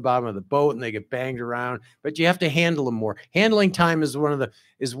fall on the bottom of the boat and they get banged around, but you have to handle them more. Handling time is one of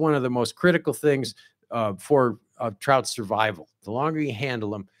the most critical things for trout survival. The longer you handle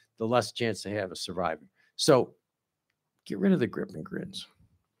them, the less chance they have of surviving. So get rid of the grip and grins.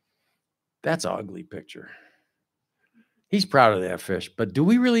 That's an ugly picture. He's proud of that fish, but do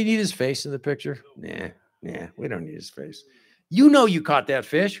we really need his face in the picture? Nah, we don't need his face. You know you caught that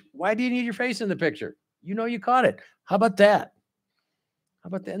fish. Why do you need your face in the picture? You know you caught it. How about that?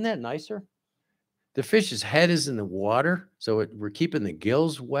 Isn't that nicer? The fish's head is in the water, so we're keeping the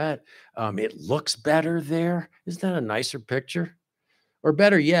gills wet. It looks better there. Isn't that a nicer picture? Or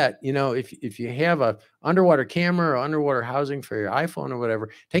better yet, you know, if you have a underwater camera or underwater housing for your iPhone or whatever,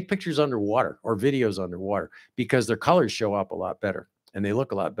 take pictures underwater or videos underwater because their colors show up a lot better. and they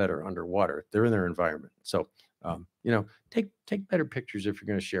look a lot better underwater. They're in their environment. So, you know, take better pictures if you're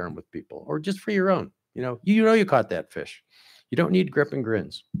going to share them with people, or just for your own. You know you caught that fish. You don't need grip and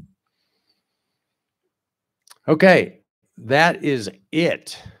grins. Okay, that is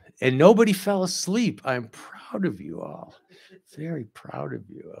it. And nobody fell asleep. I'm proud of you all. Very proud of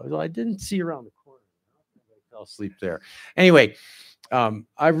you. Although I didn't see around the corner. I fell asleep there. Anyway,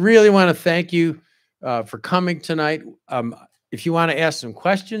 I really want to thank you for coming tonight. If you want to ask some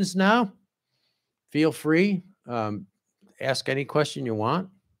questions now, feel free. Ask any question you want.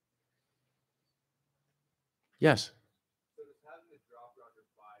 Yes. So does having the drop around your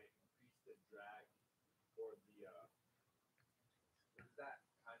fly increase the drag, or does that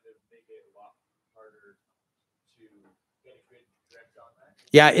kind of make it a lot harder to get a good direct on that?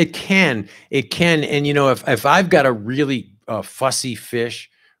 Yeah, it can. It can. And if I've got a really fussy fish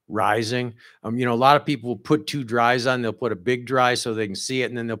rising, a lot of people will put two dries on. They'll put a big dry so they can see it,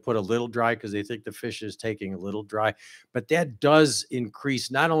 and then they'll put a little dry because they think the fish is taking a little dry. But that does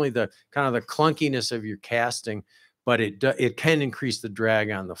increase not only the kind of the clunkiness of your casting, but it can increase the drag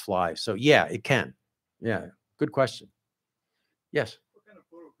on the fly. So yeah, it can. Yeah, good question. Yes. What kind of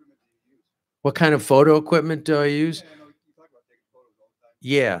photo equipment do you use? What kind of photo equipment do I use? Yeah, I know you talk about taking photos all the time.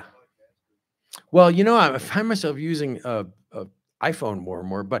 Yeah. Well, I find myself using a iPhone more and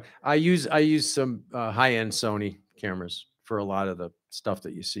more, but I use some high-end Sony cameras for a lot of the stuff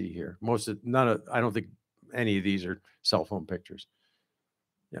that you see here. I don't think any of these are cell phone pictures.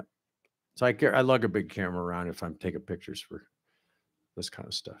 Yeah. So I lug a big camera around if I'm taking pictures for this kind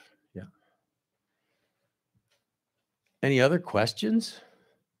of stuff. Yeah. Any other questions?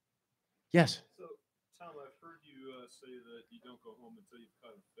 Yes. So, Tom, I've heard you say that you don't go home until you've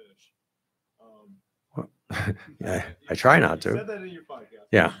caught a fish. Yeah, I try not You to. said that in your podcast.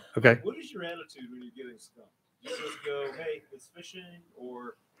 Yeah. Okay. What is your attitude when you're getting stumped? You just go, hey, it's fishing,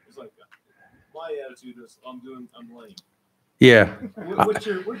 or it's like, my attitude is I'm lame. Yeah. What is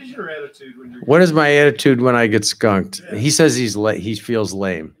your attitude when you're? What is my attitude when I get skunked? He says he feels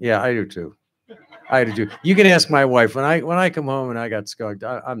lame. Yeah, I do too. I do too. You can ask my wife when I come home and I got skunked.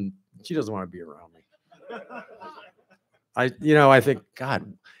 She doesn't want to be around me. I think,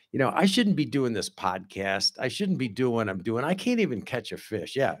 God, I shouldn't be doing this podcast. I shouldn't be doing what I'm doing. I can't even catch a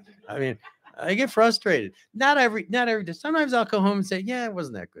fish. Yeah. I mean, I get frustrated. Not every day. Sometimes I'll come home and say, yeah, it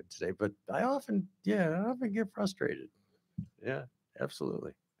wasn't that good today. But I often get frustrated. Yeah,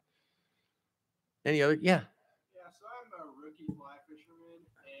 absolutely. Any other? Yeah. Yeah, so I'm a rookie fly fisherman,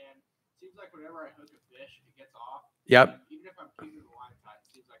 and it seems like whenever I hook a fish, it gets off. Yep. And even if I'm keeping the line tight, it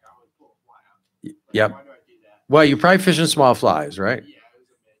seems like I always pull a fly out. Yep. Why do I do that? Well, you're probably fishing small flies, right? Yeah, it was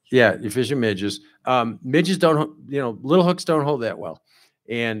a midge. Yeah, you're fishing midges. Midges don't, little hooks don't hold that well.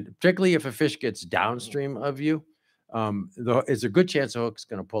 And particularly if a fish gets downstream of you, it's a good chance the hook's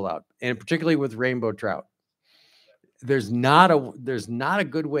going to pull out. And particularly with rainbow trout, there's not a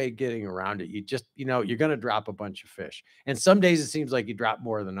good way of getting around it. You just, you're going to drop a bunch of fish. And some days it seems like you drop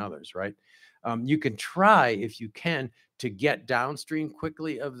more than others, right? You can try, if you can, to get downstream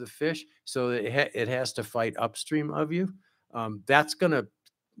quickly of the fish so that it has to fight upstream of you. You're going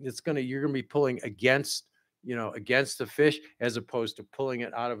to be pulling against the fish as opposed to pulling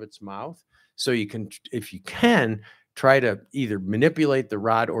it out of its mouth. So you can, if you can, try to either manipulate the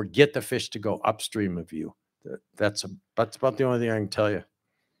rod or get the fish to go upstream of you. That's about the only thing I can tell you.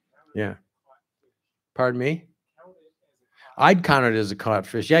 Yeah. Pardon me? I'd count it as a caught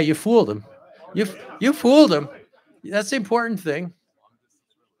fish. Yeah, you fooled him. You fooled him. That's the important thing.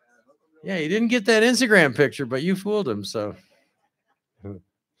 Yeah, you didn't get that Instagram picture, but you fooled him. So,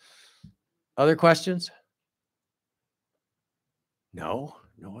 other questions? No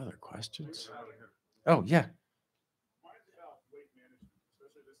other questions. Oh yeah.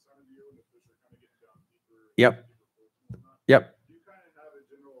 Yep. Yep. Do you kind of have a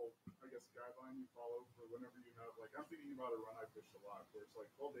general, guideline you follow for whenever you have, I'm thinking about a run I fish a lot, where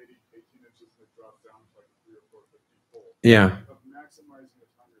it's 12 to 18 inches and it drops down to a 3 or 4 50 pull. Yeah. Of maximizing the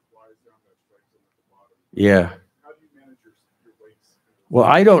time your flies down that strike zone at the bottom. Yeah. How do you manage your weights? Well,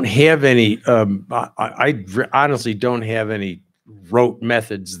 I don't have any. I honestly don't have any rote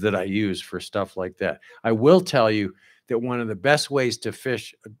methods that I use for stuff like that. I will tell you that one of the best ways to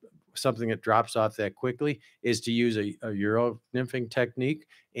fish something that drops off that quickly is to use a Euro nymphing technique.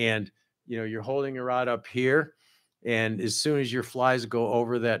 And, you're holding your rod up here. And as soon as your flies go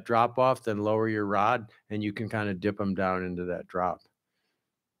over that drop off, then lower your rod and you can kind of dip them down into that drop.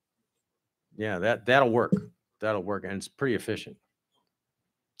 Yeah, that'll work. That'll work. And it's pretty efficient.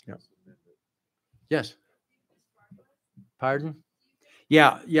 Yeah. Yes. Pardon?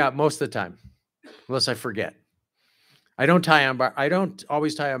 Yeah. Most of the time, unless I forget. I don't tie on I don't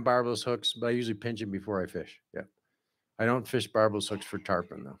always tie on barbless hooks, but I usually pinch them before I fish. Yeah. I don't fish barbless hooks for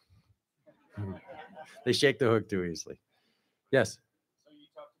tarpon though. They shake the hook too easily. Yes. So you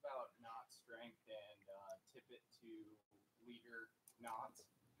talked about knot strength and tippet to leader knots.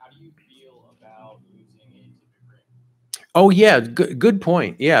 How do you feel about using a tippet ring? Oh yeah, good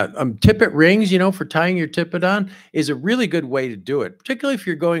point. Yeah, tippet rings, you know, for tying your tippet on is a really good way to do it. Particularly if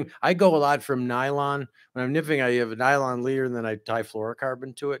you're going, I go a lot from nylon. When I'm nymphing, I have a nylon leader and then I tie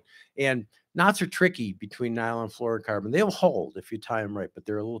fluorocarbon to it. And knots are tricky between nylon and fluorocarbon. They'll hold if you tie them right, but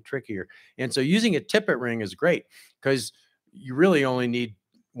they're a little trickier. And so using a tippet ring is great because you really only need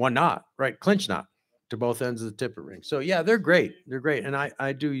one knot, right? Clinch knot to both ends of the tippet ring. So yeah, they're great. They're great. And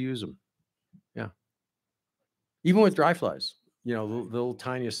I do use them. Yeah. Even with dry flies, you know, the little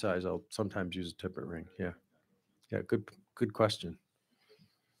tiniest size, I'll sometimes use a tippet ring. Yeah. Yeah. Good question.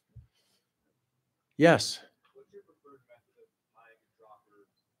 Yes. What's your preferred method of tying a dropper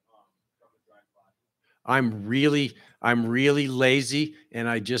from a dry fly? I'm really lazy and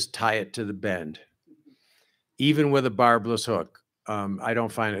I just tie it to the bend. Even with a barbless hook, I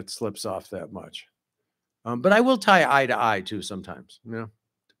don't find it slips off that much. But I will tie eye to eye too sometimes, you know,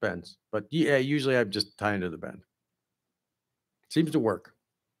 depends. But yeah, usually I'm just tying to the bend. Seems to work.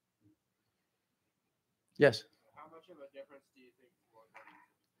 Yes. How much of a difference do you think fluorocarbon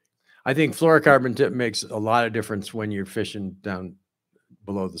makes? I think fluorocarbon tip makes a lot of difference when you're fishing down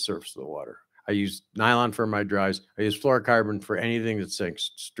below the surface of the water. I use nylon for my dries. I use fluorocarbon for anything that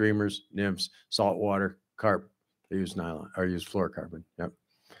sinks, streamers, nymphs, saltwater, carp. I use nylon or use fluorocarbon. Yep.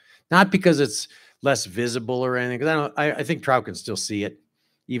 Not because it's less visible or anything, because I think trout can still see it,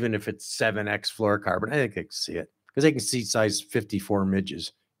 even if it's 7x fluorocarbon. I think they can see it because they can see size 54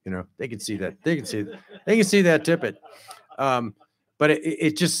 midges. You know, they can see that. They can see that tippet. But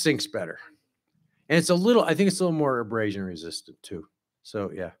it just sinks better. And it's I think it's a little more abrasion resistant too.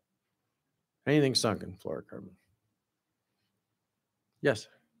 So yeah. Anything sunken, fluorocarbon. Yes.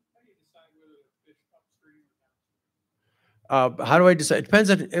 How do I decide?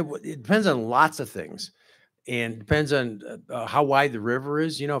 It depends on lots of things, and depends on how wide the river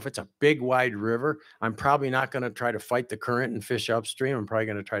is. You know, if it's a big wide river, I'm probably not going to try to fight the current and fish upstream. I'm probably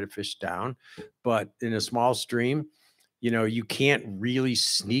going to try to fish down. But in a small stream, you know, you can't really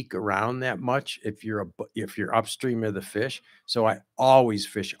sneak around that much if you're upstream of the fish. So I always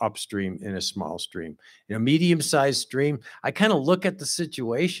fish upstream in a small stream. In a medium-sized stream, I kind of look at the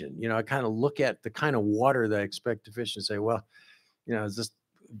situation. You know, I kind of look at the kind of water that I expect to fish and say, well, you know,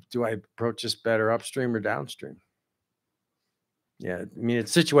 do I approach this better upstream or downstream? Yeah, I mean,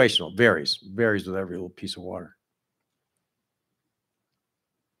 it's situational, varies with every little piece of water.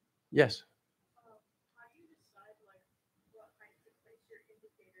 Yes.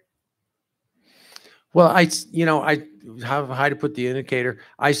 Well, how high to put the indicator.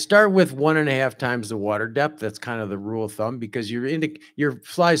 I start with 1.5 times the water depth. That's kind of the rule of thumb because your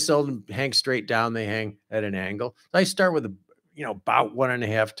flies seldom hang straight down. They hang at an angle. I start with about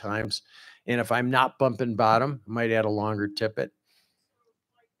 1.5 times. And if I'm not bumping bottom, I might add a longer tippet.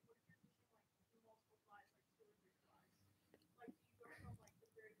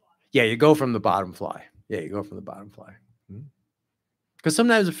 Yeah, you go from the bottom fly. Yeah, you go from the bottom fly. Because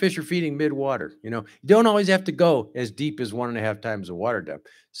sometimes the fish are feeding mid-water. You know, you don't always have to go as deep as 1.5 times the water depth.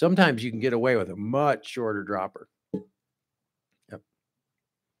 Sometimes you can get away with a much shorter dropper. Yep.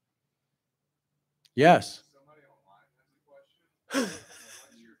 Yes. Somebody online has a question.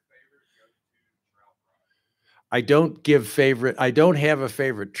 What's your favorite go-to trout rod? I don't have a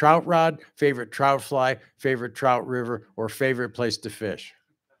favorite trout rod, favorite trout fly, favorite trout river, or favorite place to fish.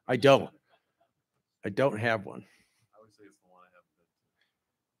 I don't have one.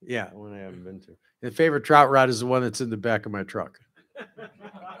 Yeah, one I haven't been to. The favorite trout rod is the one that's in the back of my truck.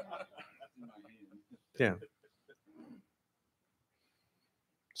 Yeah.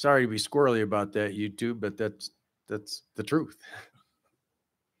 Sorry to be squirrely about that, YouTube, but that's the truth.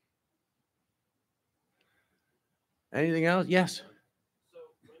 Anything else? Yes. So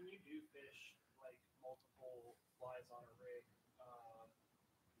when you do fish like multiple flies on a rig,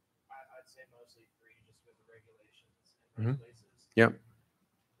 I'd say mostly 3 just with the regulations in most places. Yep.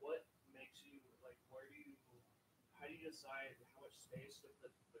 How do you decide how much space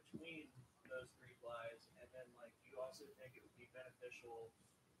between those 3 flies? And then, like, do you also think it would be beneficial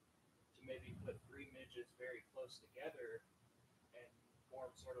to maybe put 3 midgets very close together and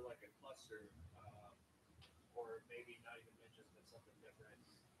form sort of like a cluster, or maybe not even midgets, but something different?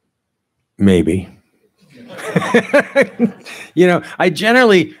 Maybe. You know, I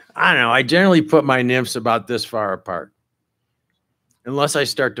generally put my nymphs about this far apart. unless I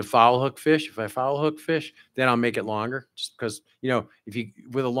start to foul hook fish. If I foul hook fish, then I'll make it longer, just because, you know, if you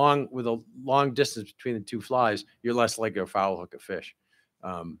with a long distance between the two flies, you're less likely to foul hook a fish.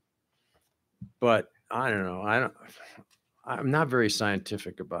 But I don't know. I'm not very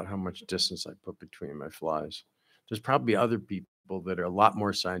scientific about how much distance I put between my flies. There's probably other people that are a lot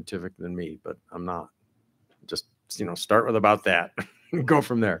more scientific than me, but I'm not. Just, you know, start with about that and go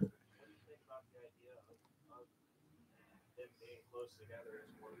from there. What do you think about the idea of them being close together as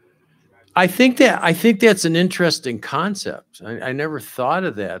more than I think that's an interesting concept. I never thought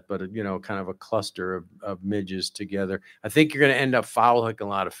of that, but you know, kind of a cluster of midges together. I think you're going to end up foul hooking a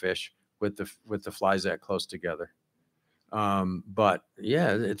lot of fish with the flies that close together. But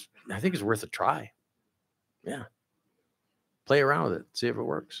yeah, I think it's worth a try. Yeah, play around with it, see if it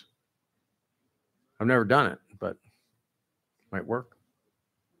works. I've never done it, but might work.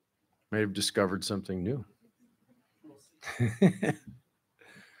 Might have discovered something new.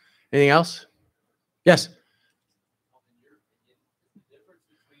 Anything else? Yes.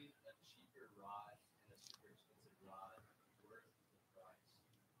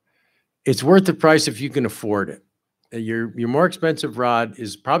 It's worth the price if you can afford it. Your more expensive rod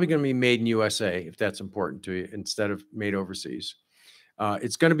is probably going to be made in USA if that's important to you, instead of made overseas.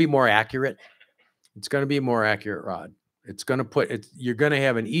 It's going to be more accurate. It's going to be a more accurate rod. It's going to put it. You're going to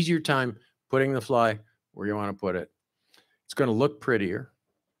have an easier time putting the fly where you want to put it. It's going to look prettier.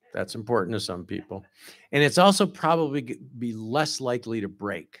 That's important to some people, and it's also probably be less likely to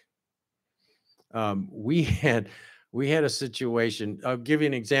break. We had a situation. I'll give you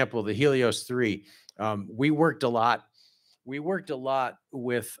an example. The Helios 3. We worked a lot. We worked a lot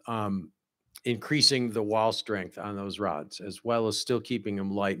with increasing the wall strength on those rods, as well as still keeping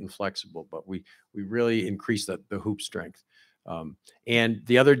them light and flexible. But we really increased the hoop strength. And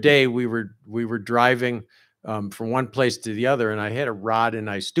the other day we were driving from one place to the other, and I had a rod, and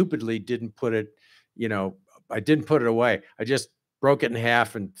I stupidly didn't put it. You know, I didn't put it away. I just broke it in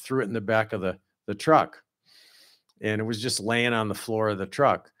half and threw it in the back of the truck, and it was just laying on the floor of the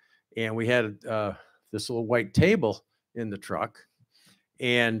truck. And we had this little white table in the truck,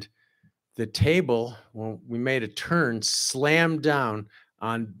 and the table, when we made a turn, slammed down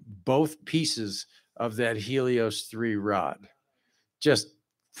on both pieces of that Helios 3 rod. Just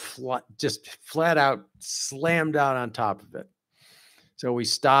flat out slammed down on top of it. So we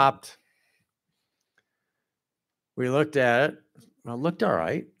stopped. We looked at it. Well, it looked all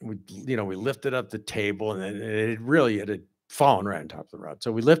right. We lifted up the table, and it had fallen right on top of the rod.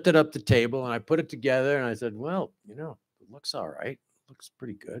 So we lifted up the table, and I put it together, and I said, well, it looks all right. Looks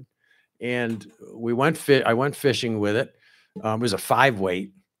pretty good. And I went fishing with it. It was a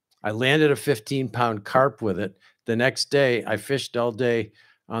 5-weight. I landed a 15-pound carp with it. The next day, I fished all day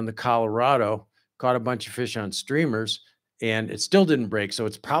on the Colorado, caught a bunch of fish on streamers, and it still didn't break. So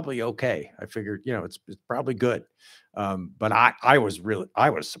it's probably okay. I figured, it's probably good. But I was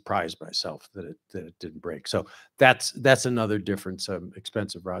surprised myself that it didn't break. So that's another difference.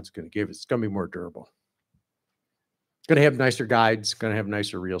 Expensive rod's going to give. It's going to be more durable. Going to have nicer guides. Going to have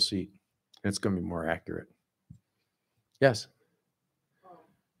nicer reel seat. And it's going to be more accurate. Yes.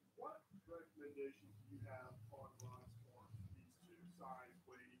 What recommendations do you have on rods for these two size,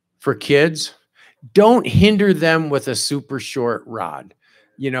 weight? For kids, don't hinder them with a super short rod.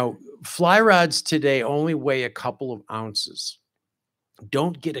 Fly rods today only weigh a couple of ounces.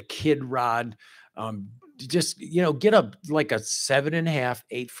 Don't get a kid rod. Just, get a 7.5,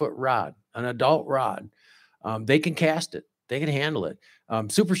 8-foot rod, an adult rod. They can cast it. They can handle it.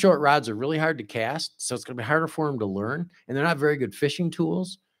 Super short rods are really hard to cast, so it's going to be harder for them to learn. And they're not very good fishing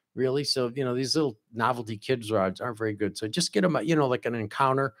tools, really. So, these little novelty kids rods aren't very good. So just get them, like an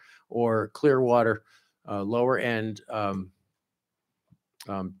Encounter or Clearwater, lower end,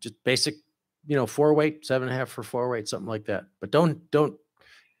 just basic, 4-weight, 7.5 for 4-weight, something like that. But don't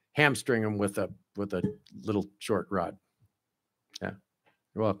hamstring them with a little short rod. Yeah,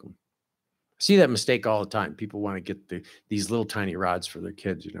 you're welcome. See that mistake all the time. People want to get these little tiny rods for their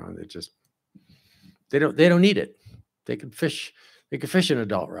kids, and they don't need it. They can fish an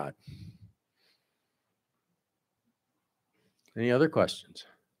adult rod. Any other questions?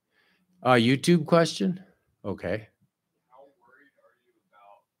 YouTube question? Okay. How worried are you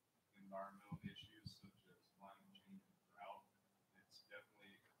about environmental issues such as climate change and drought? It's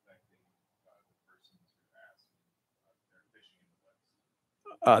definitely affecting the persons who ask. They're fishing in the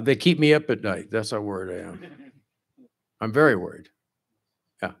West. They keep me up at night. That's how worried I am. I'm very worried.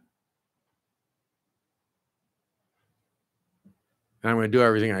 Yeah. And I'm going to do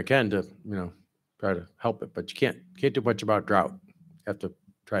everything I can to, try to help it. But you can't do much about drought. You have to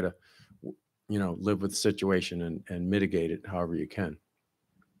try to, live with the situation and mitigate it however you can.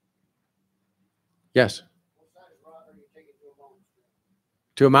 Yes.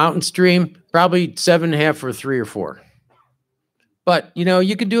 To a mountain stream, probably 7.5 or 3 or 4. But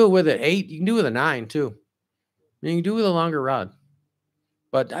you can do it with an 8. You can do it with a 9 too. You can do it with a longer rod.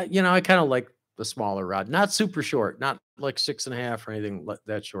 But I kind of like the smaller rod, not super short, not like 6.5 or anything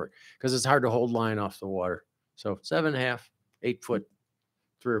that short, because it's hard to hold line off the water. So 7.5, 8 foot,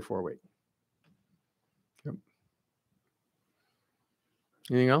 3 or 4 weight. Yep.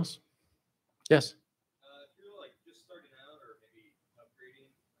 Anything else? Yes. If you're like just starting out or maybe upgrading,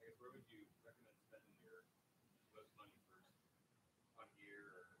 I guess where would you recommend spending your most money first on gear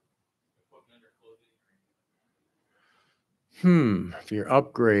or equipment or clothing or anything? If you're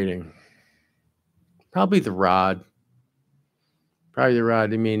upgrading, probably the rod. Probably the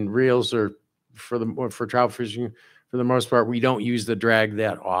rod. I mean, reels are for trout fishing for the most part. We don't use the drag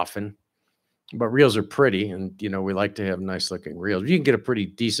that often, but reels are pretty, and we like to have nice looking reels. You can get a pretty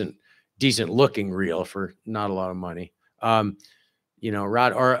decent looking reel for not a lot of money.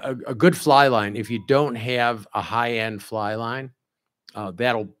 Rod or a good fly line. If you don't have a high end fly line,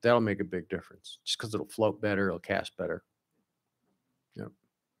 that'll make a big difference. Just because it'll float better, it'll cast better. Yep.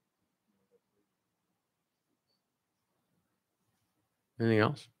 Anything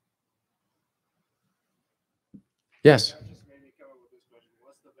else? Yes. That just made me come up with this question.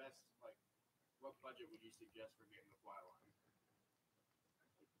 What's the best, what budget would you suggest for getting the fly line?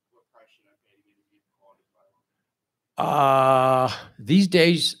 What price should I pay to get a quality fly line? These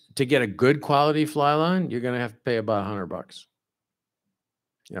days, to get a good quality fly line, you're going to have to pay about $100.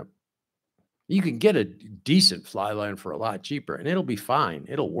 Yep. You can get a decent fly line for a lot cheaper, and it'll be fine.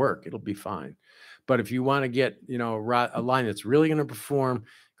 It'll work. It'll be fine. But if you want to get, a line that's really going to perform,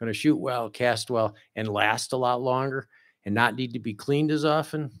 going to shoot well, cast well, and last a lot longer, and not need to be cleaned as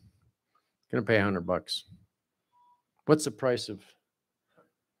often, going to pay $100. What's the price of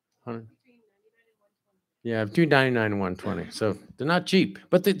 100? Yeah, between 99 and 120. So they're not cheap,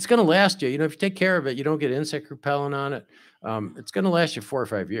 but it's going to last you. If you take care of it, you don't get insect repellent on it. It's going to last you 4 or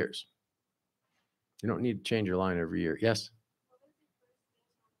 5 years. You don't need to change your line every year. Yes.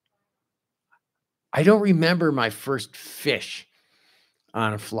 I don't remember my first fish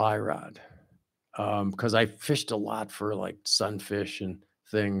on a fly rod because I fished a lot for like sunfish and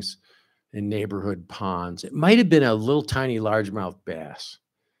things in neighborhood ponds. It might have been a little tiny largemouth bass,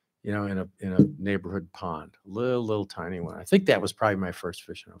 in a neighborhood pond, little tiny one. I think that was probably my first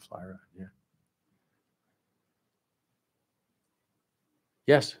fish on a fly rod. Yeah.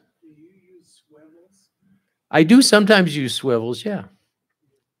 Yes. Do you use swivels? I do sometimes use swivels. Yeah.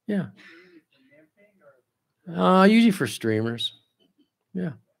 Yeah. Usually for streamers.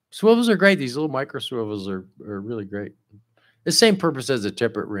 Yeah. Swivels are great. These little micro swivels are really great. The same purpose as a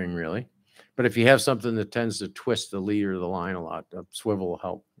tippet ring, really. But if you have something that tends to twist the lead or the line a lot, a swivel will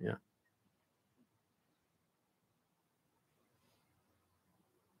help. Yeah.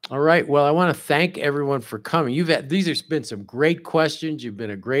 All right. Well, I want to thank everyone for coming. These have been some great questions. You've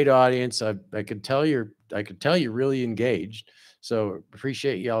been a great audience. I could tell you're really engaged. So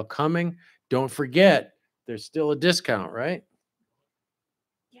appreciate y'all coming. Don't forget, there's still a discount, right?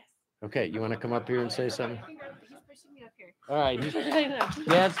 Yes. Okay. You want to come up here and say something? He's pushing me up here. All right. Dad's pushing me up here.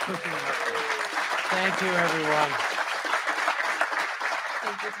 Thank you, everyone.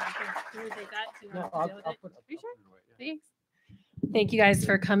 Thank you, Tom. Can we take that? Do you No, want to I'll deal with put it? it. Are you sure? Thanks. Thank you guys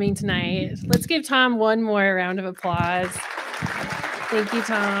for coming tonight. Let's give Tom one more round of applause. Thank you,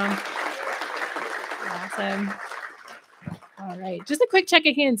 Tom. Awesome. All right. Just a quick check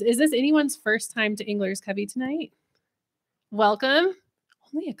of hands. Is this anyone's first time to Angler's Covey tonight? Welcome.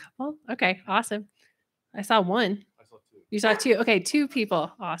 Only a couple? Okay, awesome. I saw one. I saw 2. You saw 2. Okay, 2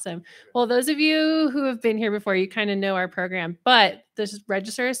 people. Awesome. Well, those of you who have been here before, you kind of know our program, but this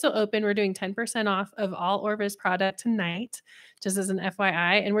register is still open. We're doing 10% off of all Orvis product tonight, just as an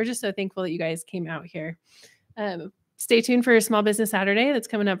FYI. And we're just so thankful that you guys came out here. Stay tuned for Small Business Saturday. That's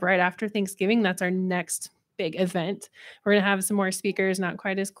coming up right after Thanksgiving. That's our next big event. We're going to have some more speakers, not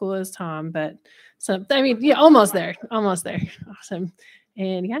quite as cool as Tom, but almost there. Almost there. Awesome.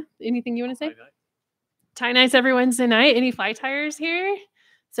 And yeah, anything you want to say? Tie nights every Wednesday night. Any fly tires here?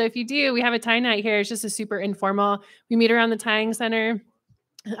 So if you do, we have a tie night here. It's just a super informal. We meet around the tying center.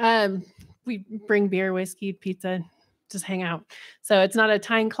 We bring beer, whiskey, pizza, just hang out. So it's not a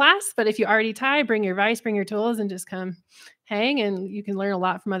tying class, but if you already tie, bring your vise, bring your tools, and just come hang, and you can learn a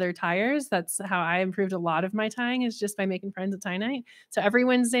lot from other tyers. That's how I improved a lot of my tying, is just by making friends at tie night. So every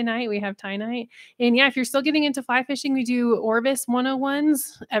Wednesday night we have tie night. And yeah, if you're still getting into fly fishing, we do Orvis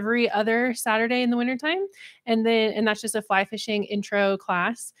 101s every other Saturday in the wintertime. And that's just a fly fishing intro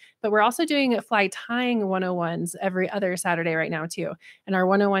class. But we're also doing fly tying 101s every other Saturday right now too. And our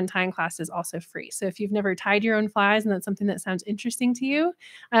 101 tying class is also free. So if you've never tied your own flies and that's something that sounds interesting to you,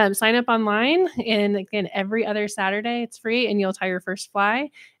 sign up online. And again, every other Saturday it's free and you'll tie your first fly.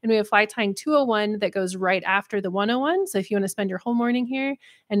 And we have fly tying 201 that goes right after the 101. So if you want to spend your whole morning here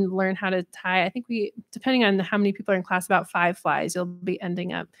and learn how to tie, I think we, depending on how many people are in class, about 5 flies, you'll be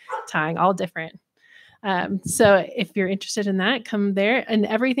ending up tying, all different. So if you're interested in that, come there, and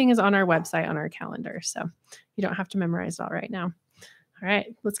everything is on our website, on our calendar. So you don't have to memorize it all right now. All right,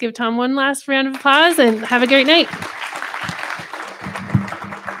 let's give Tom one last round of applause and have a great night.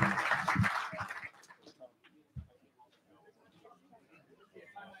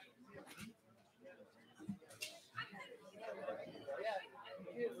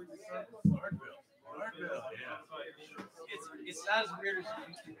 It's not as weird as it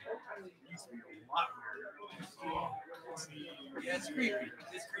used to be. It used to be a lot weirder. Yeah, it's creepy.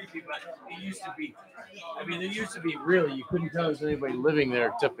 It's creepy, but it used to be. I mean, there used to be really, you couldn't tell there was anybody living there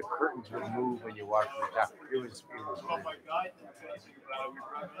except the curtains would move when you walked through the top. It was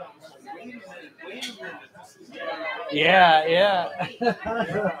yeah, yeah.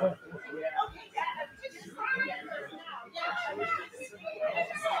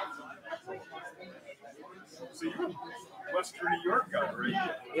 So you're Western New York guy,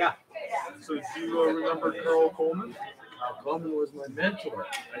 right? Yeah. So do you remember Carl Coleman? Coleman was my mentor.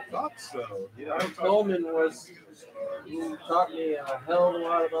 I thought so. Yeah. Coleman was who taught me a hell of a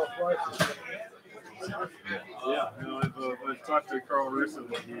lot about fly fishing. Yeah, no, I've talked to Carl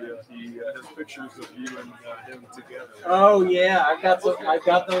recently. He has pictures of you and him together. Oh yeah, I got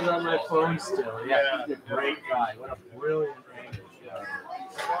those on my phone still. Yeah, he's a great guy. What a brilliant angler. Yeah.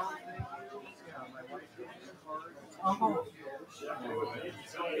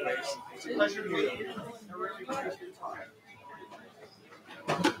 It's a pleasure to meet you. What do you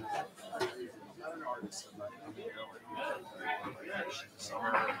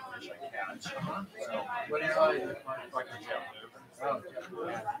like?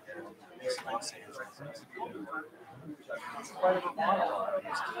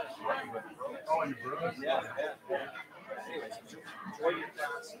 Oh, you bro? Yeah. Anyways, enjoy your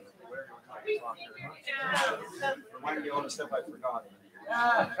class. Remind me of all the stuff I forgot.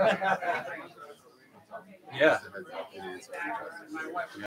 Yeah.